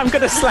 backbreaker. I'm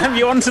going to slam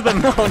you onto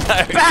them. Oh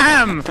no!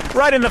 Bam!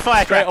 Right in the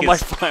Straight firecrackers. on my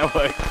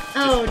firework.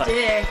 Oh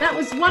dear, that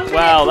was 1 minute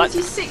Wow,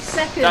 46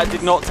 seconds. That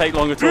did not take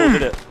long at all,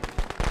 did it?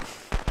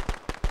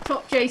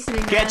 Top Jason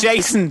in Get there.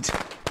 Jasoned.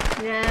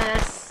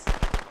 Yes.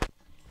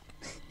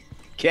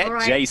 Get All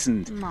right.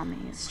 Jasoned. Mommy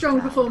is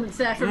Strong performance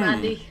there from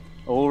Andy.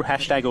 All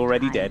hashtag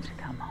already dead.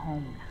 come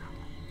home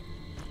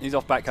now. He's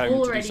off back home to do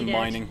Already some dead.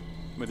 mining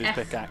with his F.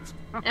 pickaxe.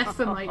 F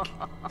for Mike.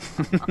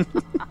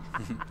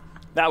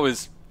 That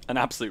was an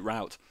absolute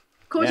rout.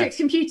 Cortex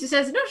Computer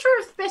says, not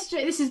sure if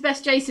this is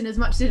best Jason as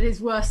much as it is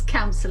worst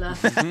counsellor.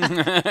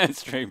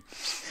 It's true.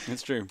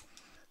 It's true.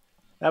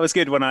 That was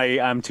good when I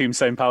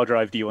tombstone power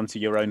drived you onto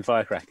your own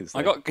firecrackers.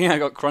 I though.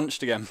 got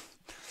crunched again.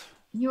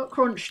 You got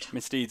crunched.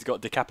 Misdeeds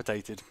got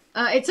decapitated.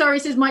 It sorry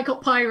says Mike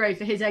got pyro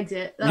for his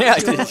exit. That Yeah,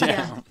 was I your, did,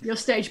 yeah. your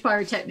stage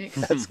pyrotechnics.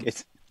 That's good.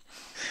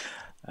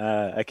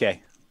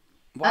 Okay.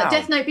 Wow.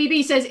 Death Note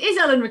BB says, is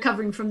Ellen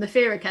recovering from the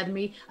Fear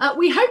Academy?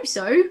 We hope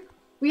so.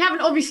 We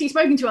haven't obviously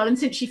spoken to Ellen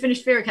since she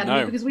finished Fear Academy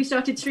No. because we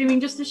started streaming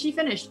just as she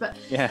finished. But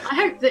Yeah. I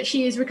hope that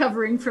she is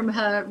recovering from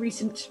her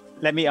recent.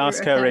 Let me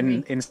ask Fear her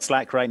Academy. in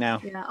Slack right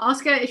now. Yeah,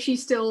 ask her if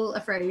she's still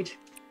afraid.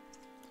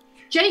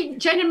 Jane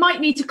and Mike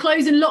need to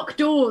close and lock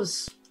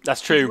doors. That's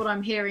Is true. what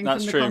I'm hearing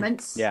That's from the true.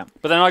 comments. Yeah.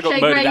 But then I got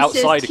Shay murdered Gray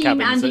outside says, a cabin,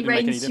 Team so Andy it didn't make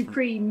any reigns difference.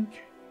 supreme.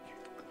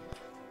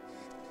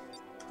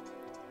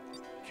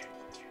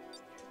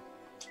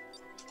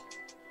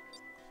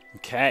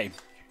 Okay.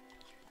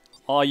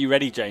 Are you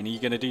ready, Jane? Are you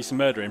going to do some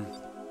murdering?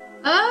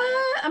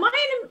 Am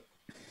I in?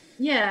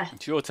 Yeah.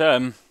 It's your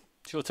turn.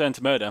 It's your turn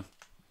to murder.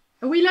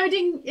 Are we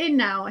loading in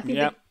now? I think.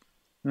 Yep.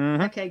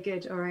 Okay,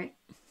 good. All right.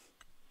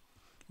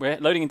 We're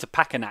loading into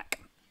Packanack.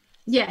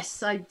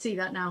 Yes, I see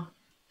that now.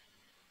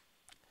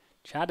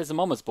 Chad is a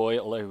mama's boy,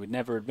 although he would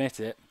never admit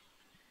it.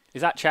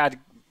 Is that Chad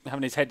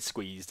having his head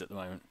squeezed at the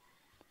moment.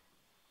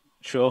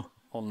 Sure.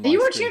 Are you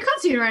watching a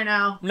cutscene right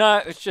now? No,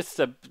 it's just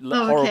a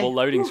horrible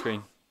loading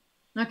screen.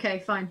 Okay,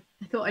 fine.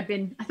 I thought I'd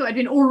been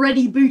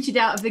already booted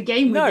out of the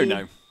game with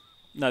you.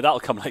 No, that'll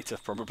come later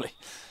probably.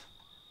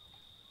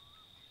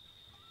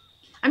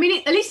 I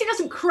mean, at least it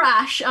doesn't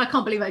crash. I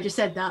can't believe I just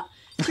said that.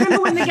 Do you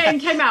remember when the game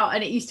came out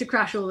and it used to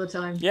crash all the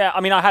time? Yeah,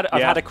 I mean, I've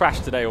had a crash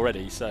today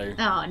already, so.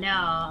 Oh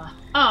no!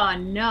 Oh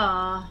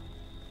no!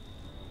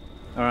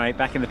 All right,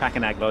 back in the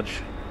Pack-a-Nag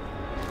Lodge.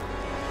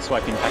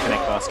 Swiping Pack-a-Nag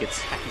baskets.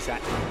 Hacky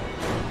sack.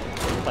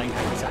 Playing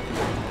hacky sack.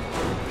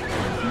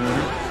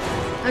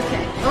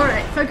 Okay, all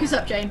right. Focus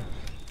up, Jane.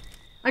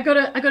 I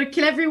gotta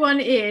kill everyone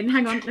in.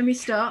 Hang on, let me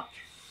start.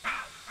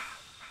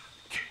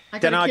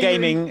 Denar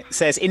Gaming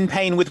says, in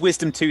pain with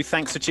wisdom tooth,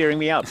 thanks for cheering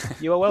me up.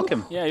 You are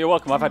welcome. Yeah, you're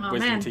welcome. I've had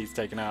wisdom teeth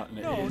taken out, and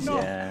it is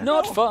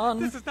not fun.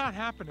 This is not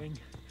happening.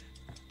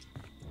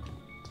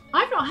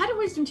 I've not had a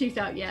wisdom tooth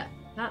out yet.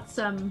 That's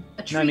a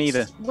treat No,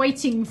 neither.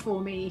 waiting for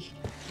me.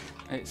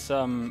 It's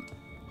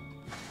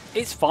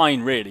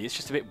fine, really. It's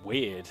just a bit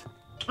weird.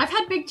 I've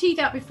had big teeth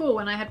out before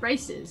when I had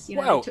braces. You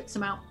know, I took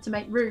some out to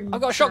make room.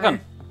 I've got a shotgun.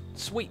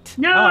 Sweet.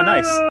 No! Oh,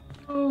 nice.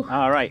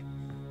 All right.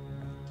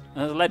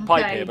 There's a lead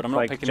pipe here, but I'm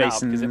not picking it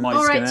up because it might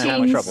All right, have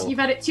teens, you've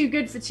had it too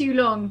good for too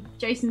long.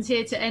 Jason's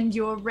here to end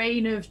your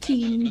reign of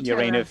teen Your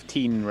reign terror. of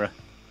teen.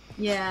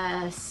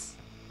 Yes.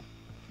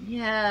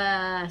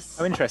 Yes.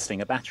 Oh, interesting.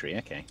 A battery.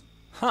 Okay.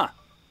 Huh.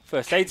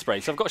 First aid spray.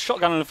 So I've got a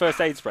shotgun and a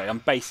first aid spray. I'm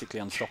basically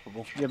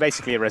unstoppable. You're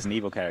basically a Resident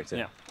Evil character.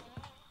 Yeah.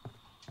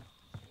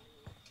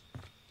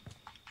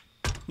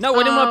 No,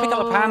 I didn't want to pick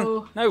up a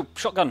pan. No,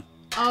 shotgun.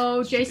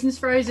 Oh, Jason's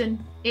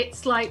frozen.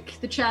 It's like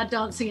the Chad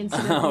dancing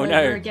incident all Oh, over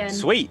no. again.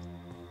 Sweet.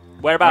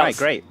 Whereabouts? All right,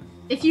 great.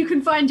 If you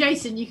can find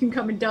Jason, you can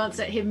come and dance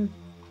at him.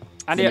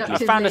 And I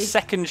found a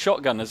second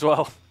shotgun as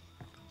well.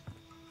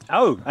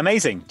 Oh,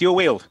 amazing. Dual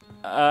wield.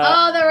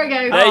 Oh, there we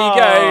go. There you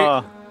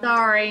go.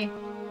 Sorry.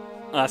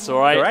 That's all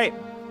right. All right.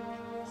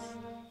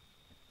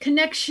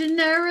 Connection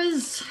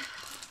errors.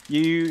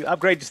 You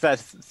upgraded to that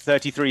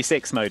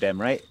 33.6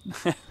 modem, right?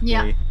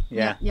 Yeah.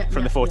 Yeah.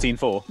 From the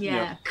 14.4.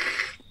 Yeah.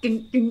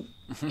 Biddly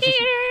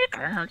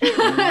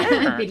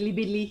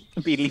biddly.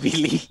 Beedly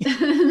beedly.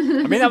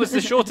 I mean, that was the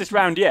shortest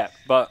round yet,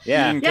 but you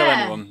didn't kill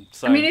anyone.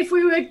 So. I mean, if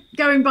we were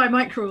going by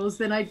mic rules,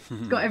 then I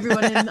got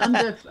everyone in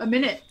under a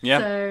minute. Yeah.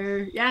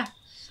 So yeah.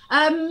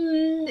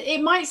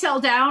 It might settle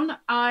down.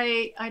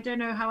 I don't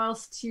know how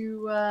else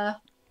to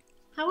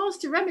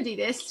remedy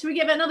this. So we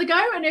give it another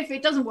go, and if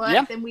it doesn't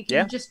work, then we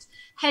can just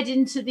head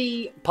into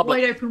the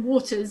wide open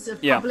waters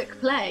of public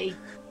play.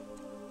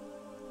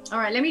 All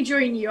right, let me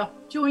join you.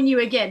 Join you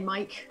again,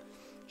 Mike.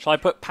 Shall I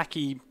put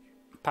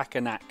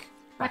Pack-a-Nag?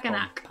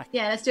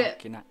 Yeah, let's do it.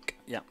 Pack-a-Nag.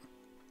 Yeah.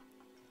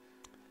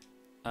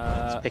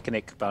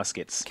 Picnic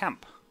baskets.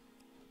 Camp.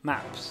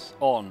 Maps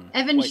on.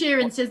 Evan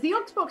Sheeran says, the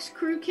Oxbox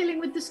crew killing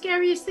with the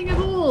scariest thing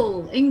of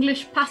all,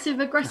 English passive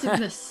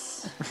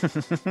aggressiveness.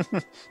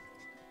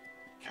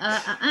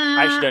 I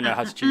actually don't know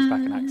how to choose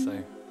Pack-a-Nag,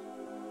 so.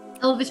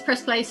 Elvis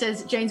Press Play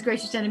says, Jane's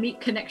greatest enemy,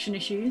 connection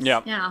issues.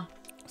 Yeah.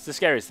 It's the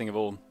scariest thing of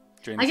all.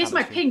 I guess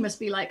my ping must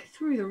be like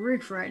through the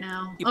roof right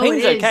now. Your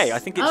ping's okay. I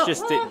think it's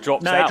just it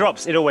drops out. No, it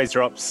drops. It always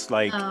drops.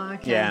 Like,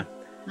 okay. Yeah.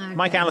 Okay.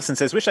 Mike Allison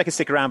says, wish I could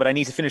stick around, but I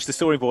need to finish the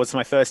storyboards for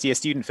my first year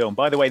student film.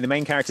 By the way, the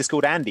main character's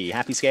called Andy.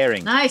 Happy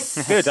scaring.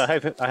 Nice. Good. I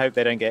hope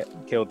they don't get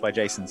killed by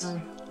Jasons.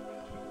 Oh.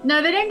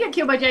 No, they don't get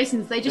killed by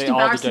Jasons. They just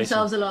embarrass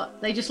themselves a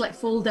lot. They just like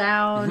fall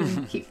down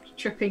and keep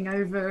tripping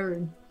over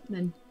and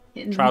then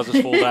hitting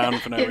trousers fall down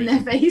for no reason.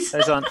 Their face.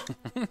 Those aren't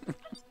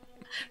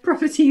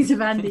properties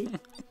of Andy.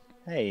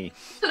 Hey.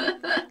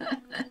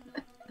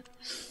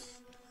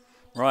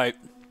 Right.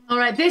 All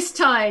right, this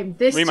time.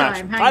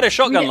 Rematch. I had a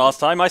shotgun last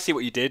time. I see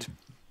what you did.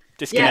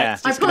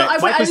 Disconnect. Yeah,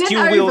 disconnect. Mike was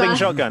dual-wielding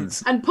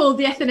shotguns. And pulled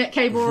the Ethernet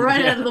cable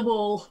right out of the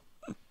wall.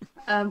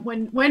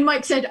 When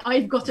Mike said,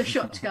 I've got a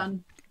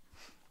shotgun.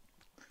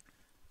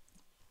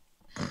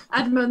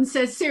 Admund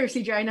says,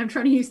 seriously, Jane, I'm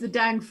trying to use the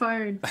dang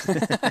phone.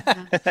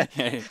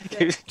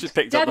 Just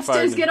picked Dad up the phone.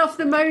 says, get off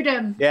the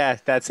modem. Yeah,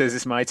 Dad says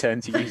it's my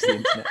turn to use the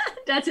internet.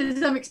 Dad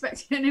says, I'm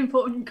expecting an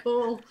important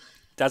call.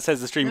 Dad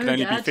says the stream can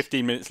only be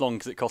 15 minutes long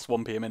because it costs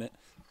 1p a minute.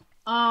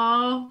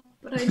 Oh,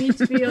 but I need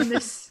to be on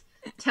this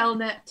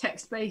Telnet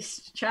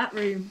text-based chat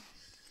room.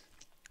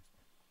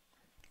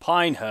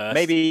 Pinehurst.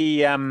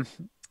 Maybe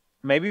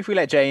if we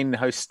let Jane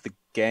host the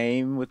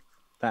game, would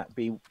that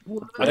be?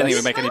 I don't think it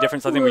would make any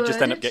difference. I think we'd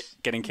just end up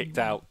getting kicked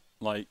out,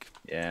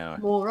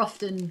 more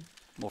often,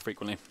 more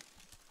frequently.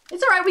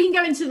 It's all right. We can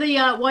go into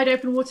the wide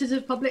open waters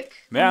of public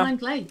online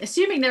play,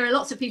 assuming there are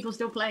lots of people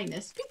still playing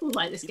this. People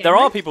like this game. There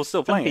are right? people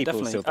still playing it,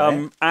 definitely. Still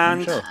play it.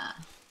 And sure.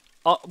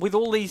 with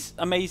all these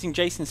amazing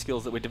Jason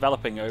skills that we're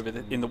developing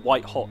in the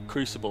white hot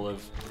crucible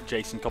of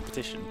Jason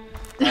competition,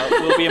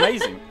 we'll be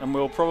amazing, and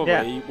we'll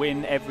probably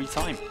win every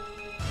time.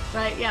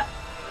 Right? Yeah.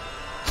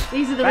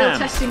 These are the real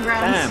testing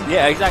grounds. Bam.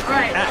 Yeah, exactly.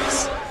 Right.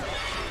 Axe.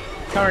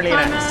 Currently an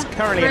axe.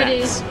 Currently an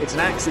ready. axe. It's an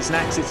axe. It's an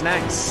axe. It's an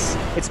axe.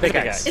 It's a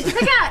pickaxe. It's a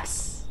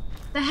pickaxe.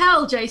 The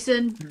hell,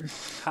 Jason?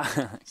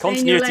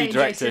 Continuity lane,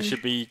 director Jason.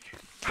 should be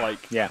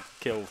like,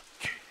 killed.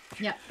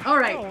 Yeah. All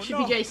right. Should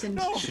be Jason.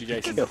 Should be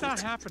Jason. It's not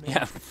happening.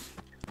 Yeah.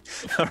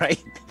 All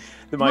right.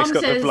 The mice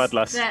got the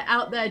bloodlust. They're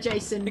out there,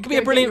 Jason. It could be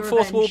a brilliant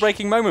fourth wall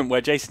breaking moment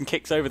where Jason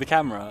kicks over the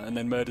camera and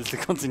then murders the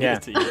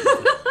continuity.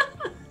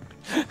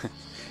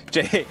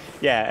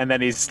 Yeah, and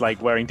then he's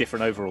like wearing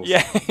different overalls.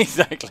 Yeah,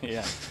 exactly.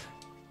 Yeah.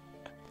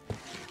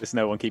 There's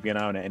no one keeping an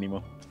eye on it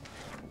anymore.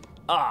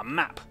 Ah,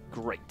 map.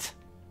 Great.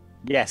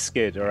 Yes,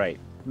 good. All right.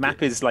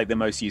 Map is like the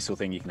most useful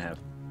thing you can have.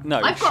 No,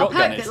 I've got a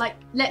shotgun perk is. that like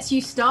lets you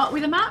start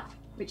with a map,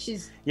 which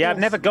is I've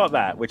never got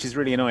that, which is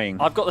really annoying.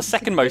 I've got the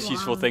second most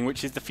useful thing,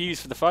 which is the fuse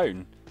for the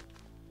phone.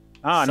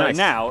 Ah, so nice.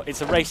 now it's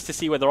a race to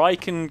see whether I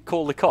can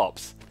call the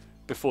cops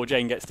before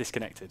Jane gets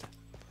disconnected.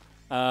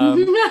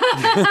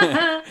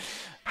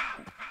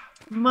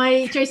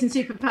 My Jason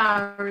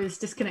superpower is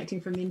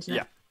disconnecting from the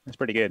internet. Yeah, that's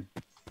pretty good.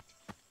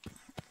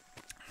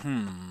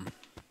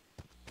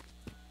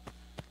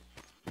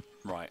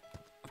 Right.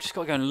 I've just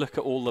got to go and look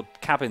at all the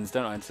cabins,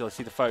 don't I, until I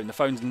see the phone. The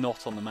phone's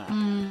not on the map. Do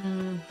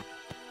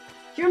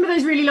you remember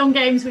those really long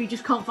games where you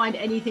just can't find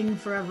anything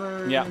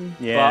forever? Yeah.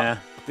 Yeah.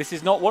 But this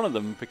is not one of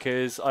them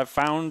because I've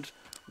found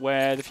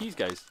where the fuse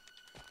goes.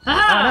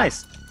 Aha! Oh,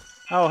 nice.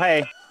 Oh,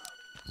 hey.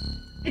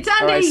 It's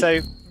Andy! All right, so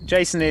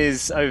Jason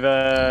is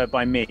over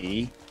by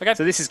me. Okay.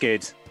 So this is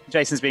good.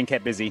 Jason's being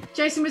kept busy.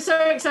 Jason was so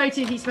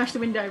excited he smashed the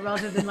window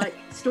rather than like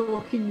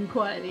stalking you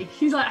quietly.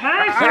 He's like,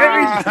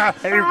 hey,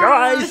 Hey,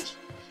 guys!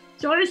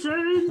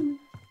 Jason!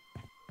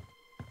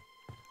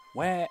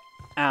 Where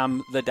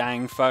am the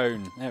dang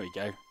phone? There we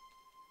go.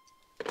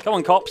 Come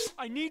on, cops.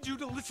 I need you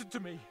to listen to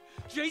me.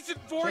 Jason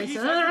Voorhees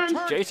Jason? has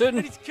returned, Jason?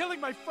 and he's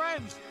killing my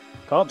friends.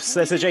 Cops,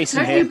 there's a Jason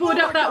Don't here. you board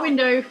up that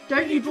window.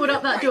 Don't you board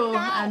up that door,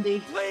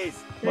 Andy. Please.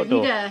 What Don't you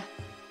door? dare.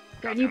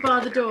 Don't you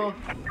bar the door.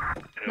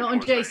 Not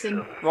on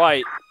Jason.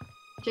 Right.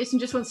 Jason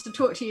just wants to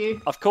talk to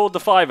you. I've called the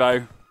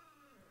 5-0.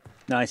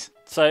 Nice.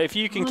 So if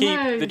you can keep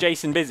the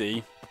Jason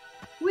busy,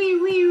 Wee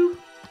wee.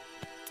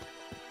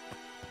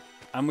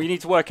 and we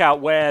need to work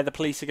out where the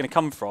police are going to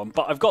come from.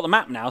 But I've got the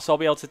map now, so I'll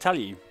be able to tell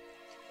you.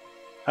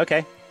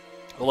 Okay.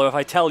 Although if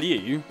I tell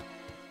you,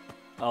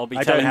 I'll be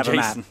I don't telling have a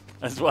map. Jason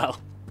as well.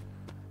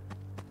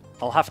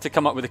 I'll have to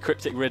come up with a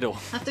cryptic riddle.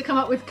 Have to come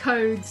up with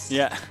codes.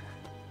 Yeah.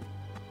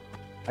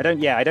 I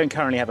don't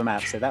currently have a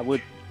map, so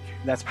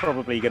that's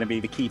probably going to be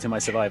the key to my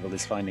survival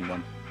is finding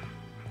one.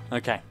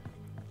 Okay.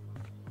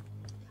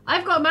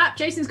 I've got a map.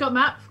 Jason's got a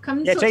map. Come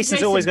and Yeah, talk to Jason's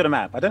Jason. always got a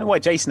map. I don't know why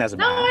Jason has a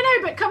No, map. I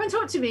know, but come and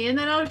talk to me, and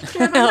then I'll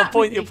share my map.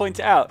 You'll point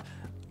it out.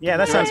 Yeah,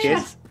 that sounds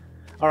good.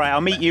 All right,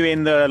 I'll meet you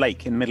in the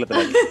lake, in the middle of the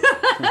lake.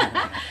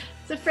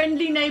 It's a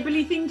friendly,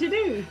 neighbourly thing to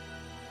do.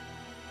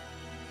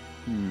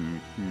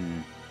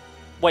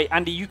 Wait,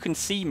 Andy, you can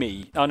see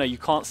me. Oh, no, you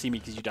can't see me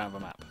because you don't have a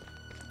map.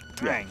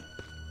 Dang.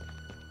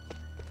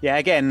 Yeah,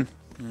 again,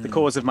 the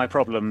cause of my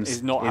problems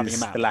Is not having a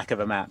map. the lack of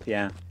a map,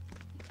 yeah.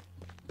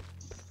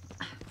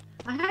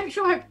 I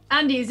hope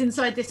Andy is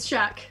inside this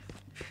shack.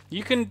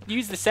 You can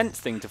use the sense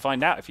thing to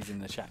find out if he's in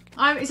the shack.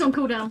 It's on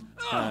cooldown.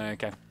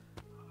 Okay.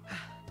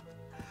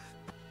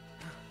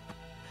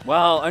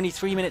 Well, only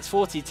 3 minutes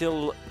 40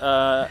 till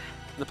the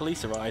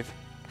police arrive.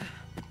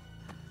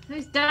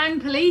 Those dang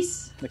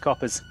police. The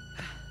coppers.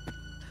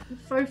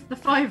 The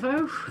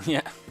 5-0.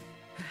 Yeah.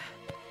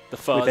 The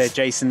fuzz. With their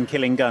Jason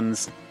killing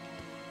guns.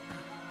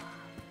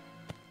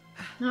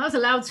 No, that was a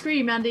loud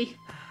scream, Andy.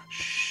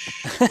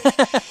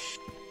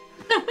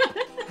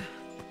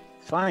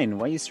 Fine,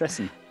 why are you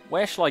stressing?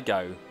 Where shall I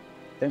go?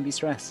 Don't be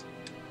stressed.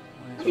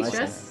 Don't be I see.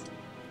 stressed.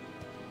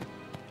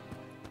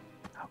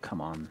 Oh, come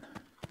on.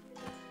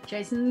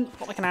 Jason,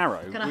 Got like an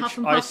arrow, Gonna huff which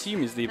and I puff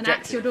assume is the and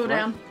objective. axe your door right?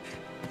 down.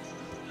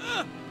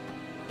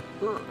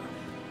 Oh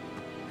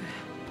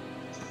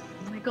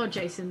my god,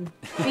 Jason.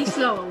 Be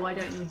slower, why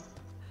don't you?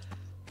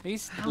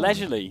 He's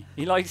leisurely.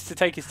 He likes to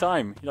take his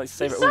time. He likes to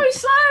save It's it all. so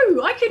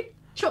slow! I could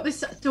chop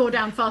this door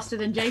down faster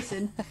than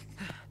Jason.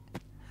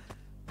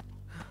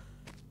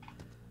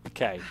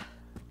 Okay.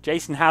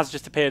 Jason has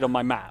just appeared on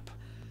my map,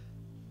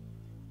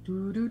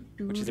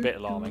 which is a bit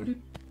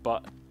alarming,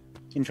 but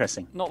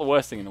Interesting. not the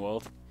worst thing in the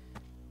world.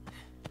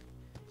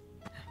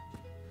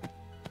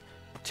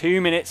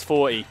 2 minutes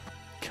 40.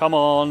 Come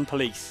on,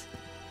 police.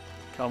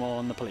 Come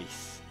on, the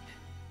police.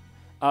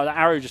 The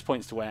arrow just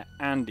points to where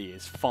Andy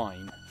is.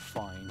 Fine,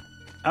 fine.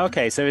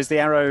 Okay, so is the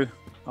arrow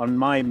on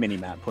my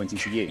mini-map pointing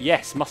to you?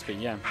 Yes, must be,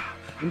 yeah.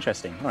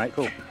 Interesting. All right,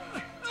 cool.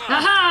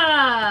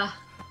 Aha!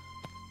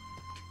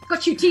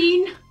 Got you,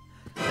 teen.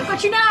 I've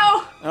got you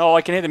now. Oh,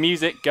 I can hear the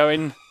music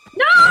going.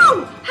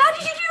 No! How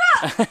did you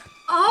do that?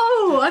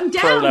 Oh, I'm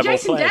down. Pro-level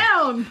Jason play.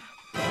 down.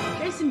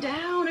 Jason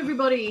down,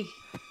 everybody.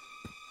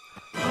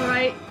 All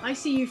right, I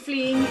see you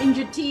fleeing,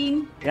 injured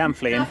teen. Yeah, I'm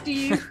fleeing. After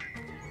you.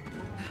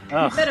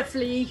 Oh, You better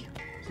flee.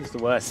 this is the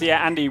worst. So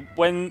yeah, Andy,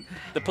 when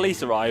the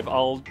police arrive,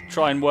 I'll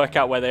try and work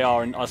out where they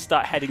are, and I'll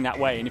start heading that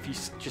way. And if you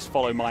just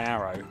follow my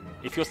arrow,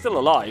 if you're still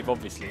alive,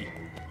 obviously.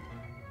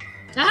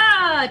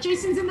 Aha!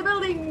 Jason's in the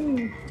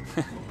building.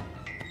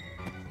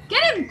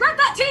 Get him! Grab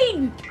that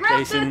teen! Grab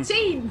Jason the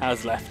teen!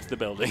 has left the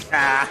building.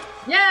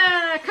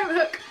 Yeah, coat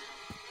hook.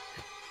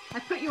 I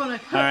put you on a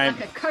hook All right.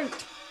 like a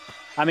coat.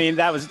 I mean,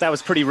 that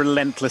was pretty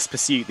relentless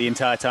pursuit the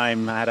entire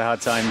time. I had a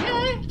hard time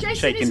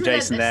shaking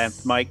Jason there,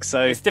 Mike.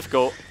 So it's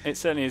difficult. It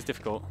certainly is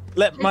difficult.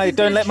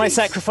 Don't let my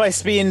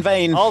sacrifice be in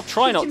vain. I'll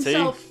try not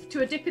to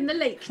a dip in the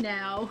lake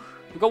now.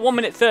 We've got 1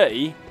 minute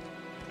 30.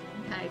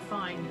 Okay,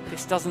 fine.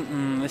 This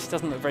doesn't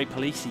look very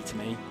policey to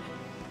me.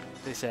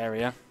 This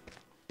area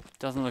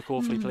doesn't look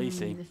awfully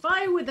policey. If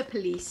I were the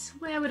police,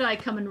 where would I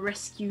come and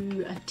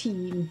rescue a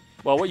team?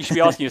 Well, what you should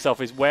be asking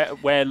yourself is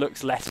where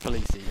looks less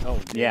policey. Oh,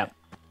 dear.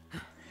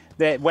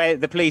 Yeah. Where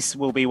the police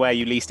will be where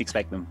you least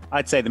expect them.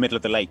 I'd say the middle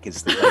of the lake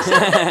is the place.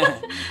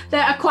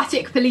 They're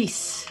aquatic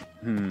police.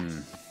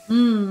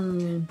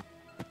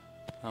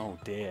 Oh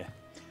dear.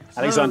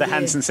 Alexander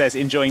Hansen says,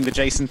 enjoying the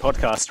Jason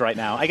podcast right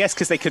now. I guess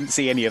because they couldn't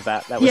see any of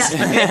that. That was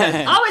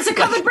Oh, it's a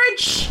covered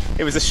bridge!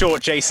 It was a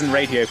short Jason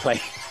radio play.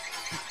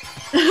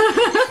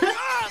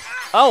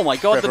 Oh my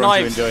god, the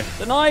knives!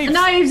 The knives! The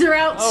knives are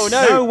out! Oh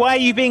no! No, why are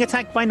you being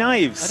attacked by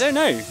knives? I don't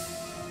know.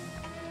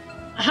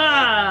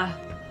 Aha!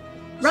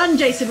 Run,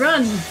 Jason,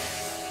 run!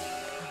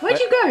 Where'd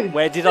you go?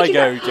 Where did I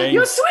go, James?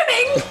 You're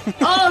swimming!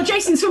 Oh,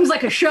 Jason swims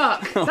like a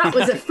shark. That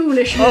was a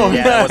foolish move. Oh,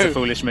 yeah, that was a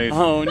foolish move.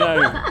 Oh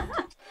no!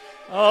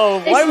 Oh,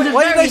 why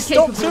did they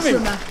stop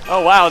swimming? Swimmer.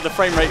 Oh wow, the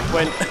frame rate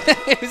went.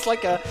 It was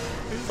like a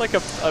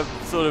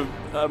sort of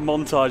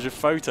montage of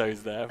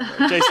photos there.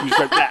 Jason just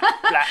went blah blah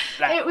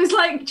blah. It was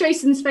like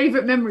Jason's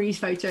favourite memories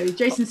photos.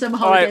 Jason's summer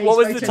holidays. Right, what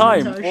was the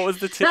time? Montage. What was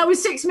the That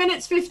was 6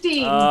 minutes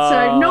 15.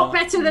 So not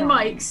better than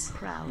Mike's.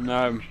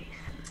 No.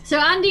 So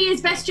Andy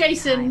is best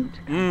Jason.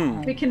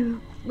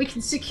 We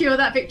can secure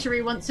that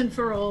victory once and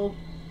for all.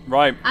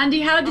 Right. Andy,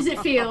 how does it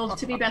feel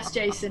to be best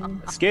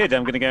Jason? It's good.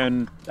 I'm going to go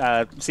and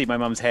see my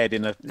mum's head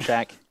in a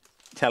shack.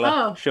 Tell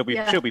her. She'll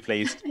be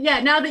pleased. Yeah,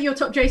 now that you're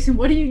top Jason,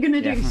 what are you going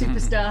to do,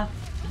 superstar?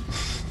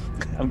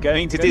 I'm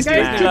going to Going to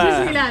Disneyland.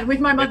 Disneyland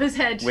with my mother's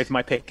head. With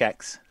my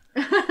pickaxe.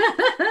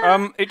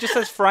 It just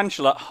says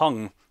Tarantula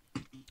hung,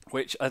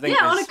 which I think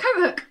is on a coat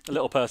hook. a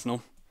little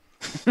personal.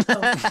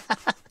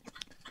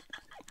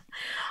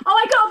 Oh,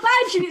 I got a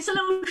badge and it's a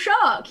little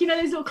shark. You know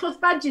those little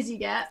cloth badges you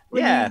get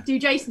when you do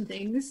Jason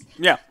things?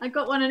 Yeah. I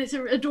got one and it's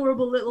an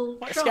adorable little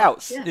shark.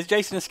 Scouts. Yeah. Is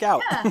Jason a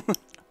scout? Yeah.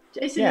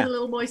 Jason is a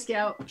little Boy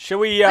Scout. Shall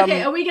we...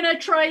 Okay, are we going to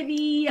try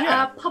the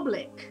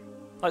public?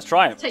 Let's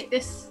try it. Take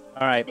this.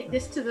 All right. Take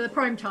this to the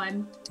prime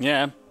time.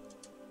 Yeah.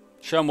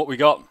 Show them what we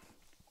got.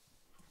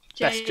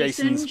 Best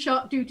Jason Jasons.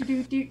 Shark doo doo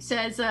doo doo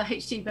says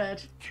HT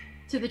Bird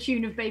to the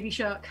tune of Baby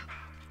Shark.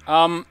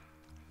 How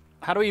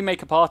do we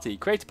make a party?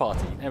 Create a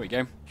party. There we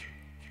go.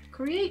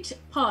 Create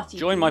party.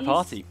 Join my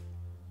party.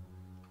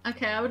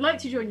 Okay, I would like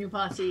to join your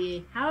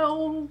party.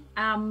 How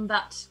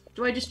that?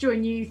 Do I just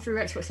join you through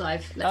Xbox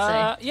Live?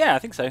 Let's say. Yeah, I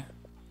think so.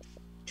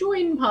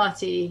 Join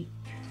party.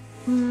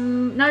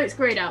 No, it's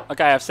grayed out.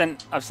 Okay, I've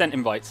sent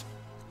invites.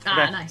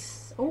 Ah, Okay.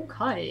 nice.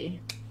 Okay.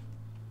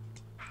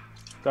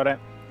 Got it.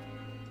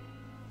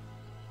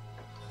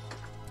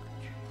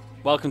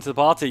 Welcome to the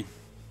party.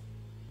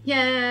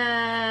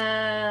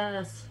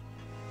 Yes.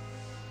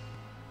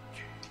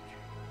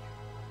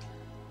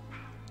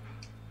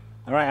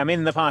 All right, I'm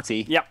in the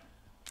party. Yep.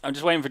 I'm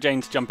just waiting for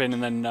Jane to jump in,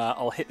 and then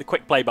I'll hit the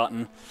quick play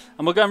button,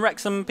 and we'll go and wreck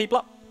some people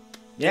up.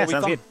 Yeah,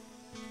 sounds good.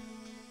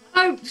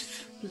 Oh,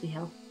 bloody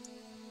hell.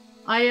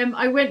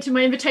 I went to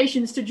my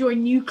invitations to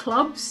join new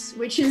clubs,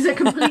 which is a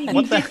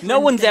completely different No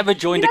one's thing. ever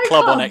joined You a know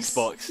club on clubs?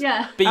 Xbox.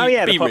 Yeah. Be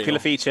the popular real.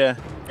 feature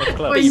of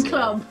clubs. Join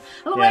club.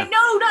 I'm Yeah. like,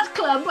 no, not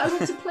club. I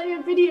want to play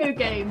a video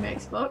game,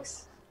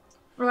 Xbox.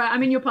 All right,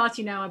 I'm in your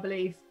party now, I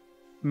believe.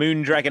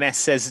 Moon Dragoness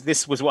says,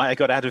 this was why I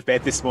got out of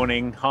bed this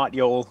morning. Heart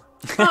y'all.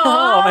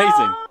 Oh,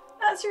 amazing.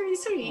 That's really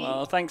sweet.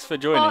 Well, thanks for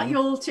Heart joining.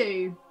 y'all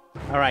too.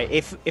 All right,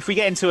 if we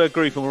get into a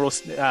group and we're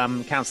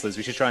all counsellors,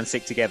 we should try and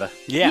stick together.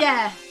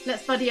 Yeah.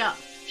 Let's buddy up.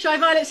 Shy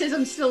Violet says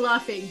I'm still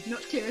laughing.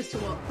 Not clear as to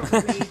what,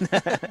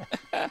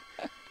 probably.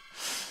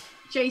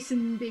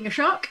 Jason being a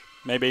shark.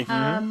 Maybe.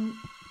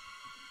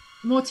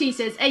 Morty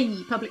says,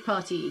 hey, public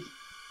party.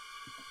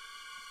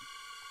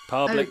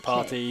 Public okay.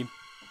 party.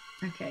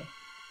 Okay.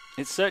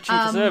 It's searching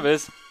for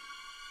servers.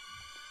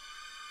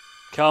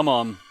 Come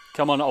on,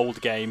 old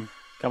game.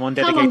 Come on,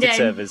 Come on, dedicated game.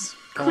 servers.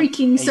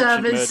 Creaking Ancient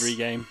servers. murdery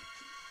game.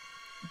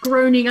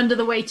 Groaning under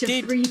the weight of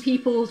 3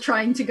 people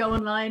trying to go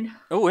online.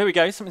 Oh, here we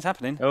go. Something's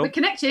happening. Oh. We're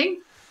connecting.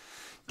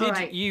 Did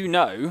Alright. you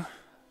know?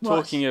 What?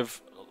 Talking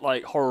of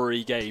like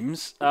horror-y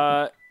games,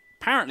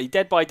 apparently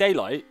Dead by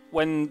Daylight,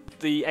 when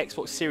the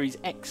Xbox Series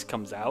X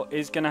comes out,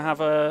 is going to have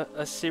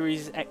a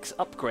Series X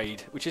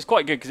upgrade, which is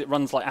quite good because it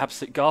runs like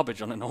absolute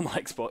garbage on a normal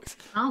Xbox.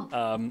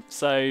 Oh.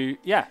 So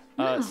yeah,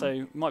 so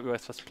it might be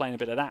worth us playing a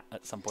bit of that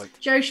at some point.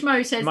 Joe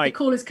Schmo says Mike. the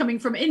call is coming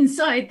from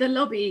inside the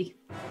lobby.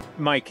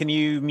 Mike, can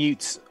you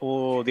mute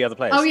all the other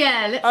players? Oh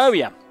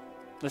yeah.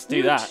 Let's do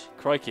Mute. that.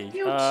 Crikey.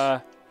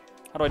 Mute.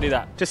 How do I do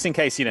that? Just in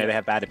case, they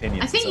have bad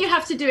opinions. I think you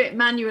have to do it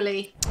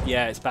manually.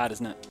 Yeah, it's bad,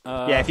 isn't it?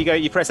 Yeah, if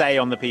you press A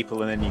on the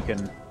people and then you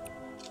can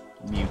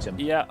mute them.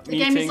 Yeah, The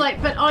game is like,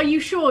 but are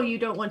you sure you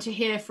don't want to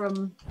hear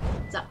from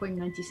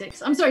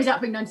Zapwing96? I'm sorry,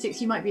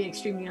 Zapwing96, you might be an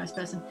extremely nice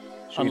person.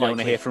 Sure, you don't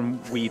want to hear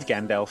from Weed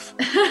Gandalf.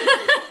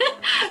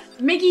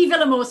 Miggy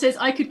Villamore says,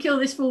 I could kill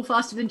this fool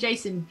faster than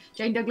Jason.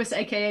 Jane Douglas,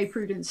 a.k.a.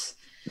 Prudence.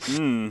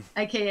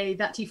 A.k.a.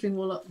 that tiefling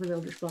warlock with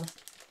Eldritch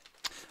Blast.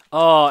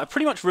 Oh, I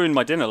pretty much ruined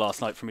my dinner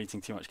last night from eating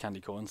too much candy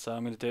corn, so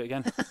I'm going to do it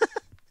again.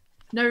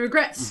 No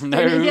regrets.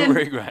 No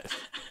regrets.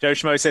 Joe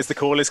Schmo says the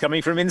call is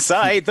coming from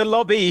inside the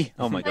lobby.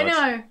 Oh my god. I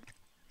know.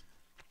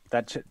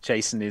 That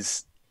Jason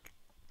is...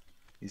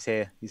 He's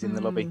here. He's in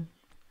the lobby.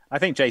 I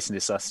think Jason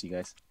is sus, you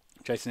guys.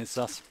 Jason is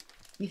sus.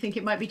 You think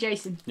it might be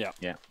Jason? Yeah.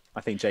 Yeah. I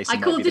think Jason I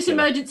might called be the this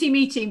killer. emergency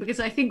meeting because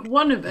I think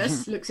one of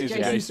us looks at Is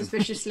Jason Jason.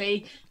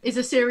 suspiciously, is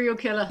a serial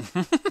killer.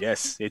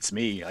 Yes, it's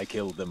me. I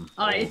killed them.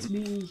 It's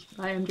me.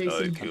 I am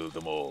Jason. killed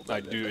them all.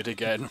 I'd do it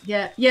again.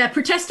 Yeah.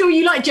 Protest all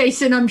you like,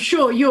 Jason. I'm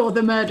sure you're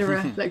the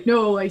murderer. Like,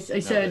 no, I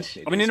said.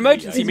 I mean, an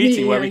emergency It's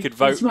meeting me, where we could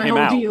vote it's my him whole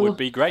out deal. would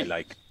be great.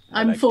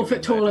 I'm 4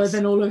 foot taller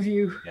than all of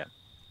you. Yeah.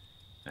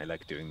 I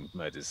like doing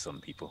murders on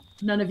people.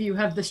 None of you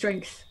have the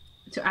strength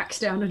to axe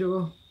down a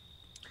door.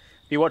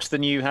 You watched the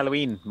new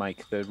Halloween,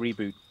 Mike, the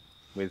reboot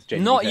with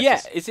Jamie Not Lee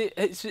yet.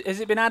 Curtis? Has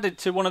it been added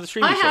to one of the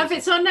streaming I have. services?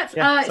 It's on Netflix.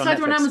 Yeah, it's it's on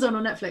either on Netflix. Amazon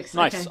or Netflix.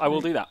 Nice. Okay. I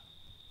will do that.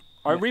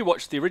 I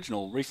rewatched the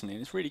original recently,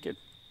 and it's really good.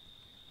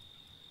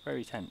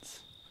 Very tense.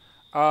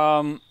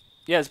 Yeah,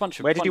 there's a bunch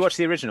of. Where did you watch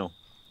the original?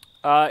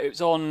 It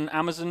was on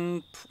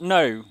Amazon.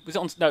 No, was it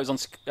on? No, it was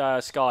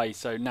on Sky.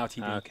 So now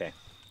TV. Okay.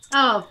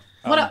 Oh,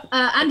 what up?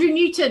 Andrew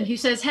Newton, who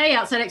says, hey,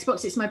 Outside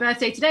Xbox, it's my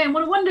birthday today, and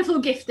what a wonderful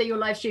gift that you're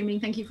live streaming.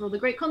 Thank you for all the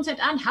great content,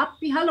 and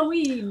happy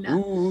Halloween.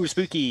 Ooh,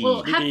 spooky.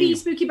 Well, happy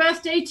spooky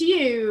birthday to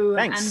you,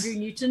 Thanks. Andrew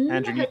Newton.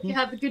 Andrew I hope Newton. you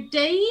have a good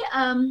day.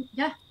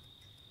 Yeah.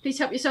 Please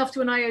help yourself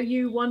to an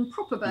IOU one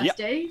proper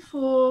birthday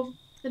for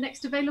the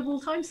next available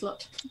time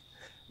slot.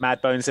 Mad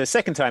Bone says,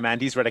 second time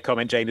Andy's read a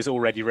comment Jane has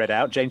already read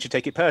out. Jane should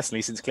take it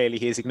personally since clearly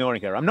he is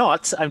ignoring her. I'm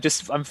not. I'm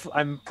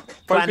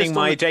planning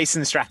my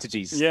Jason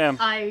strategies. Yeah.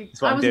 I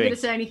what I'm wasn't doing. going to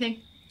say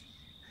anything.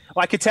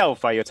 Well, I could tell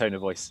by your tone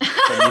of voice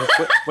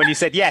when you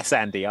said yes,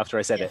 Andy, after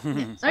I said it.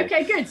 So,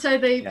 Okay, good. So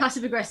the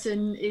passive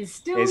aggression is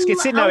still it's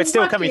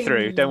still coming through.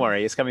 working. Don't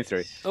worry, it's coming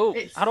through. Oh,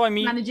 It's how do I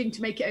mute? managing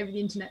to make it over the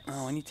internet.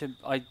 Oh,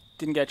 I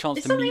didn't get a chance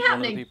Is to something mute one of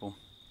happening? the people.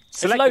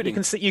 Select,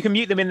 loading. you can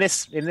mute them in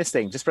this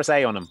thing. Just press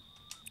A on them.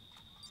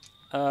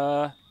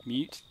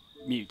 Mute.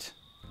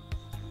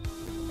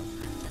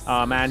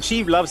 Oh man,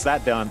 she loves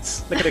that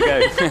dance. Look at her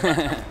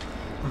go.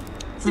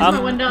 This is my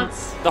one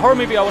dance. The horror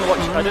movie I want to watch,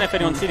 I don't know if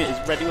anyone's seen it,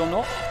 is Ready or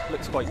Not.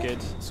 Looks quite good.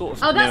 Sort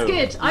of. Oh, that's No.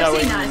 good. I've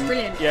seen that. It's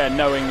brilliant. Yeah,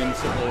 knowing and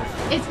sort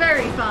of. It's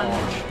very fun.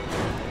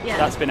 Yeah.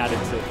 That's been added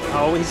to.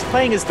 Oh, he's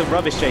playing as the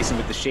rubbish Jason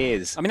with the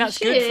shears. I mean, that's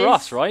She good for is.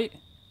 us, right?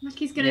 Like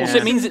he's gonna Yeah. Also,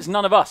 it means it's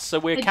none of us, so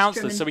we're Edge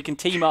counsellors, trimming. so we can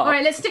team up. All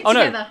right, let's stick Oh,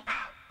 no. together.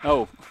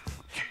 Oh,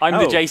 I'm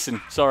the Oh.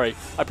 Jason. Sorry,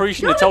 I probably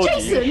shouldn't You're have the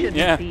told you. Jason?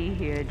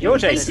 Yeah, You're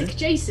Jason. Basic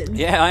Jason.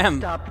 yeah, I am.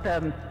 Stop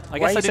them. I Why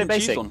guess are I you so didn't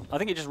choose basic? one. I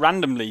think it just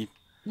randomly.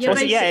 You're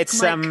Was it- yeah,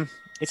 basic, Mike.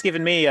 it's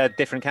given me a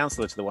different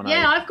counsellor to the one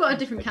Yeah, I. I've got a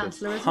different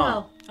counsellor as Huh.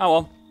 well. Oh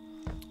well.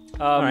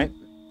 All right.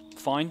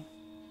 Fine.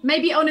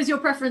 Maybe it honours your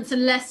preference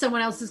unless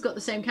someone else has got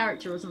the same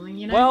character or something,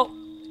 you know? Well,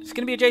 it's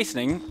going to be a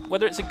Jasoning.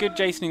 Whether it's a good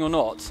Jasoning or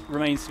not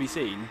remains to be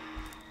seen.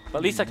 But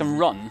at least I can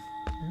run.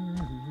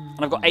 And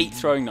I've got 8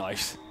 throwing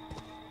knives.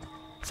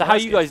 So how are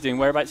you guys doing?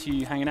 Whereabouts are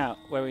you hanging out?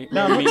 Where we?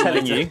 No, I'm not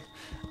telling you.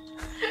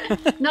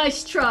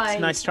 Nice try.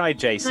 Nice try,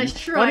 Jason. Nice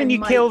try, Why didn't you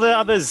Mike. kill the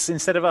others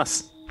instead of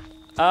us?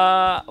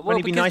 Well, Why don't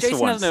you be because nice for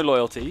Jason has once? no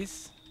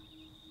loyalties.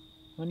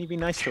 Why don't you be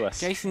nice to us?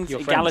 Jason's Your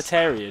friends.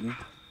 egalitarian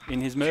in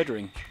his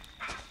murdering.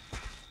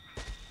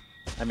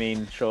 I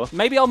mean, sure.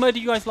 Maybe I'll murder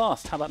you guys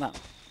last. How about that?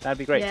 That'd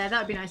be great. Yeah, that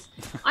would be nice.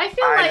 I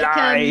feel like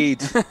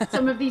Lied.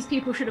 some of these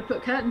people should have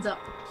put curtains up.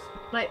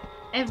 Like,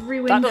 every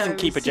window. doesn't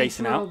keep a is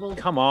Jason out. see-throughable.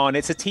 Come on,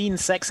 it's a teen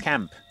sex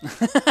camp.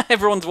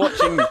 Everyone's watching.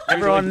 through the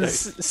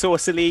Everyone's window.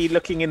 saucily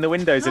looking in the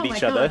windows Oh at my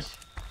each other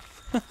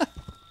gosh.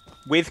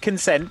 with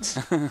consent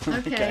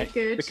Okay,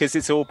 good. because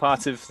it's all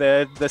part of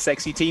the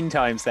sexy teen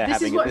times they're this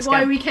having is at this why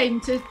camp. we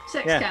came to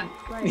sex Yeah. camp.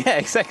 Right. Yeah,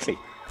 exactly.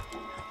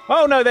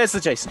 Oh no, there's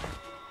the Jason.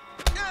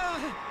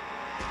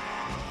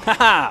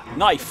 Haha!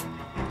 Knife.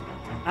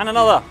 And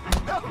another.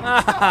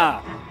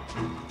 Haha.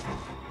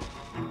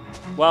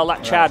 Well,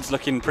 that Chad's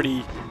looking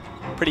pretty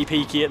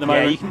peaky at the Yeah,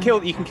 moment.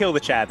 you can kill the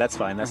Chad. That's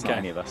fine. That's not Okay.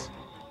 any of us.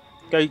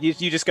 Go, you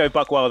just go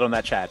buck wild on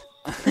that Chad.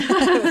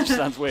 Which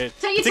sounds weird.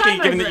 Take your Particularly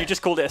time given over that you it.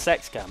 just called it a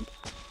sex camp.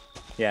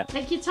 Yeah.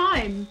 Take your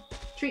time.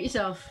 Treat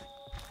yourself.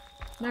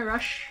 No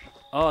rush.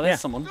 Oh, there's Yeah.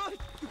 someone.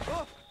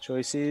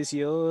 Choice is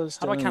yours.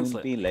 How do I don't cancel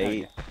it? be There we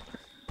late.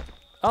 go.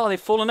 Oh, they've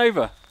fallen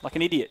over like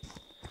an idiot.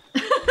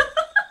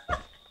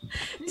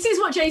 This is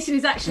what Jason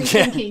is actually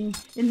Yeah. thinking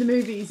in the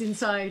movies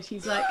inside.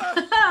 He's like,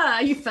 ha,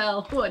 you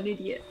fell. What an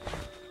idiot.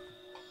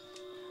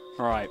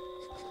 All right.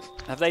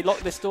 Have they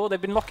locked this door?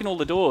 They've been locking all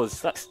the doors.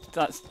 That's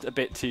a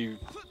bit too.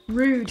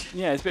 Rude.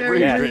 Yeah, it's a bit Very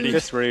rude, Yeah, really.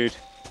 just rude.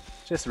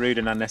 Just rude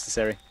and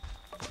unnecessary.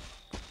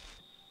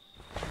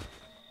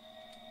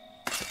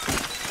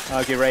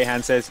 Argue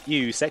Rayhan says,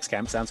 you, sex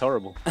camp sounds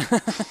horrible.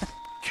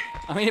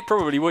 I mean, it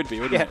probably would be,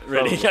 wouldn't Yeah, it?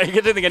 Really? probably.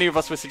 I don't think any of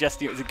us were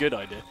suggesting it was a good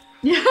idea.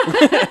 Yeah.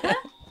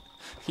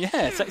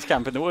 Yeah, sex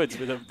camp in the woods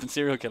with a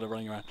serial killer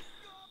running around.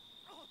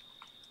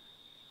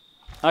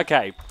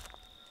 Okay.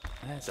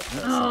 There's a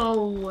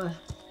Oh.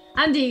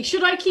 Andy,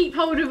 should I keep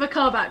hold of a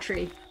car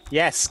battery?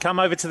 Yes, come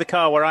over to the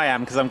car where I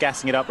am because I'm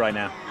gassing it up right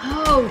now.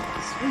 Oh,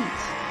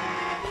 sweet.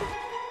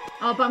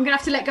 Oh, but I'm going to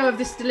have to let go of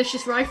this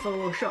delicious rifle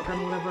or shotgun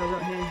or whatever I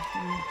got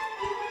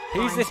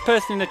here. Who's this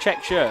person in the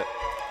check shirt?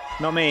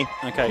 Not me.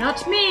 Okay.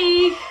 Not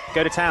me.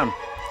 Go to town.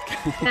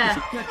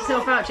 Yeah, knock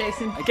yourself out,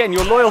 Jason. Again,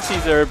 your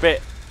loyalties are a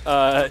bit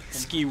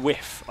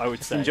skew-whiff, I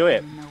would say. Enjoy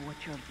it. Know what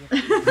you're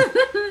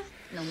getting.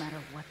 No matter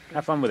what.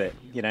 Have fun with it,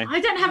 you know.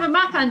 I don't have a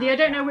map, Andy. I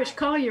don't know which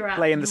car you're at.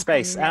 Play in the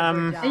space.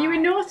 Are you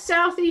in north,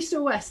 south, east,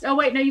 or west? Oh,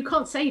 wait, no, you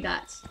can't say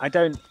that. I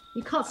don't...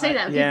 You can't say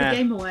that. It'll yeah. give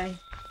the game away.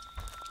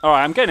 All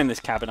right, I'm going in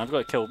this cabin. I've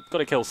got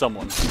to kill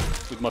someone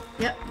with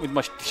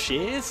my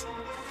shears.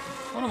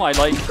 What am I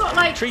like? You've got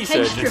like tree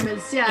hedge surgeon?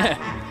 trimmers,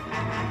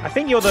 yeah. I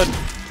think you're the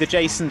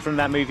Jason from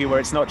that movie where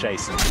it's not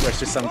Jason, where it's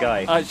just some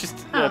guy. It's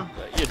just Oh.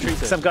 tree surgeon.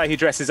 Some guy who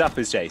dresses up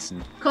as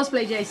Jason.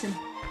 Cosplay Jason.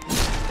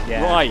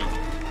 Yeah. Right.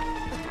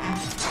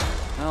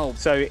 Oh,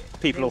 So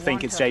people will They think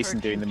want it's to Jason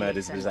hurt doing you, the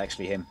murders, but Jason. it's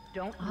actually him.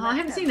 Don't Oh, I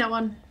haven't seen that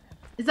one.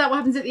 Is that what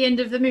happens at the end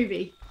of the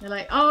movie? They're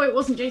like, oh, it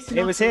wasn't Jason.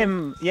 It was after all.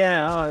 him.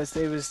 Yeah. Oh,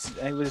 it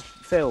was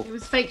Phil. It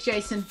was fake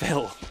Jason.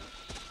 Phil.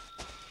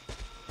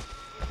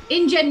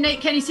 InGen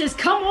Nate Kenny says,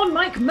 "Come on,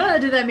 Mike,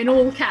 murder them in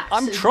all caps."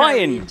 I'm It's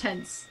trying. very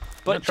intense.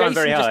 But not trying Jason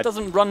very just hard.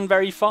 doesn't run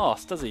very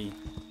fast, does he?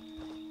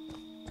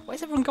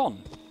 Where's everyone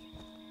gone?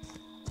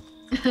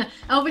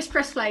 Elvis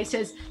Presley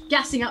says,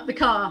 "Gassing up the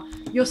car.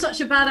 You're such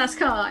a badass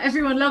car.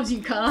 Everyone loves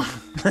you, car.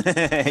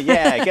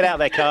 Yeah. Get out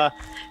there, car.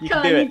 You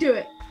Car, can do you it. do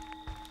it."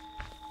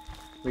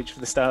 Reach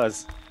for the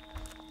stars.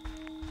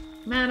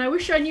 Man, I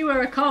wish I knew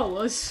where a car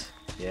was.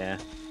 Yeah.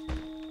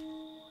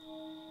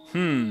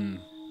 Hmm.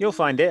 You'll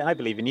find it. I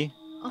believe in you.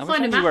 I'll I find a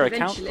wish I knew map where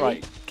eventually.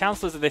 right.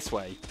 Councillors are this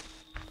way.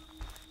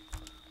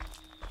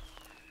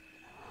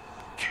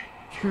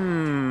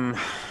 I'm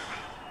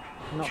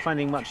not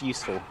finding much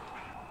useful.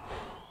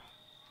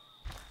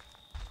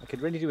 I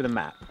could really do with a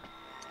map.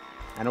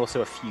 And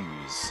also a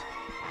fuse.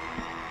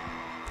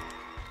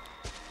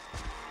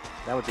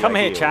 That would be Come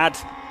here, ideal. Chad.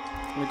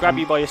 I'm gonna grab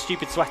you by your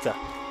stupid sweater.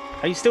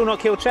 Are you still not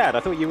killed Chad? I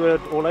thought you were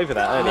all over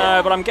that earlier.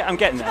 No, but I'm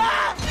getting there.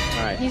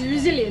 Alright. He's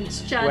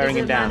resilient. Chad Wearing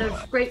is him a man down.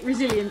 of great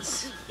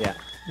resilience. Yeah.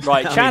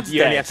 Right, I mean, Chad's you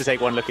dead. only have to take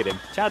one look at him.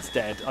 Chad's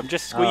dead. I'm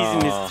just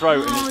squeezing Oh. his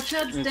throat and Oh, his,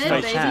 Chad's and his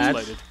dead, face baby.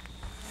 exploded.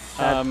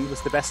 Chad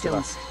was the best of Don't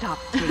us. stop,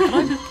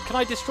 Jason. Can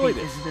I destroy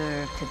They this?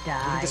 deserve to You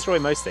die. can destroy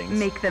most things.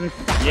 Make them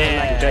suffer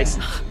Yeah. like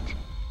Jason.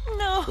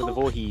 No. With the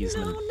Voorhees.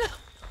 No.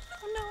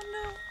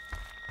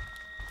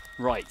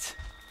 Right.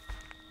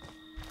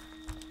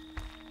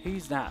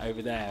 Who's that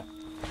over there?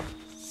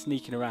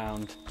 Sneaking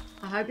around.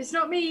 I hope it's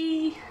not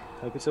me.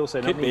 Hope it's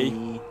also Could not be.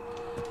 me.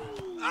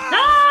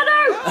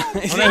 No!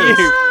 Is no. it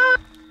you?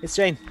 It's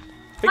Jane.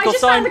 I Pickle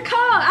just found sign. the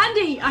car,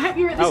 Andy. I hope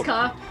you're at this Oh.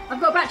 car. I've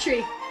got a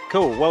battery.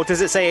 Cool. Well,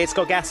 does it say it's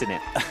got gas in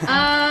it?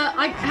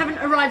 I haven't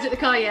arrived at the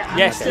car yet. I'm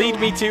Yes, still- lead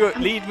me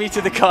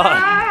to the car.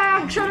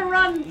 Ah, I'm trying to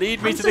run.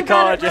 Lead me I'm to so the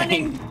car, bad at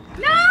running. Jane.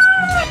 No!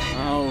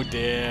 Oh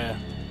dear.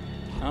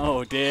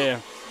 Oh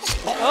dear.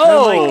 No,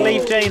 Oh. Mike,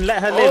 leave Jane.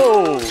 Let her live.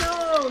 Oh.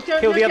 No! Don't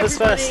Kill the look, others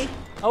everybody. first.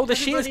 Oh, the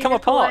shears Everybody come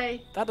look apart.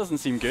 away. That doesn't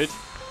seem good.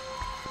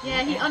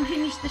 Yeah, he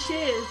unhinged the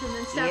shears and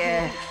then stabbed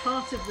Yeah. me with each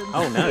part of them.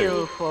 Oh, no.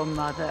 Kill for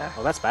mother.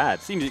 Oh, that's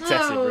bad. Seems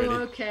excessive, Oh, really.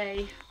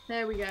 okay.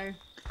 There we go.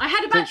 I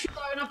had a battery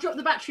though, and I've dropped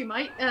the battery,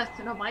 Mike.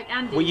 Not Mike,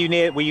 Andy. Were you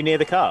near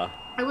the car?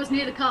 I was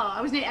near the car.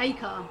 I was near a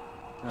car.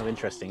 Oh,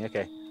 interesting.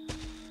 Okay.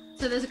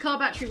 So there's a car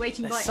battery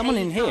waiting There's by someone a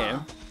in car. here.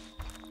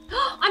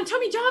 I'm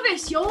Tommy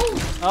Jarvis, y'all.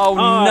 Oh,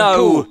 Oh, no.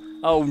 cool.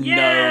 Oh no.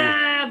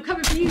 Yeah, I'm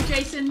coming for you,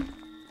 Jason.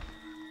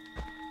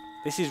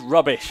 This is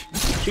rubbish.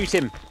 Shoot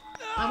him.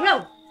 I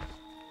will.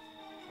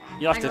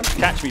 You'll have Hang to on.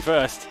 catch me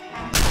first.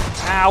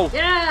 Ow.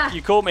 Yeah.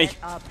 You caught me.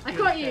 Up, I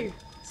caught Jason. you.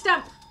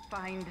 Stamp.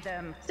 Find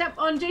them. Stamp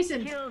on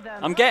Jason. Kill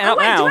them. I'm getting Oh up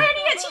wait, now. do I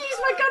only get to use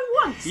my gun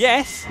once?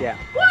 Yes. Yeah.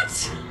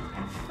 What?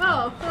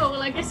 Oh,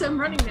 well, I guess I'm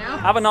running now.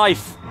 Have a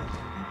knife.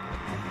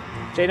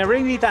 Jane, I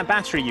really need that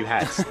battery you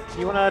had. Do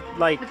you want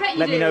to, I bet you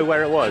let me do. know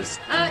where it was?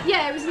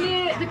 Yeah, it was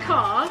near the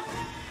car.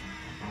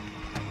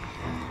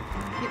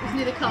 It was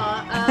near the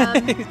car.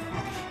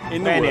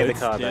 In the Where woods. near the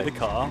car, Near though? the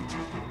car.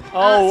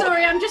 Oh.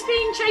 Sorry, I'm just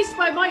being chased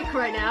by Mike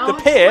right now. The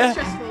It's pier? quite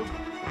stressful.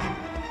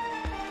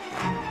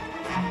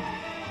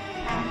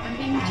 I'm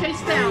being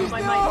chased down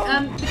by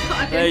Mike. The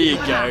car, okay, There you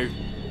what go. happened.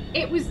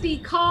 It was the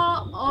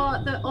car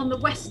on the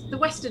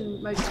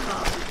westernmost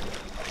car.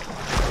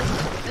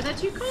 Are there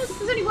two cars?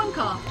 There's only one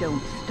car.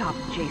 Don't stop,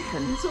 In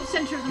Jason. the sort of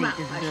centre of the They map,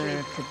 actually.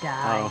 deserve to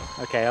die. Oh,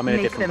 okay. I'm in a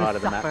Make different them part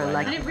of the map suffer right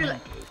like I now. didn't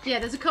realise. Yeah,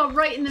 there's a car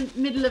right in the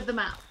middle of the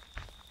map.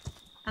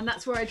 And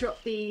that's where I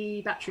dropped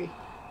the battery.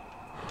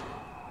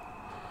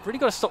 I've really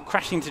got to stop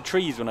crashing into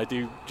trees when I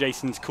do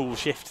Jason's cool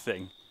shift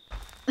thing.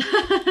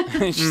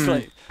 It's just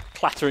like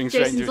clattering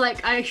straight Jason's into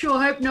like, I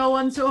sure hope no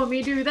one saw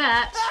me do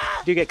that.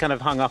 You do get kind of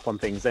hung up on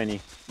things, don't you?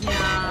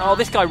 Yeah. Oh,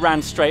 this guy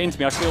ran straight into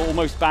me. I feel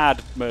almost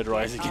bad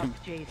murderizing him.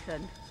 Up,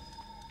 Jason.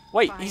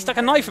 Wait, he stuck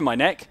a knife in my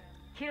neck.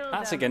 Kill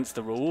That's them. against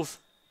the rules.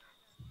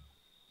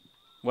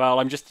 Well,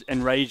 I'm just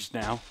enraged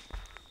now.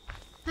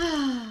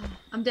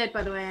 I'm I'm dead,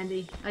 by the way,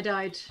 Andy. I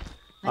died.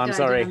 I'm died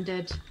sorry. and I'm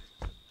dead.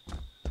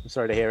 I'm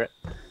sorry to hear it.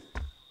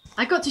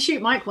 I got to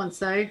shoot Mike once,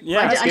 though.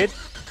 Yeah, That's good.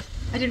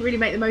 I didn't really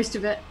make the most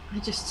of it.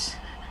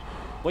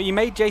 Well, you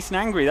made Jason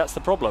angry. That's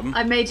the problem.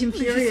 I made him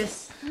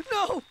furious.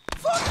 No!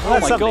 Fuck! Well, Oh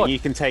that's my something God. you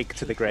can take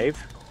to the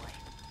grave.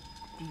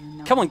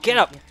 Come on, get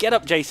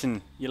up,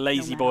 Jason. You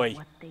lazy boy.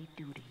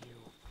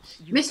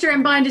 Mr.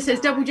 M. Binder says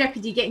double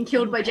jeopardy getting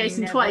killed by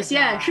Jason twice.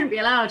 Yeah, it shouldn't be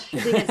allowed.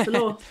 Should be against the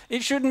law.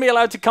 It shouldn't be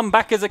allowed to come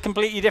back as a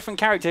completely different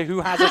character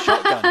who has a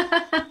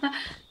shotgun.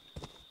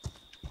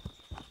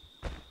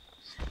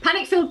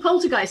 Panic-filled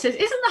Poltergeist says,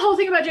 isn't the whole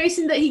thing about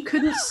Jason that he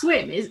couldn't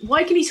swim?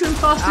 Why can he swim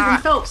faster than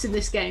Phelps in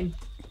this game?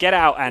 Get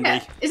out, Andy.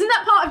 Yeah. Isn't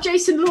that part of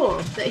Jason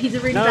lore that he's a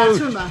really bad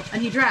swimmer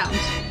and he drowned?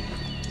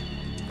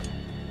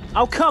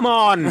 Oh, come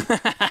on!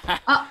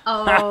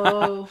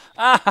 Uh-oh.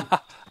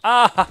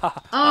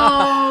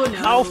 Oh,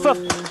 no. Oh,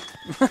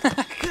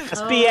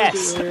 that's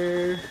BS.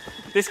 Dear.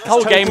 This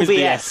whole game is total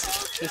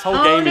BS. This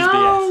whole game is BS.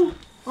 no.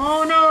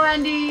 Oh, no,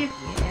 Andy.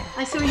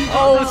 I saw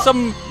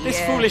you. This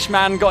foolish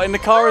man got in the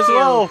car as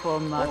well.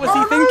 What was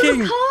he thinking?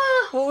 No, the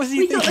car. What was he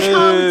We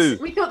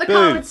thinking? thought the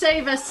car would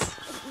save us.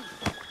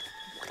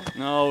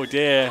 Oh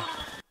dear.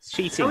 It's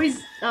cheating.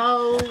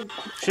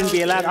 Shouldn't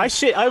be allowed. I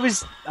should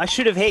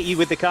have hit you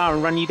with the car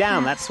and run you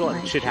down. That's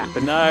what should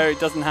happen. No, it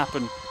doesn't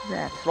happen.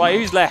 Right,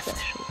 who's left?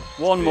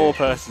 One more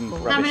person.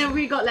 How many have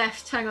we got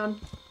left? Hang on.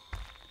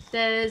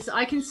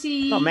 I can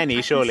see. Not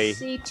many, surely.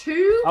 See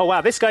 2. Oh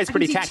wow, this guy's I can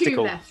pretty see 2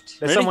 tactical. left.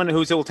 There's Really? someone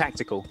who's all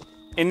tactical.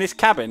 In this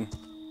cabin.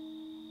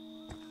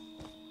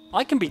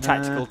 I can be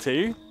tactical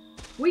too.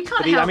 We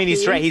can't But help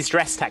he's you. he's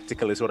dressed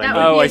tactical, is what I That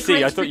mean. would Oh, be a I see.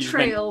 great I thought you just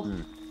meant- betrayal.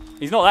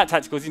 He's not that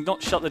tactical. He's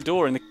not shut the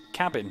door in the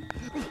cabin.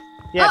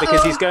 Yeah,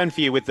 because he's going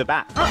for you with the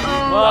bat.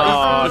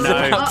 Well, he's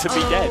no. about to be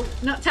dead.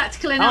 Not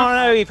tactical Oh enough.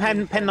 no, he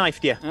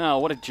penknifed you. Oh,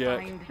 what a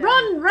jerk.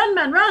 Run,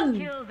 man, run!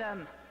 Kill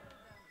them.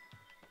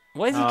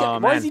 Why is he? Oh,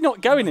 Why is man. he not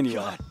going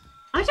anywhere?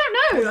 I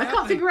don't know. I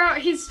can't figure out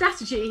his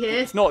strategy here.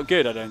 It's not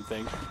good, I don't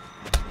think.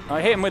 I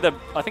hit him with a.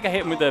 I think I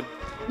hit him with a.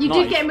 You knife.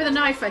 did get him with a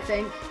knife, I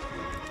think.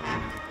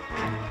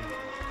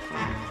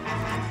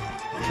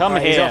 Come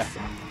Right, here.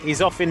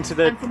 He's off into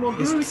the. And for more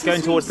He's bruises,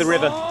 going towards the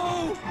river.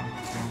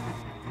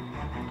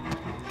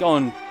 Go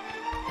on.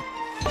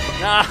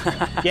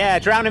 Yeah,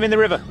 drown him in the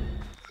river.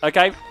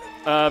 Okay.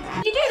 Can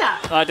you do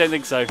that? I don't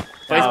think so.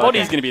 But his Oh,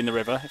 body's okay. going to be in the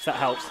river, if that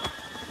helps.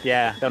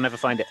 Yeah, they'll never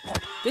find it.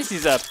 This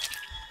is a.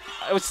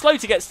 It was slow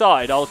to get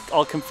started,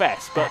 I'll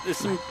confess, but there's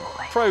some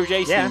pro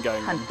Jason Yeah.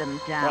 going on Hunt them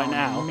down. right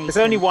now. Make There's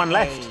only them one pay.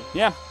 left.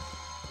 Yeah.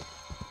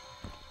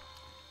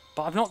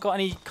 But I've not got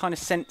any kind of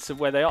sense of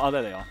where they are. Oh,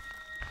 there they are.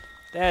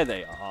 There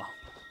they are.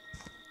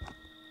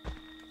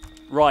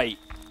 Right.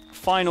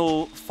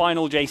 Final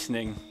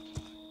Jasoning.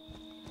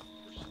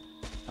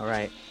 All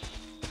right.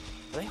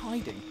 Are they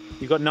hiding?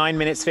 You've got 9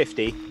 minutes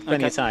 50.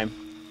 Plenty of Okay. time.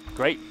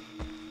 Great.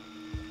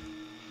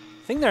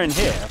 I think they're in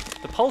here.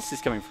 The pulse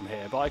is coming from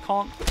here, but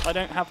I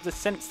don't have the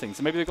sense thing,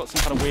 so maybe they've got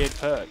some kind of weird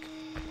perk.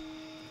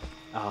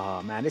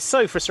 Oh man, it's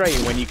so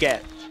frustrating when you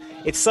get.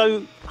 It's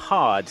so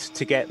hard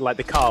to get like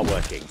the car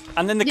working.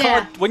 And then the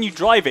Yeah. car, when you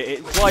drive it,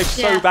 it drives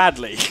so Yeah.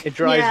 badly. It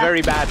drives Yeah.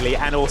 very badly,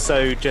 and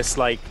also just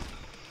like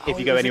if Oh,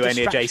 you go it was a anywhere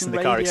near distraction Jason,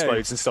 the car radio.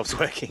 explodes and stops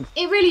working.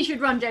 It really should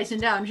run Jason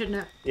down, shouldn't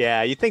it?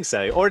 Yeah, you'd think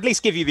so, or at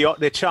least give you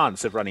the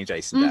chance of running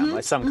Jason down,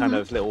 like some kind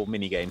of little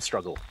mini game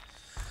struggle.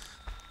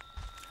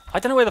 I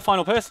don't know where the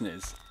final person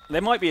is. They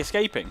might be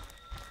escaping.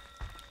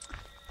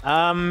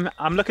 I'm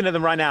looking at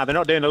them right now. They're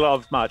not doing a lot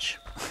of much.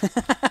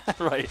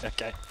 Right,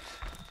 okay.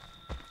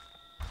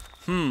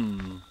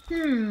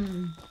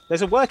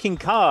 There's a working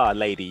car,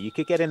 lady. You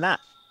could get in that.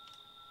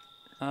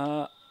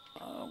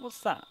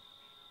 What's that?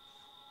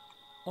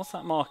 What's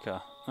that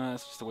marker?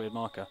 It's just a weird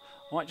marker.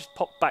 I might just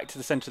pop back to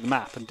the centre of the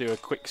map and do a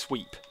quick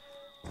sweep.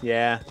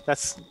 Yeah,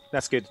 that's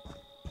good.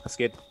 That's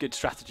good. Good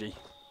strategy.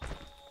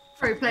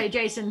 Pro play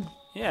Jason.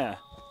 Yeah.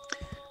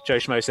 Joe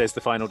Schmo says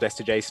the final death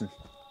to Jason.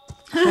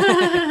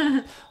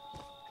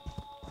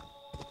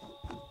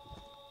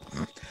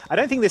 I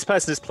don't think this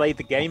person has played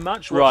the game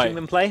much, watching Right.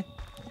 them play.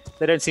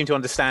 They don't seem to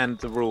understand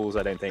the rules,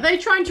 I don't Are think. they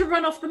trying to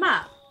run off the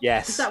map?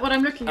 Yes. Is that what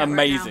I'm looking at?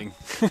 Amazing.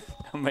 Right now?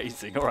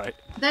 Amazing, alright.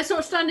 They're sort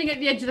of standing at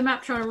the edge of the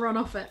map trying to run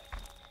off it.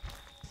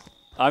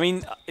 I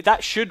mean,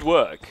 that should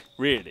work,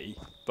 really,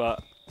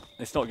 but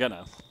it's not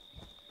gonna.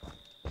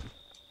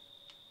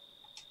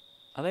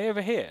 Are they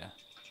over here?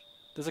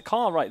 There's a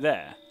car right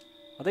there.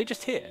 Are they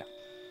just here?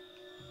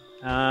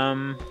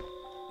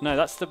 No,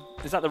 that's the.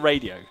 Is that the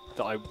radio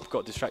that I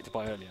got distracted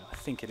by earlier? I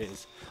think it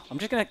is. I'm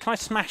just gonna. Can I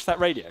smash that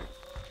radio?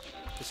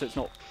 Just so it's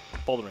not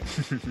bothering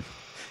me.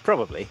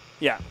 Probably.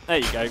 Yeah, there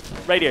you go.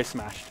 Radio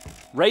smashed.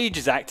 Rage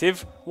is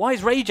active. Why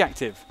is rage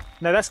active?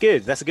 No, that's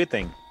good. That's a good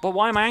thing. But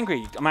why am I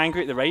angry? Am I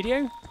angry at the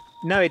radio?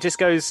 No, it just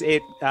goes.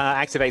 It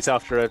activates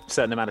after a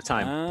certain amount of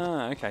time.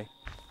 Ah, okay.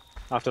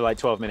 After like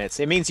 12 minutes.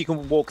 It means you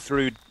can walk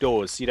through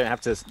doors. You don't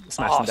have to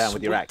smash them down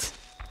with your sweet. axe.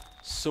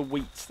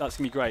 Sweet. That's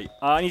gonna be great.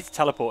 I need to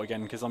teleport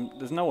again because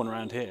there's no one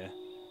around here.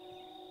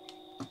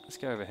 Let's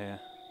go over here.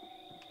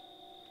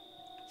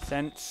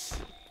 Sense.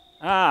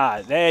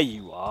 Ah, there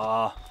you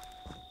are.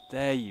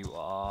 There you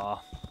are.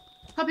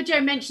 Papa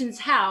Joe mentions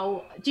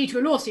how, due to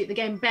a lawsuit, the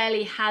game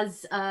barely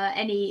has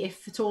any,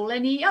 if at all,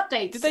 any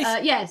updates. Did they...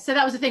 yeah, so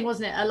that was the thing,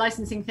 wasn't it? A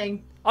licensing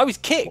thing. I was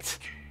kicked.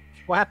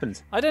 What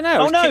happened? I don't know. I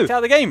was kicked out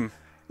of the game.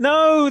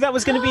 No, that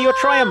was going to be your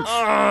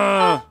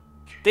triumph.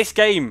 This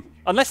game.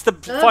 Unless the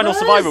final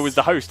survivor was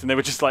the host and they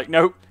were just like,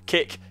 no,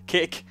 kick.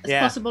 It's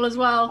possible as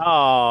well.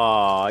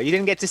 Oh, you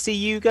didn't get to see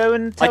you go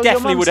and tell your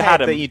mum's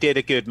head that you did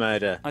a good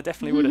murder. I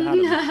definitely would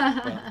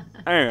have had him.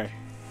 Anyway.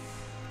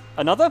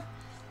 Another?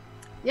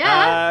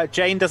 Yeah.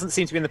 Jane doesn't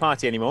seem to be in the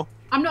party anymore.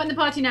 I'm not in the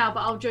party now, but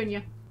I'll join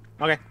you.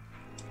 Okay.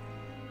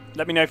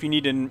 Let me know if you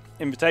need an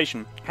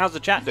invitation. How's the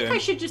chat doing? I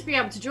should just be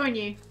able to join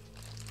you.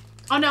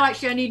 Oh no,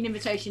 actually I need an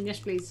invitation. Yes,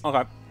 please.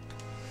 Okay.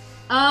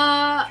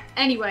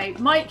 Anyway,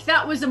 Mike,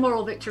 that was a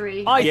moral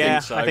victory. I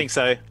think so. I think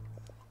so.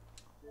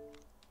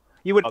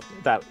 You would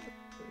that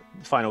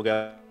final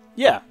go.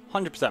 Yeah,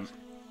 100%.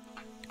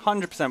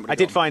 100%. I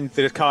did find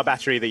the car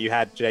battery that you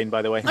had, Jane,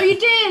 by the way. Oh, you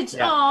did?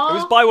 Yeah. Aww. It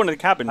was by one of the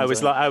cabins.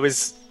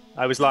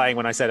 I was lying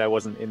when I said I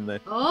wasn't in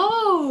the...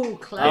 Oh,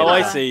 clever. Oh,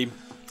 I see.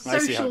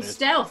 Social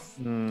stealth.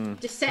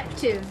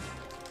 Deceptive.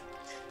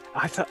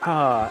 I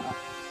thought...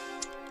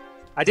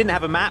 I didn't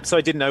have a map, so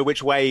I didn't know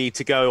which way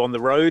to go on the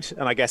road,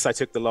 and I guess I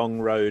took the long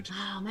road.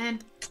 Oh, man.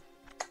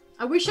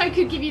 I wish I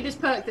could give you this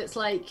perk that's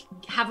like,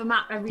 have a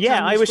map every time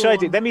Yeah, I wish spawn. I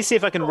did. Let me see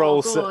if I can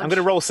roll... God. I'm going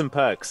to roll some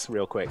perks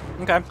real quick.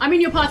 Okay. I'm in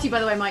your party, by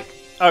the way, Mike.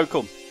 Oh,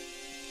 cool.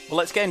 Well,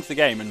 let's get into the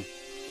game, and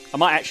I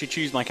might actually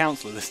choose my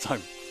counsellor this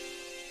time.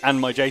 And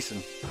my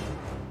Jason.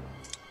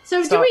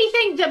 So do we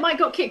think that Mike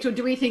got kicked, or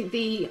do we think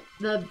the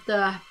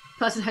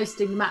person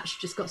hosting the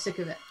match just got sick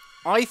of it?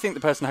 I think the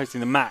person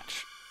hosting the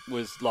match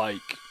was, like,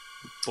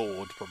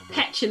 bored, probably.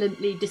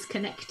 Petulantly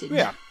disconnected.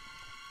 Yeah.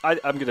 I'm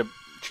going to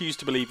choose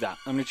to believe that.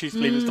 I'm going to choose to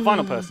believe it's the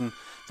final person.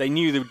 They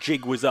knew the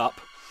jig was up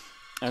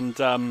and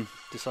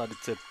decided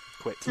to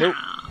quit. Nope.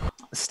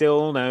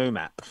 Still no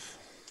map.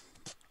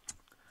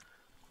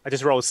 I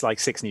just rolled, like,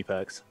 6 new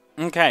perks.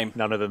 Okay.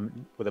 None of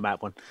them with a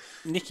map one.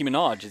 Nicki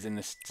Minaj is in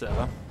this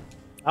server.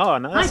 Oh,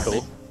 no, that's Nice.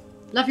 cool.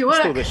 Love your work.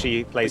 It's cool that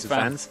she plays Big with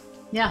fan. fans.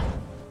 Yeah.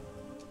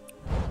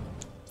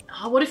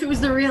 Oh, what if it was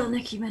the real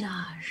Nicki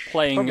Minaj?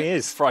 Playing Probably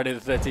is. Friday the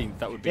 13th.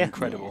 That would be Yeah.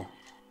 incredible.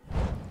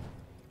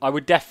 I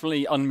would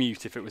definitely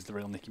unmute if it was the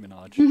real Nicki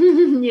Minaj.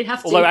 You'd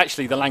have to. Although,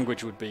 actually, the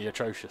language would be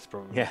atrocious,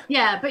 probably. Yeah.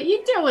 Yeah, but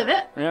you deal with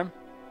it. Yeah.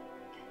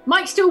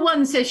 Mike still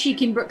won, says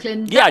Chic in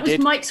Brooklyn. Yeah, that I was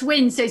did. Mike's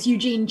win, says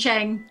Eugene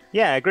Cheng.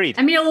 Yeah, agreed.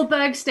 Emil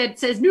Bergstead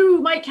says, no,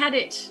 Mike had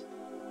it.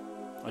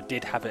 I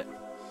did have it.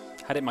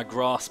 Had it in my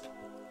grasp.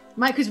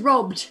 Mike was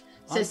robbed,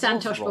 says I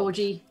was Santosh robbed.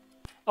 Borgi.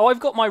 Oh, I've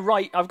got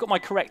my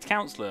correct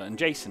counsellor and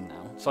Jason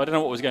now, so I don't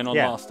know what was going on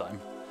last time.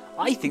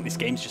 I think this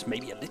game's just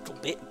maybe a little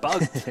bit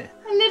bugged. A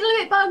little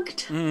bit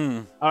bugged.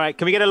 All right,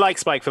 can we get a like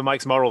spike for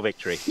Mike's moral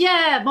victory?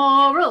 Yeah,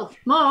 moral.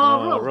 Thank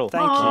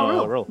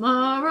you.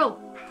 Moral.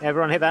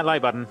 Everyone hit that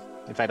like button.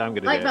 In fact, I'm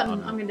going to Like do it.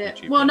 button. I'm going to do it.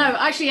 YouTube. Well, no,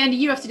 actually, Andy,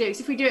 you have to do it,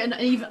 because if we do it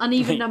an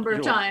uneven number of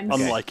You'll times.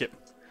 Unlike it.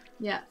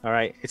 Yeah, All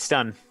right, it's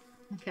done.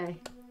 okay.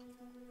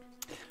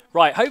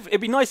 Right,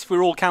 it'd be nice if we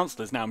were all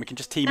counsellors now and we can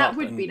just team That up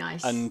would and, be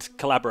nice. and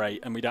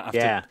collaborate and we don't have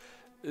Yeah.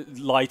 to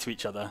lie to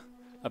each other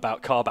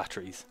about car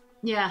batteries.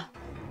 Yeah,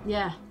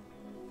 yeah.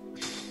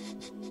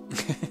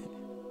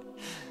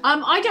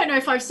 I don't know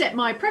if I've set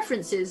my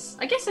preferences.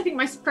 I think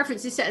my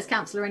preference is set as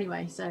counsellor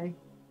anyway, so.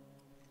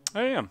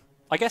 Oh, yeah.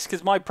 I guess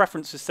because my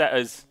preference was set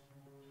as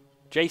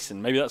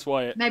Jason. Maybe that's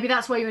why. Maybe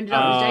that's why you ended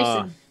up with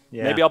Jason.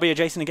 Yeah. Maybe I'll be a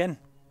Jason again.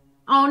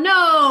 Oh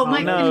no,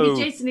 Mike's going to no.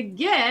 be Jason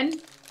again.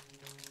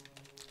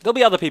 There'll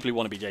be other people who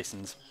want to be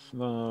Jasons.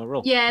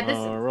 Moral. Yeah,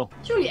 Moral.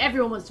 surely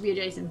everyone wants to be a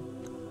Jason.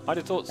 I'd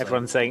have thought so.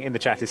 Everyone saying in the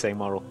chat is saying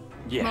moral.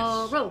 Yes.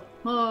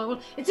 Moral.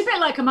 It's a bit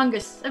like Among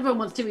Us. Everyone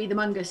wants to be the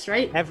Among Us,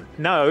 right?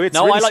 No, it's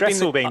No, really I like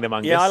stressful being the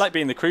Among Yeah, Us. I like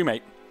being the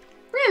crewmate.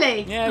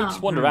 Really? Yeah, you Oh.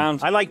 just wander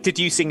around. I like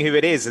deducing who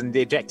it is and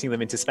ejecting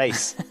them into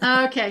space,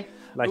 Okay.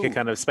 like a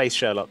kind of space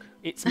Sherlock.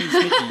 It's me,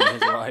 Smitty,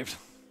 has arrived.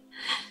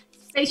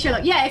 Space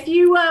Sherlock. Yeah, if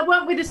you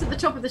weren't with us at the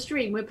top of the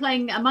stream, we're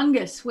playing Among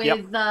Us with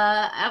Yep.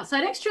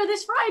 Outside Extra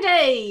this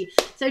Friday.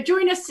 So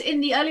join us in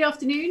the early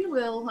afternoon.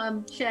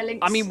 We'll share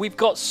links. I mean, we've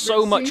got so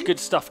Real much soon. good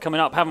stuff coming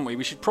up, haven't we?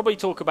 We should probably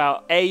talk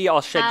about A,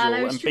 our schedule,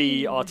 and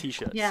B, Hallowstream. our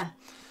t-shirts. Yeah.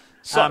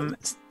 So,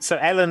 So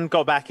Ellen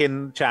got back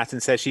in chat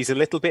and says she's a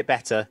little bit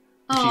better.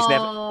 She's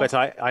never, Aw. but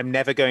I'm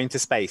never going to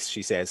space.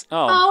 She says.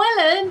 Oh,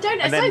 Ellen,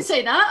 don't then-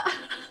 say that.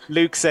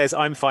 Luke says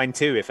I'm fine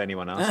too. If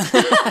anyone asks.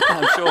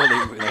 I'm sure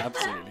Lee was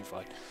absolutely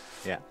fine.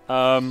 Yeah.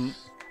 yeah.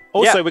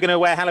 Also, we're going to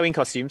wear Halloween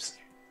costumes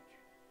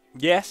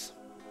Yes.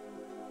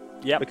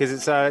 Yep. because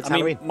it's I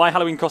Halloween. mean, my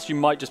Halloween costume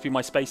might just be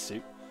my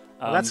spacesuit.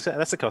 Well,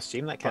 that's a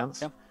costume that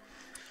counts. Yeah.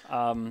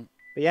 But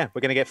yeah,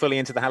 we're going to get fully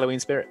into the Halloween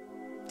spirit.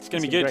 It's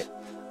going to be It's good.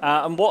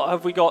 gonna And what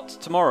have we got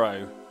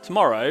tomorrow?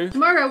 Tomorrow,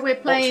 Tomorrow we're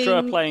playing. Extra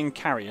are playing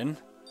Carrion,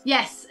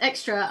 Yes,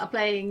 Extra are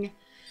playing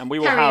and we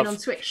will Carrion on have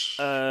Switch.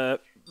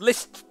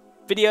 list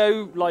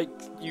video like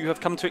you have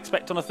come to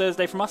expect on a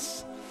Thursday from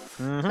us.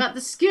 About the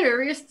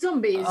scariest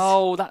zombies.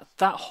 Oh, that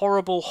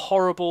horrible,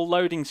 horrible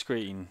loading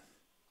screen.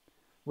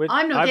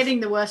 I'm not getting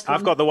the worst one.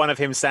 I've got the one of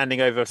him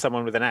standing over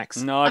someone with an axe.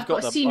 No, I've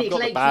got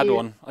the bad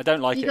one. I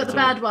don't like it. You got the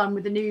bad one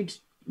with the nude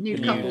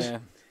couple. Yeah.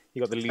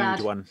 You got the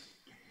lewd one.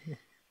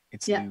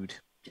 It's lewd.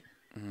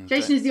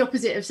 Jason is the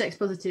opposite of sex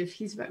positive.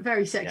 He's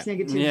very sex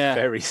negative. Yeah.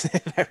 Very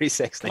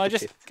sex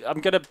negative.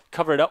 I'm going to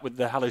cover it up with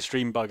the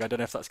Hallowstream bug. I don't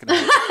know if that's going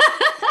to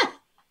help.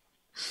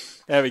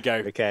 There we go.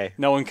 Okay.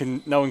 No one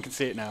can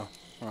see it now.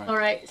 All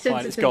right.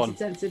 Censored, it's gone.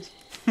 censored.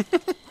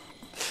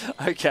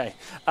 Okay.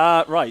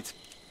 Right.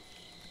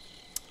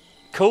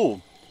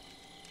 Cool.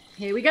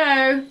 Here we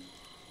go.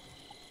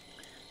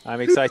 I'm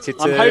excited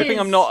to... I'm hoping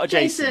I'm not a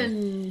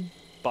Jason.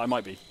 But I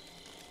might be.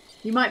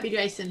 You might be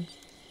Jason.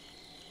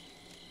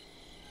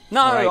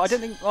 No, Right. I don't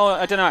think... Oh,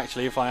 I don't know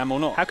actually if I am or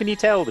not. How can you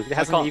tell? It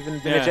hasn't even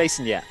been a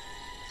Jason yet.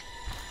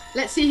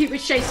 Let's see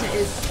which Jason it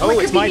is. Oh,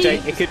 it's my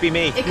Jason. It could be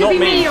me. It could be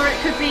me or it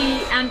could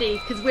be Andy,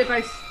 because we're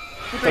both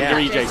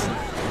Three Jason.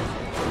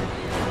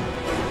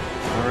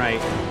 All right.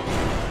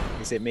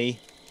 Is it me?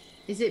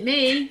 Is it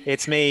me?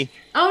 It's me.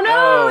 Oh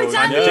no, it's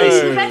Andy.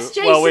 Jason. The best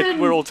Jason. Well,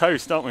 we're all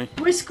toast, aren't we?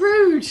 We're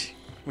screwed.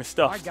 We're I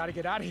stuffed. gotta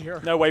get out of here.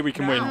 No way we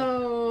can win.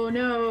 Oh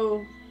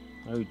no.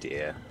 Oh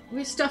dear.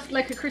 We're stuffed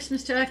like a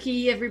Christmas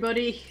turkey,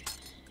 everybody.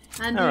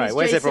 Andy All right, is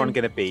where's Jason. everyone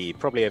going to be?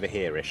 Probably over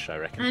here-ish, I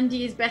reckon.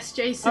 Andy is best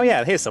Jason. Oh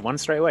yeah, here's someone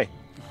straight away.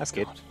 That's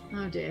good.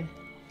 Oh dear.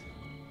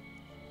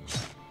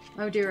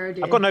 Oh dear, oh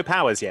dear. I've got no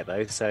powers yet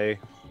though, so...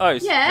 Oh,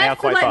 They Yeah, are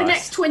for quite like the fast.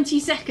 next 20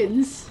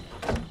 seconds.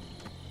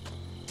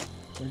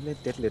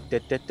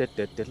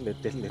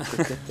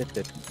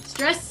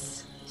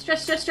 Stress.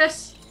 Stress, stress,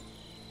 stress.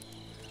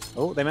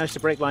 Oh, they managed to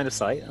break line of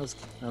sight. That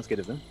was good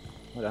of them.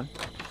 Well done.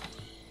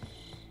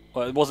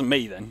 well, it wasn't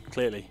me then,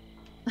 clearly.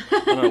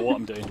 I don't know what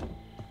I'm doing.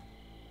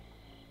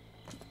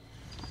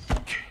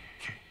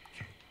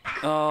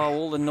 Oh,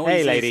 all the noises.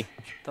 Hey, lady.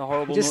 The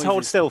horrible Just noises.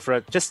 hold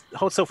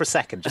still for a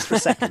second. Just for a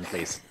second,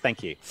 please.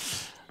 Thank you.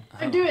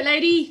 Don't do it,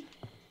 lady.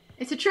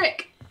 It's a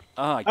trick.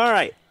 Ah, All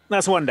right,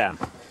 that's one down.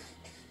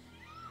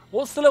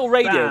 what's the little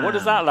radio? Bam. What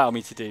does that allow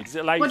me to do? Does it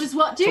allow you What to does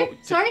what do? talk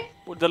to- Sorry?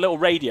 The little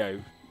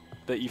radio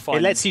that you find.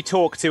 It lets you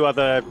talk to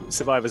other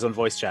survivors on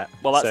voice chat.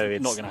 Well, that's so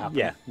it's, not gonna happen.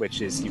 Yeah,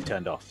 which is you've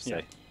turned off. So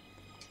Yeah.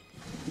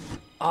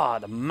 Ah,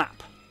 the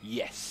map.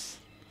 Yes.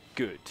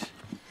 Good.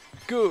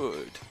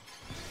 Good.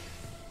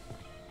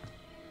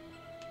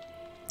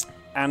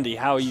 Andy,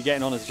 how are you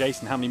getting on as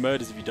Jason? How many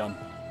murders have you done?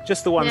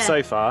 just the one Yeah.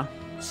 so far.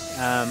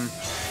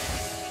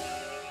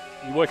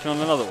 You working on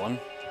another one?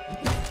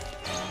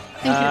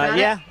 Thinking about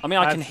yeah. it. I mean,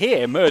 I can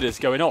hear murders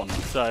going on,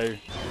 so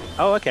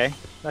Oh, okay.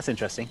 That's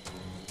interesting.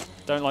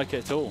 don't like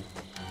it at all.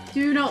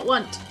 Do not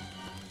want.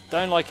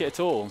 Don't like it at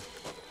all.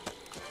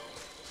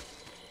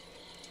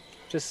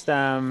 Just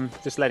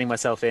letting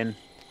myself in.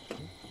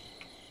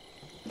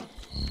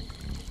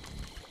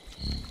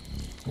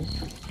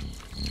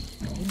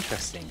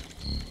 Interesting.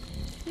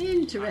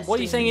 Interesting. What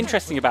are you saying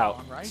interesting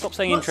about? Stop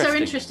saying What's interesting. so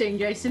interesting,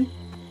 Jason?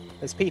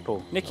 There's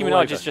people. Nicki all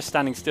Minaj over. is just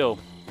standing still,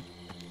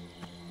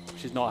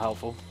 which is not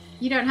helpful.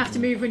 You don't have to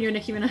move when you're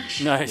Nicki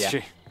Minaj. No, it's Yeah.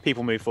 true.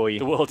 People move for The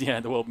you.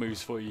 world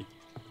moves for you.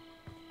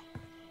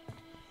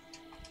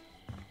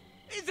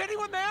 Is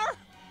anyone there?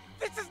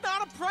 This is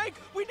not a prank.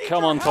 We need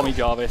Come your on, help. Tommy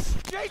Jarvis.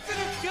 Jason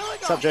is killing us.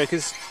 What's up,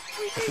 jokers?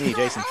 We That's need me, your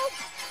Jason. Help.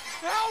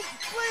 Help,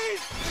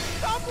 please.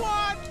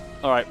 Someone.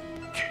 All right,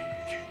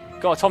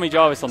 got a Tommy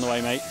Jarvis on the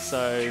way, mate.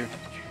 So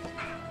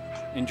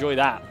enjoy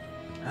that.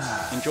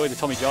 Enjoy the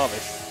Tommy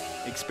Jarvis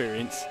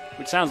experience,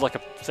 which sounds like a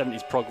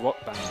 70s prog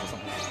rock band or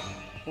something.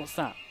 What's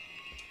that?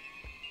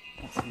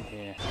 What's in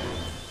here?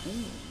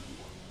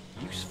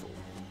 Ooh, useful.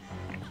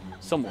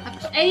 Somewhat.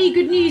 Hey,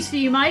 good news for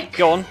you, Mike.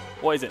 Go on.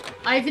 What is it?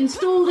 I've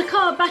installed a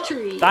car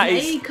battery That in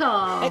is a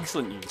car.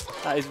 excellent news.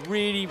 That is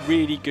really,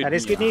 really good That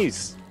news. is good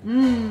news.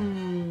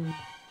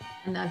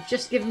 And I've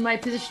just given my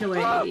position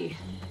away.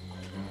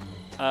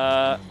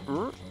 Oh,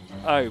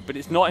 but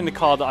it's not in the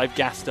car that I've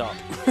gassed up.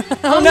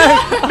 Oh no!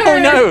 Oh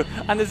no!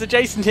 And there's a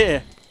Jason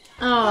here.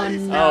 Oh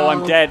no. Oh,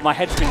 I'm dead. My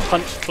head's been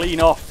punched clean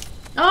off.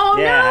 Oh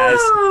Yeah, it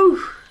no!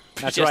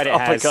 That's Just right, it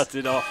has.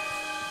 uppercutted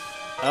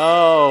off.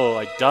 Oh,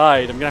 I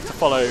died. I'm gonna have to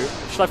follow.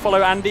 Should I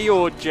follow Andy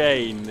or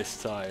Jane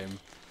this time?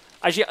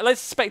 Actually,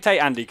 let's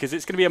spectate Andy because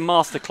it's gonna be a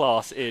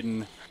masterclass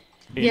in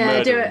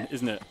Yeah, do murdering, it.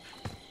 isn't it?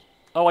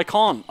 Oh, I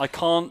can't. I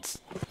can't.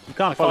 You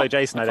can't follow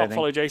Jason, I don't can't think.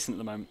 follow Jason at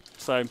the moment.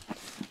 So,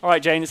 all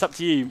right, Jane, it's up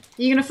to you.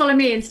 You're gonna follow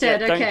me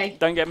instead, Yeah, okay?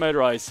 Don't get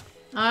murderized.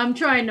 I'm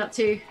trying not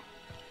to.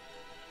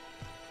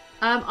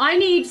 I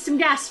need some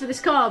gas for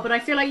this car, but I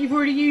feel like you've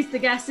already used the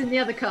gas in the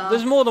other car.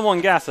 There's more than one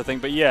gas, I think,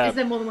 but yeah. Is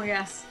there more than one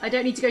gas? I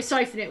don't need to go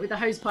siphon it with a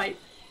hose pipe.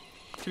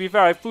 To be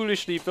fair, I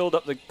foolishly filled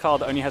up the car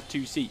that only has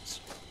 2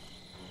 seats.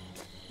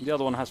 The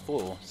other one has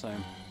 4, so.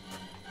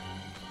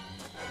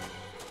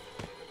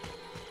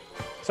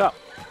 So,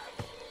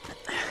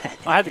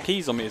 I had the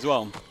keys on me as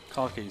well,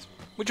 car keys,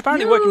 which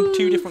apparently work in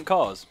 2 different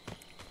cars.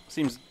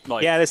 Seems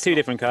like yeah, there's 2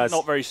 different cars.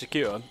 not very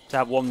secure to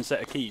have one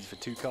set of keys for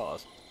 2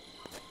 cars.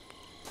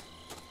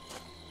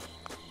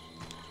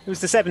 It was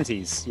the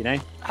 70s, you know?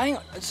 Hang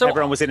on, so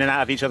Everyone was in and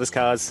out of each other's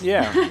cars.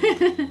 yeah.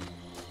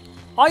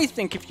 I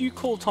think if you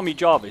call Tommy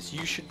Jarvis,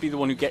 you should be the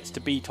one who gets to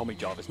be Tommy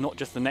Jarvis, not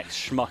just the next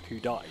schmuck who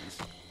dies.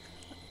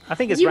 I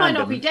think it's you random. might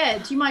not be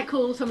dead. You might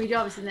call Tommy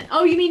Jarvis and then.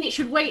 Oh, you mean it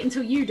should wait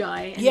until you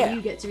die and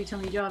you get to be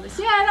Tommy Jarvis?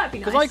 Yeah, that'd be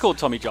nice. Because I called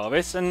Tommy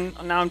Jarvis and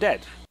now I'm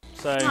dead.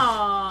 So.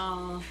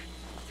 Aww.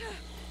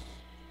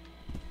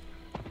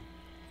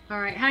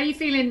 All right, how are you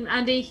feeling,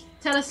 Andy?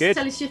 Tell us your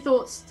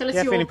thoughts. Tell us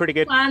your feeling pretty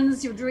good.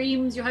 plans, your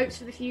dreams, your hopes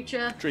for the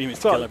future. Dream is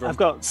to kill everyone. I've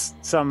got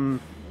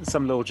some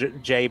little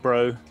J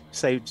bro,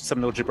 say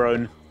some little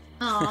jabron,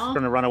 trying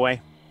to run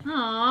away.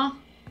 Aww.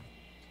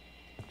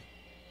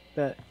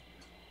 But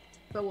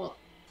what?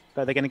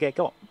 But they're going to get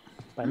got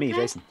by me,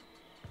 Jason.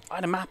 I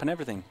had a map and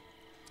everything.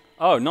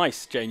 Oh,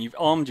 nice, Jane. You've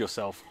armed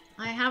yourself.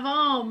 I have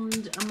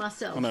armed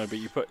myself. Oh no, but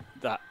you put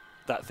that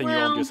thing you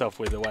armed yourself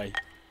with away.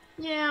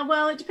 Yeah,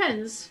 well, it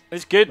depends.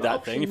 It's good,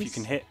 that thing, if you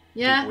can hit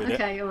Yeah, people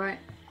with okay, all right.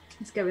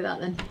 Let's go with that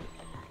then.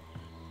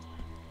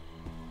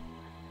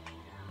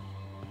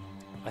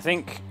 I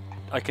think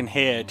I can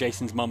hear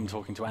Jason's mum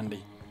talking to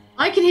Andy.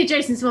 I can hear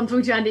Jason's mum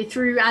talking to Andy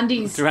through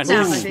Andy's sound,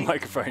 I think.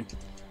 microphone.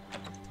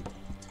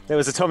 There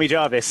was a Tommy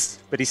Jarvis,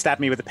 but he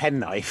stabbed me with a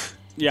penknife.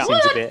 Yeah.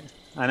 Seems a bit.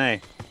 I know.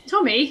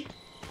 Tommy?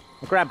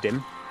 I grabbed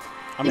him.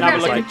 I'm going to have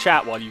a look at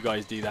chat while you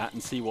guys do that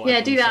and see what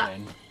do that.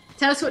 saying.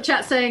 Tell us what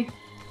chat's saying.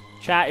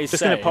 Chat is just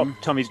saying... going to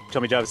pop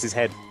Tommy Jarvis's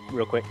head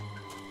real quick.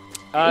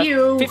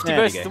 50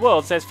 versus the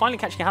world says, finally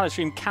catching a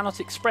Hallowstream, cannot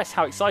express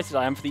how excited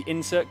I am for the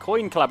Insert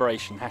Coin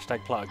collaboration.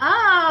 #plug.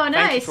 Oh, nice.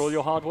 Thank you for all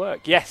your hard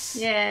work. Yes.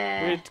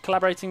 Yeah. We're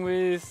collaborating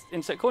with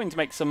Insert Coin to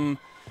make some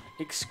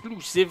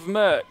exclusive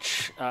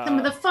merch. Some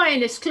of the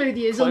finest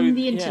clothiers on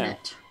the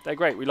internet. Yeah. They're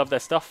great. We love their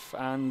stuff,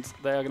 and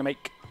they are going to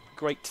make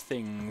great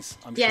things,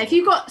 I'm sure. If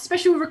you've got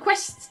special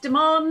requests,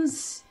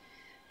 demands,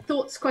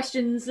 thoughts,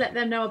 questions, let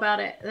them know about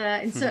it.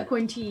 Insert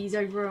Coin Tees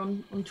over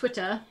on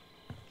Twitter.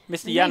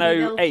 Mr.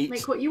 Yano8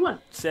 make what you want.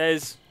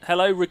 Says,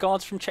 hello,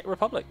 regards from Czech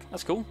Republic.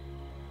 That's cool.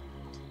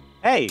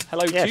 Hey.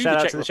 Hello to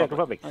the Czech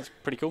Republic. That's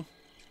pretty cool.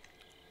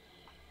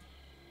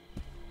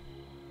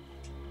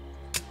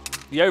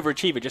 The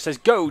Overachiever just says,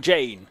 go,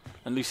 Jane.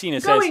 And Lucina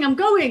says, I'm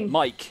going.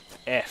 Mike,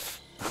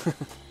 F.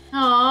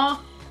 Aww.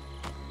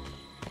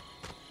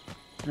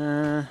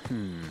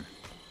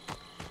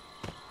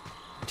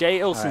 Jay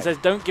Ilson says,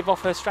 don't give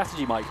off her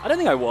strategy, Mike. I don't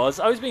think I was.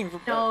 I was being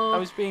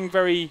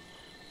very,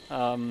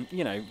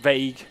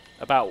 vague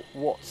about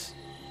what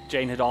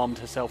Jane had armed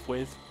herself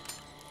with.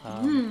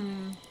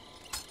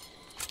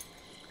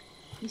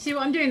 You see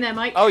what I'm doing there,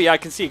 Mike? Oh yeah, I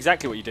can see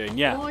exactly what you're doing.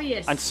 Yeah. Oh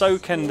yes. And so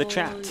can the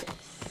chat.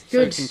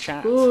 Good. So can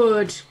chat.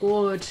 Good.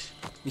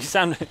 You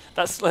sound.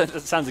 That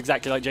sounds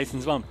exactly like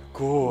Jason's mum.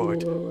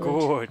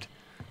 Good.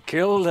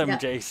 Kill them,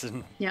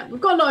 Jason. Yeah,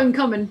 we've got a lot in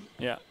common.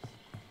 Yeah.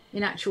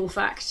 In actual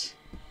fact.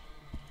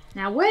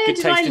 Now, where Good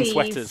did I taste in leave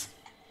sweaters.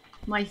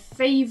 my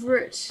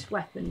favourite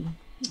weapon?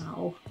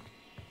 Oh,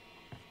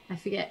 I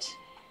forget.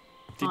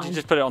 Did you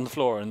just put it on the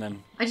floor and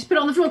then? I just put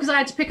it on the floor because I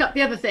had to pick up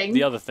the other thing.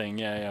 The other thing,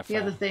 yeah. The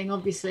other thing,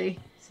 obviously.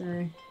 So.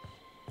 I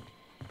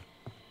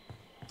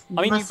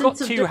mean, you've got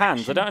two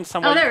hands. I don't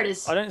understand why. Oh, there it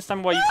is. I don't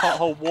understand why you can't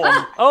hold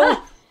one.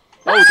 Oh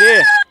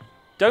dear!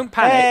 Don't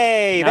panic.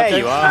 Hey, there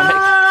you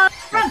are.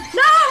 Run! No, run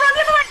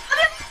the other way!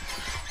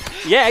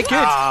 Yeah,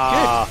 good.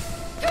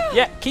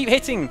 Yeah, keep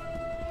hitting.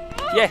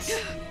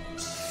 Yes.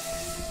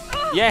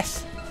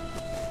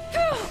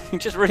 You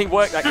just really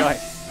worked that guy.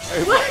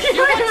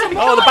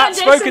 Oh, the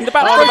bat's broken. The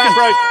bat's broken.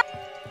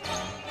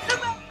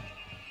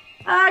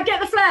 Get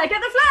the flare!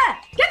 Get the flare!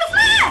 Get the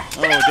flare!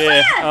 Oh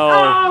dear!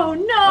 Oh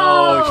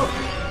no!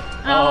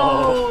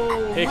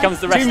 Oh! Here comes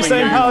the wrestling.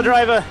 Tombstone power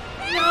driver.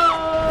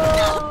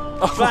 No!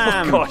 Oh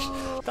my gosh,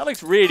 that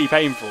looks really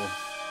painful.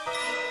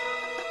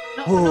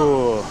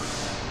 Ooh. You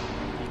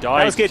died.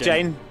 That was good,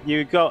 Jane.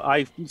 You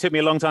took me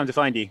a long time to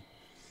find you.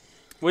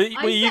 Were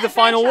you the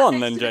final one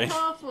then, Jane?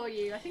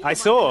 I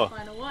saw. The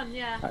final one,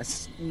 yeah.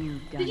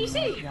 Did you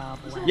see?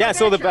 Yeah, I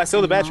saw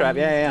the bear trap.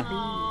 Yeah.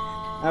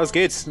 That was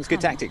good. It was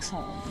good tactics.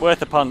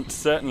 Worth a punt,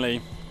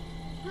 certainly.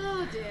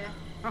 Oh dear.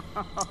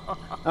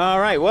 All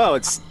right. Well,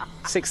 it's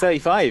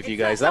 6:35. You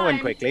guys, that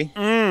went quickly.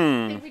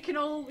 I think we can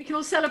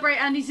all celebrate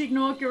Andy's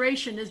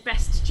inauguration as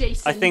best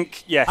Jason. I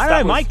think yes. I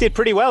don't know. Mike did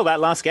pretty well that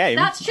last game.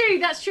 That's true.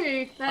 I was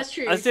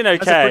doing okay.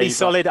 That's a pretty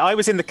solid. I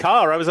was in the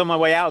car. I was on my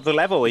way out of the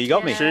level. You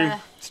got me.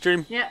 It's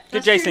true. Yeah,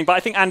 good Jason, true. but I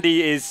think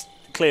Andy is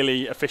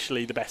clearly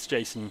officially the best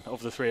Jason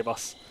of the three of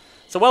us.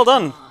 So well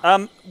done.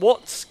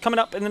 What's coming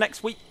up in the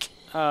next week?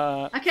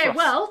 Okay,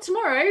 well,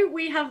 tomorrow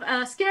we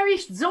have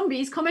Scariest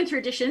Zombies Commenter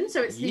Edition.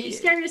 So it's the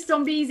scariest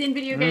zombies in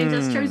video games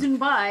as chosen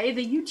by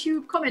the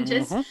YouTube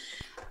commenters.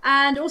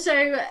 And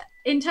also,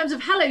 in terms of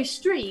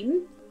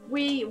Hallowstream,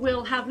 we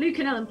will have Luke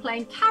and Ellen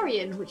playing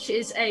Carrion, which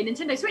is a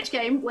Nintendo Switch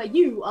game where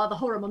you are the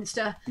horror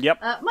monster.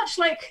 Yep. Much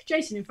like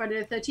Jason in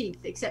Friday the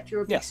 13th, except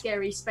you're a big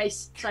scary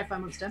space sci-fi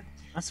monster.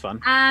 That's fun.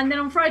 And then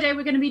on Friday,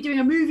 we're going to be doing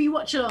a movie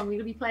watch-along. We're going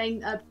to be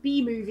playing a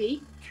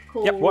B-movie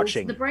called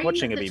watching The Brain a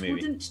That B-movie.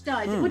 Wouldn't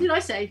Die. What did I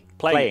say?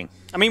 Playing.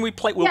 I mean, we'll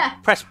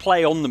press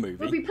play on the movie.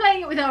 We'll be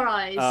playing it with our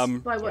eyes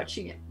by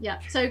watching it. Yeah.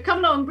 So come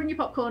along, bring your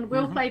popcorn.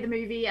 We'll play the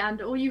movie,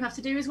 and all you have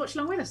to do is watch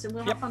along with us, and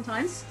we'll have fun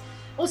times.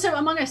 Also,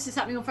 Among Us is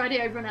happening on Friday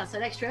over on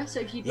Outside Extra. So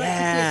if you'd like to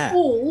see us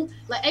all,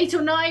 like 8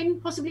 or 9,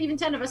 possibly even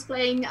 10 of us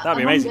playing That'd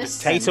be Among amazing.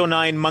 Us. 8 or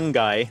 9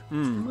 Mungai.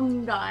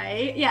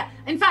 Mungai. Yeah.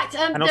 In fact,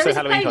 there also is a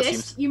Halloween playlist.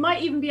 costumes. You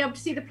might even be able to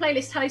see the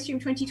playlist Hallowstream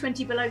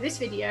 2020 below this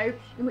video,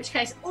 in which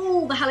case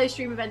all the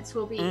Hallowstream events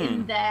will be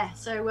in there.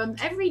 So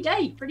every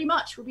day, pretty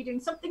much, we'll be doing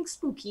something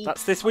spooky.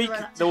 That's this on the week.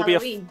 run up to There will be a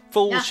Halloween.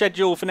 full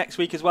schedule for next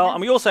week as well.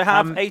 And we also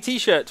have a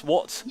T-shirt.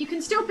 What? You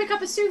can still pick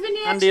up a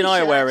souvenir Andy and I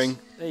are t-shirt wearing.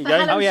 There you for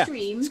go.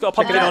 Hallowstream. It's got a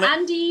pumpkin on it.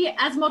 Andy,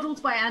 as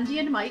modelled by Andy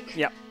and Mike.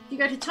 Yep. If you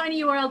go to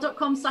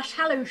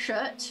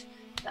tinyurl.com/hallowshirt,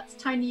 that's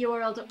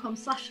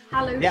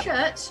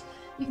tinyurl.com/hallowshirt,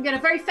 you can get a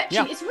very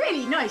fetching. Yeah. It's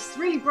really nice,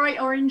 really bright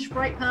orange,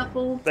 bright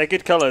purple. They're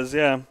good colours,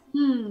 yeah. I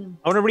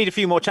want to read a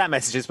few more chat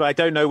messages, but I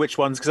don't know which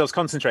ones because I was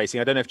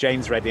concentrating. I don't know if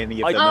Jane's read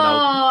any of them.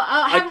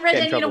 I haven't read get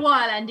in any in a trouble.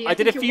 while, Andy. I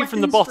did a think few you're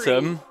from the weapons-free.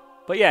 bottom,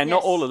 but yeah, not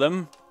Yes. all of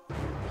them.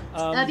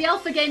 The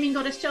Alpha Gaming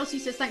Goddess Chelsea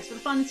says thanks for the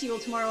fun. See you all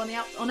tomorrow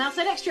on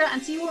Outside Extra,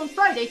 and see you all on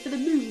Friday for the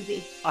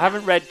movie. I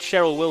haven't read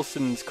Cheryl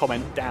Wilson's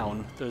comment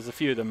down. There's a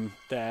few of them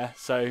there,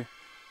 so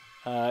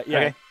yeah.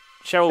 Okay.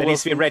 Cheryl There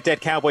needs to be a Wilson. Red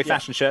Dead Cowboy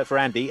fashion shirt for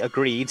Andy.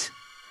 Agreed.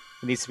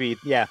 It needs to be,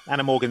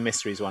 Anna Morgan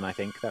Mysteries one, I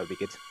think. That would be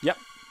good. Yep.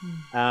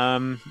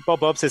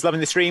 Bob says, loving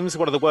the streams.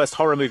 What are the worst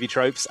horror movie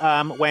tropes?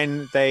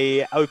 When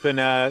they open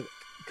a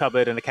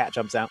cupboard and a cat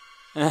jumps out.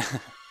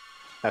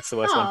 That's the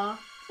worst one. Aw,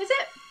 is it?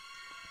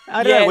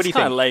 I don't know. What it's do you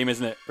kind think? of lame,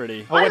 isn't it?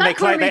 Really? Or when I like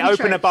horror they movie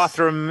open a tropes.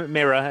 bathroom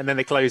mirror and then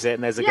they close it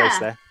and there's a ghost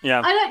there.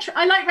 Yeah.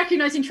 I like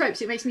recognising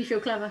tropes. It makes me feel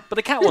clever. But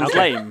the cat one's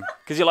lame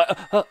because you're like,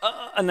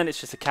 and then it's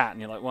just a cat,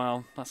 and you're like,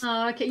 well, that's.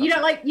 Oh, okay. You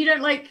don't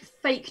like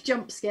fake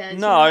jump scares.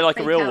 No, You I like a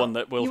fake real out. one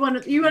that will You want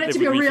it live to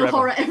be a with me real forever.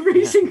 horror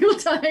every single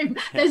time.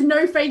 There's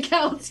no fake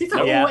outs. It's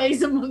Yeah.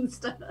 always a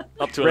monster.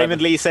 Up to Raymond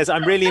 11. Lee says,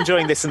 I'm really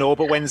enjoying this and all,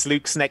 but when's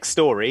Luke's next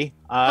story?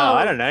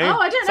 I don't know. Oh,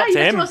 I don't It's know. up You to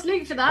have him. to ask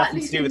Luke for that.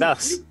 Nothing to do with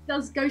us. Luke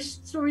does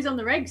ghost stories on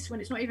the regs when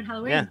it's not even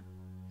Halloween.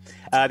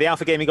 Yeah. The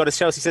Alpha Gaming Goddess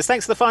Chelsea says,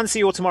 thanks for the fun. See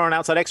you all tomorrow on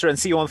Outside Extra and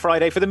see you on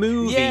Friday for the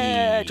movie.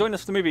 Yeah, join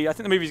us for the movie. I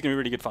think the movie's going to be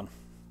really good fun.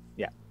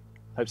 Yeah,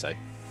 hope so.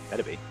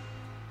 Better be.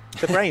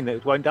 The brain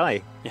that won't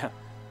die. Yeah.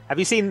 Have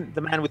you seen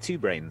The Man with Two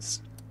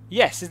Brains?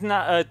 Yes, isn't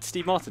that a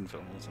Steve Martin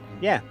film or something?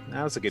 Yeah,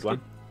 that was a good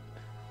one.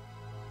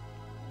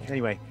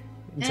 Anyway,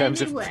 in terms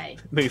of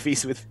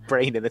movies with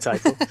brain in the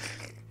title.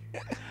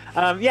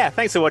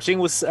 Thanks for watching.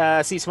 We'll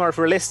see you tomorrow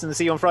for a list and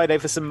see you on Friday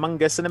for some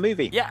Among Us and a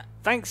movie. Yeah,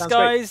 thanks, Sounds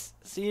guys.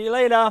 See you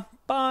later.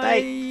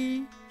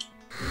 Bye.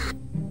 Bye.